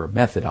will, or a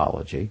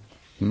methodology,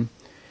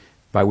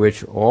 by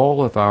which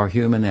all of our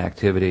human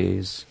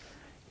activities,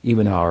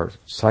 even our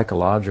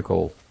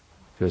psychological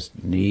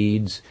just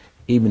needs,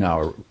 even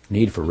our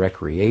need for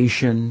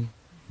recreation.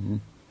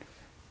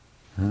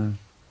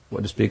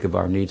 What to speak of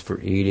our needs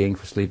for eating,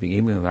 for sleeping,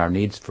 even of our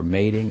needs for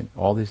mating,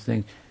 all these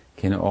things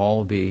can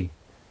all be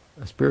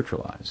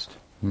spiritualized.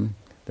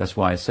 That's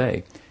why I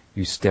say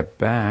you step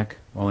back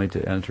only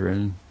to enter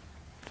into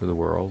the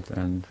world,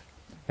 and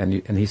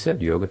he said,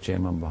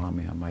 Yogacchemam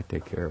bhamyaham, I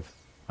take care of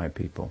my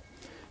people.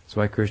 That's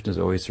why Krishna is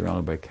always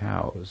surrounded by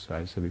cows.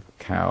 I said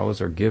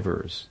cows are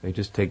givers. They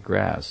just take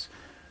grass,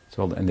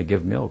 and they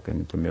give milk,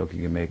 and from milk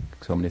you can make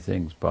so many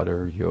things: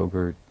 butter,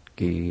 yogurt,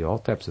 ghee, all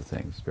types of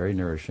things. Very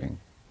nourishing.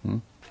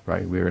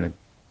 Right? We're in a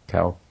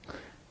cow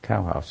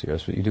house here.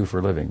 That's what you do for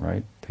a living,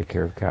 right? Take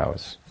care of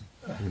cows.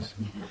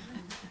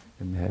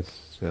 And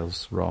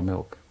sells raw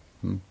milk.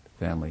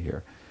 Family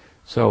here.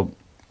 So,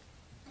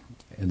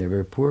 and they're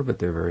very poor, but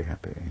they're very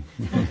happy.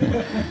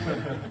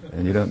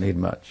 And you don't need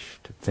much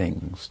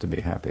things to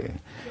be happy.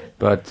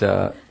 But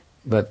the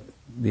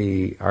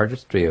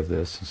artistry of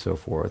this and so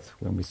forth,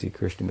 when we see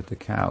Krishna with the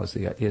cows,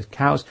 the idea is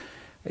cows.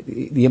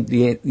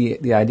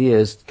 The idea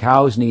is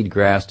cows need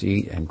grass to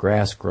eat, and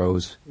grass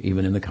grows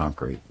even in the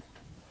concrete.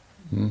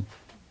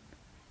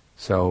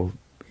 So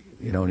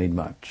you don't need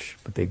much,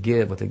 but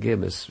what they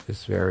give is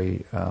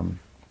very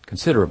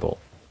considerable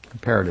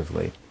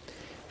comparatively.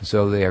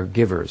 So they are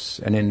givers.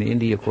 And in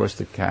India, of course,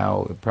 the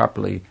cow,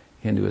 properly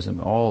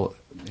Hinduism,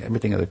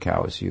 everything of the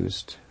cow is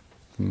used.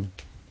 Even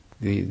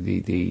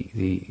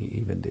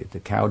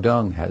the cow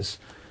dung has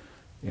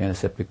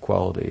antiseptic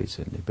qualities,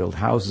 and they build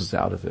houses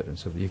out of it. And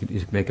so you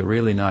can make a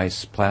really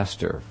nice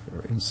plaster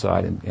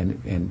inside,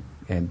 and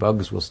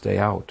bugs will stay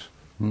out.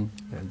 And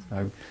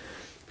a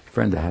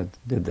friend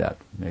did that,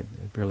 made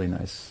it really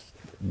nice,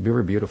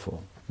 very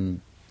beautiful.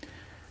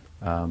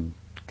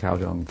 Cow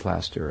dung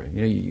plaster.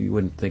 You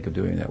wouldn't think of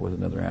doing that with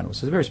another animal.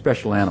 So it's a very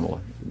special animal.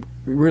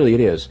 Really, it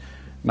is.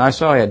 And I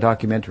saw a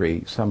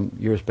documentary some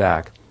years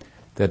back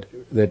that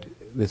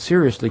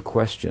seriously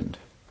questioned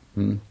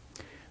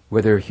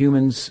whether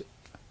humans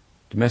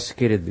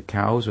domesticated the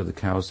cows or the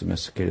cows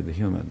domesticated the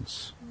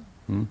humans.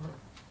 And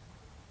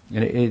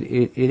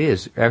it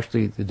is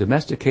actually the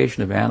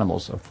domestication of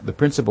animals, the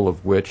principle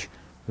of which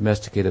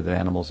domesticated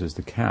animals is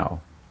the cow.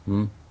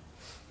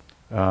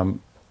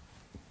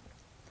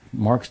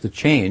 Marks the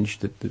change,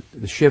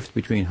 the shift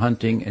between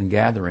hunting and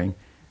gathering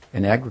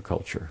and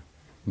agriculture,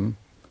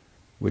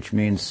 which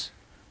means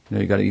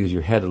you got to use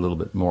your head a little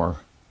bit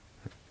more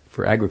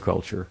for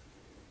agriculture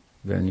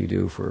than you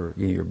do for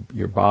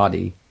your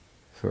body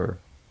for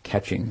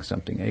catching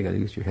something. You got to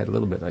use your head a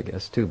little bit, I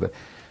guess, too. But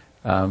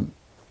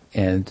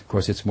and of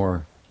course, it's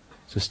more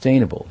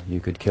sustainable. You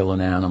could kill an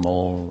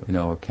animal,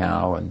 a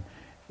cow, and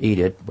eat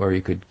it, or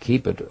you could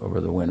keep it over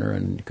the winter,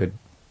 and you could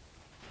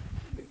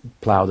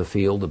plow the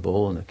field, the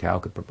bull, and the cow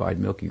could provide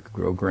milk. You could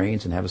grow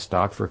grains and have a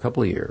stock for a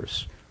couple of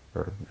years,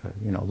 or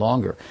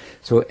longer.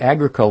 So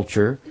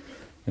agriculture,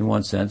 in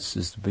one sense,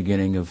 is the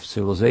beginning of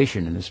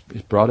civilization, and is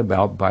brought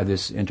about by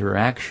this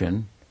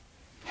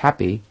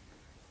happy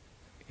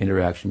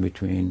interaction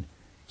between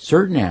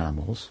certain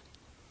animals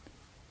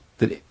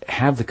that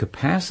have the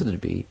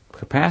capacity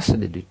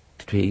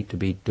to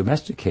be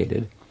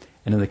domesticated,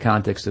 and in the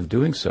context of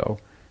doing so,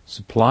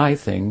 supply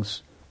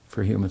things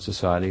for human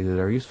society that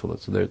are useful.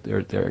 So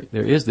there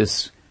is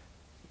this,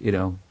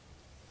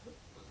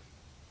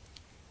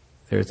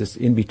 there's this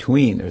in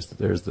between. There's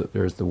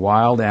the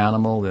wild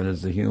animal, then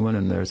there's the human,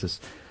 and there's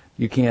this.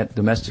 You can't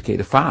domesticate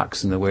a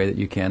fox in the way that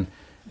you can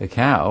a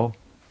cow,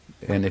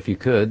 and if you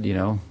could,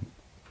 you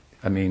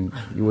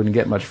wouldn't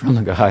get much from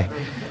the guy.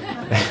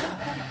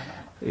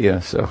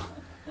 So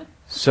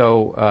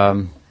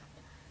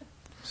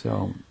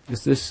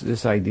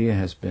this idea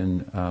has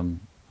been.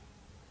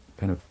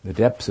 Kind of the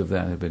depths of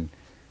that have been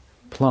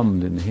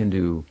plumbed in the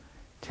Hindu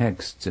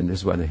texts, and this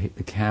is why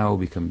the cow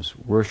becomes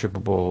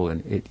worshipable.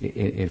 And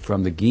it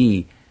from the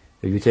ghee,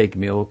 if you take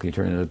milk and you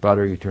turn it into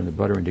butter, you turn the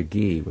butter into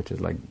ghee, which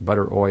is like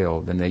butter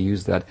oil. Then they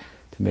use that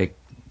to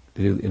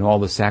do in all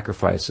the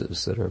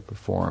sacrifices that are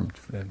performed.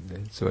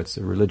 And so it's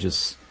a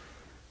religious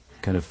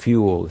kind of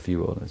fuel, if you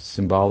will. It's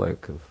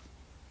symbolic of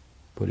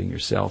putting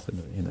yourself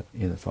in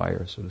the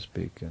fire, so to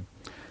speak.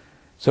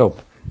 So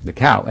the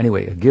cow,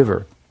 anyway, a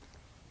giver.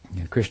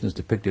 Krishna is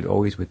depicted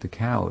always with the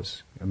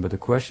cows. But the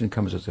question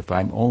comes as if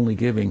I'm only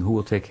giving, who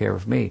will take care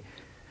of me?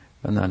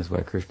 And that is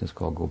why Krishna is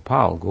called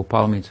Gopal.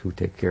 Gopal means who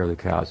take care of the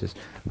cows. It's,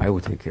 I will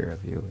take care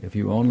of you. If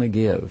you only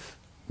give,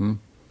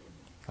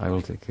 I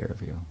will take care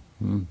of you.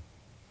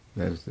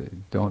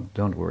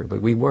 Don't worry.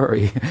 But we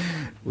worry.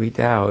 We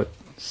doubt.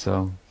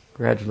 So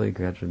gradually,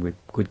 with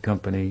good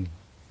company,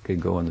 could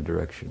go in the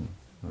direction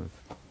of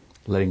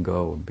letting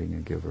go and being a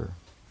giver.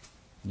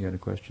 You had a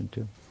question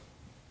too?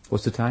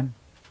 What's the time?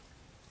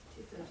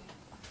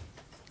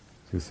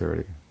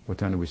 2:30. What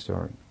time do we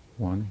start?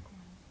 1?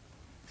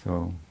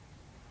 So,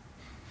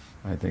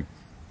 I think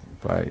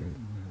I'd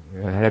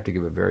have to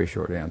give a very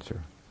short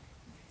answer.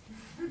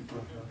 Should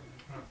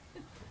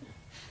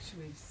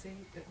we see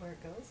where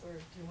it goes, or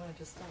do you want to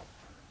just stop?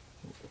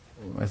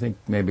 I think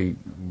maybe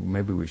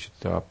we should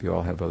stop. You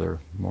all have other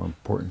more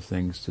important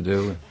things to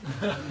do.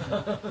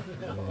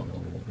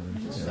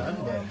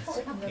 Sunday.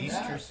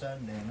 Easter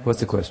Sunday. What's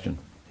the question?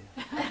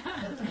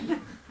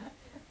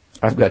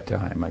 I've got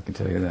time, I can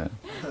tell you that.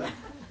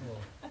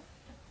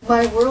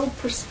 My world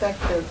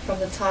perspective from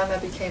the time I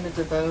became a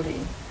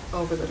devotee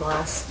over the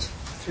last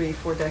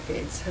 3-4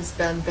 decades has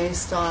been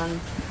based on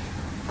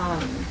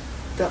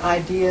the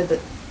idea that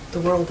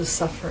the world is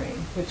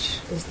suffering, which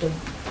is the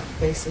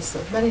basis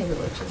of many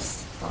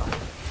religious thought.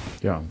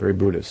 Yeah, very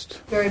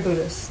Buddhist. Very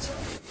Buddhist.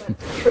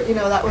 But,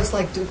 that was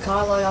like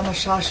Dukkhalayana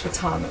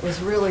Shashvatam. It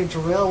was really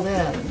drilled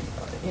in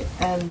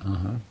and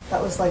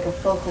that was like a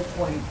focal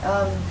point.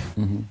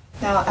 Mm-hmm.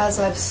 Now, as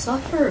I've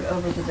suffered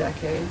over the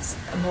decades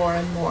more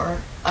and more,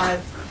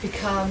 I've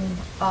become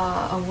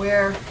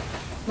aware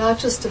not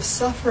just of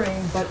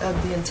suffering, but of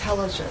the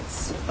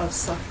intelligence of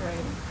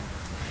suffering.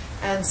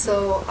 And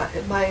so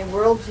my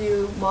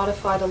worldview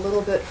modified a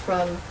little bit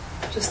from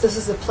just this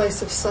is a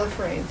place of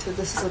suffering to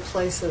this is a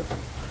place of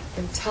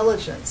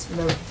intelligence. And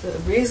the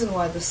reason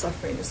why the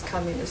suffering is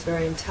coming is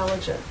very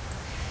intelligent.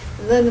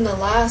 And then in the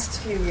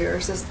last few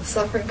years, as the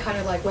suffering kind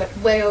of like went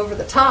way over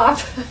the top,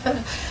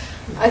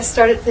 I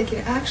started thinking,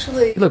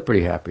 actually... You look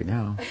pretty happy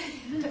now.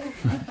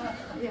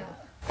 Yeah.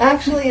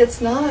 Actually,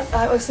 it's not,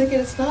 I was thinking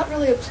it's not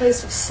really a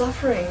place of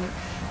suffering.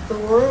 The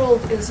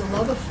world is a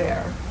love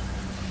affair.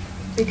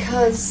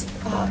 Because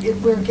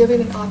we're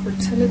given an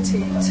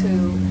opportunity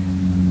to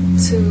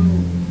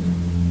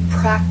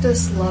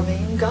practice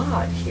loving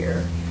God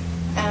here.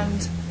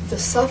 And the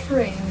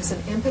suffering is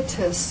an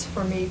impetus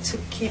for me to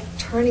keep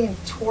turning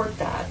toward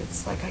that.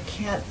 It's like I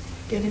can't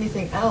get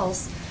anything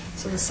else.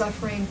 So the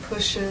suffering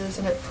pushes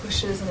and it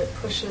pushes and it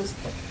pushes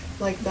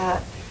like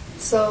that.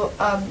 So,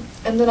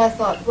 and then I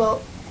thought,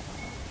 well,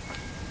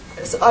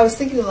 so I was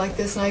thinking like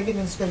this, and I've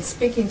even been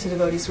speaking to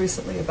devotees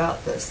recently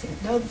about this.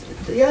 No,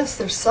 yes,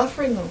 there's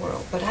suffering in the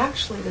world, but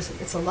actually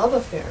it's a love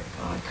affair.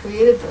 God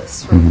created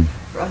this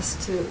for us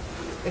to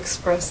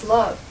express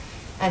love,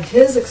 and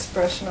His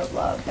expression of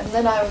love. And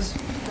then I was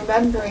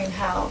remembering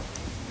how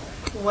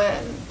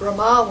when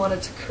Brahma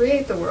wanted to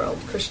create the world,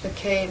 Krishna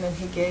came and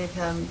he gave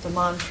him the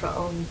mantra,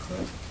 Om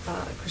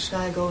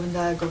Krishnaya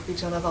Govindaya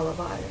Gopijana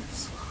Vallabhaya.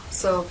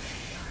 So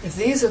if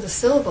these are the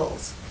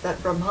syllables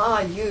that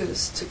Brahma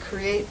used to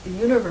create the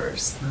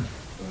universe,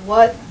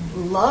 what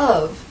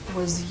love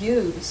was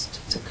used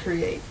to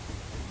create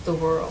the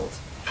world?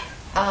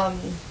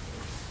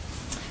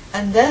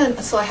 And then,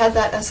 so I had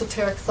that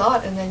esoteric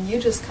thought, and then you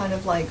just kind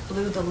of like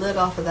blew the lid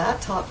off of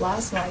that top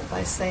last night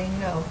by saying,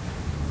 it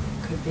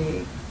could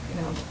be,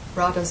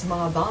 Radha's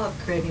Mahabhav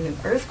creating an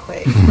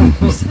earthquake.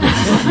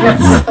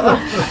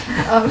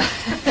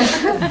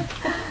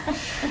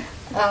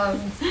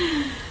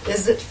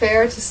 Is it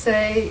fair to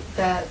say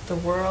that the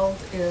world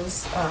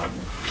is a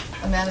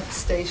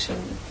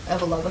manifestation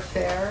of a love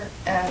affair?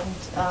 And,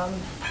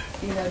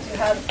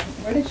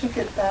 where did you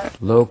get that?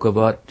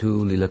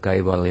 Lokavatu lila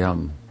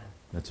kaivalyam.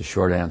 That's a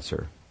short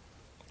answer.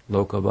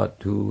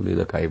 Lokavatu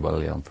lila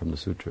kaivalyam from the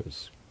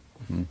sutras.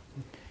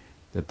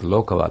 That the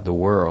lokavat, the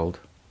world,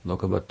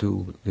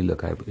 lokavatu lila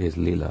kaivalyam is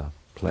lila,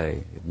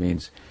 play. It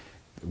means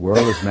the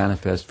world is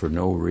manifest for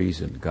no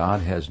reason.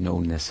 God has no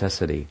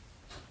necessity.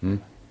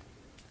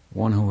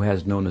 One who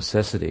has no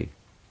necessity,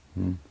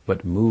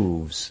 but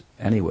moves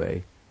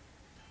anyway.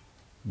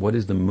 What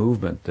is the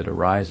movement that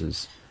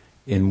arises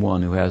in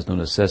one who has no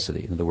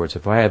necessity? In other words,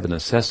 if I have a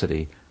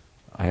necessity,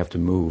 I have to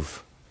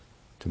move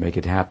to make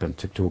it happen,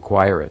 to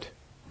acquire it.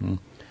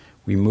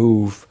 We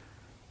move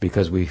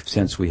because we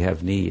sense we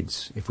have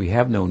needs. If we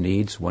have no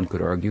needs, one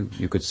could argue,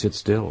 you could sit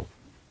still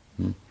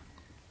and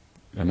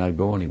not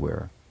go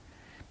anywhere.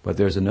 But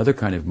there's another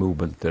kind of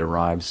movement that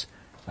arrives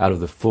out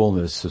of the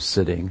fullness of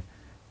sitting,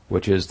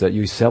 which is that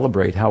you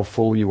celebrate how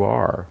full you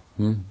are.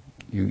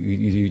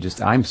 You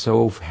just, I'm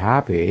so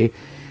happy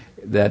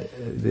that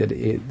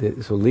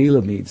so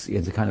Leela meets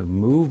is a kind of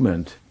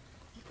movement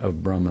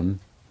of Brahman,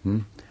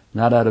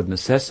 not out of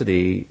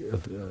necessity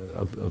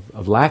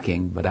of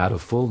lacking, but out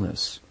of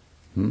fullness.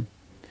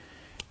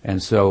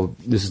 And so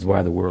this is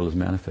why the world is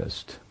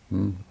manifest,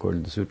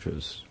 according to the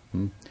sutras.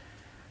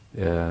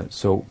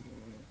 So,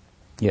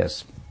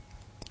 yes,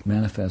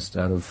 manifest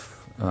out of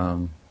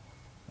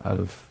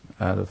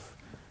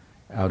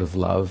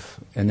love.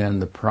 And then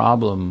the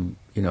problem,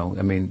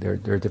 there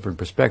are different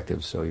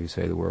perspectives. So you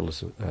say the world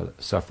is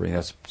suffering,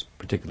 that's a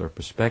particular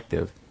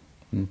perspective.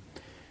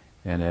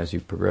 And as you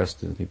progress,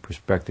 the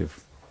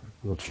perspective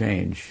will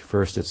change.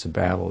 First it's a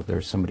battle.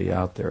 There's somebody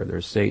out there.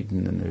 There's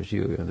Satan, and there's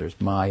you, and there's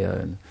Maya,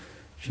 and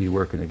she's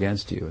working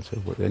against you. And so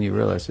then you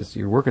realize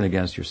you're working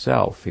against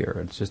yourself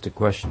here. It's just a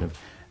question of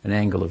an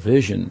angle of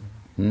vision.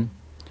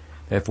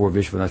 Therefore,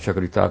 Vishwanath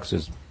Chakravarti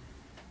says,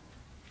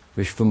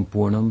 Vishvam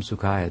Purnam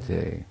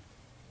Sukhayate.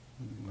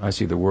 I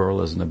see the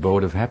world as an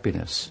abode of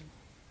happiness.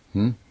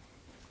 And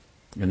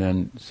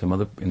then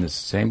in the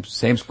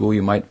same school,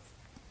 you might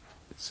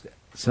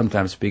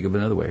sometimes speak of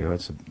another way.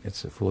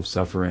 It's full of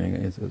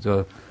suffering.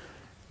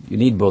 You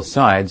need both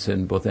sides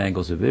and both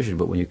angles of vision,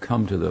 but when you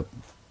come to the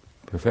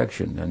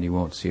perfection, then you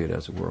won't see it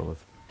as a world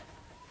of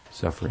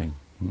suffering.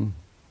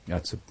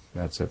 That's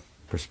a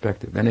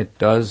perspective. And it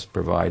does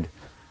provide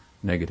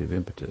negative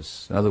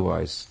impetus.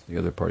 Otherwise, the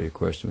other part of your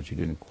question, which you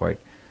didn't quite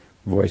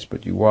voice,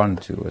 but you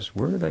wanted to, is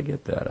where did I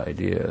get that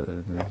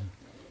idea?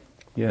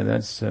 Yeah,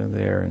 that's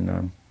there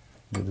in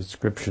the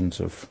descriptions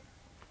of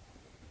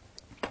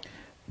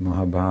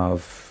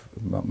Mahabhav,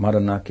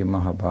 Madanaki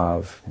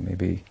Mahabhav,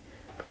 maybe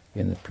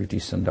in the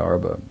Priti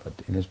Sandarbha, but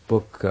in his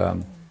book,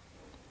 The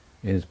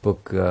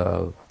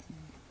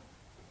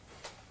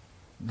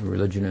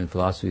Religion and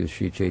Philosophy of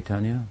Sri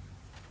Chaitanya,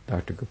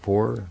 Dr.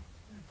 Kapoor,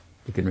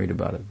 you can read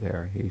about it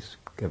there. He's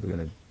given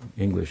an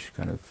English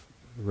kind of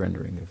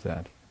rendering of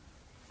that.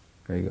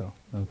 There you go.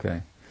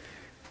 Okay.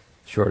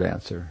 Short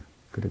answer.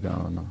 Could have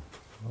gone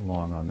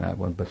along on that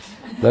one, but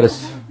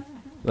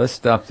let's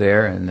stop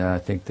there, and I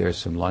think there's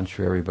some lunch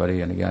for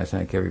everybody. And again, I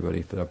thank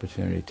everybody for the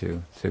opportunity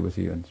to sit with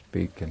you and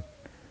speak, and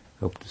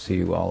hope to see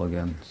you all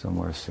again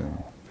somewhere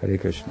soon. Hare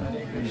Krishna.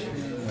 Hare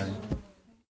Krishna.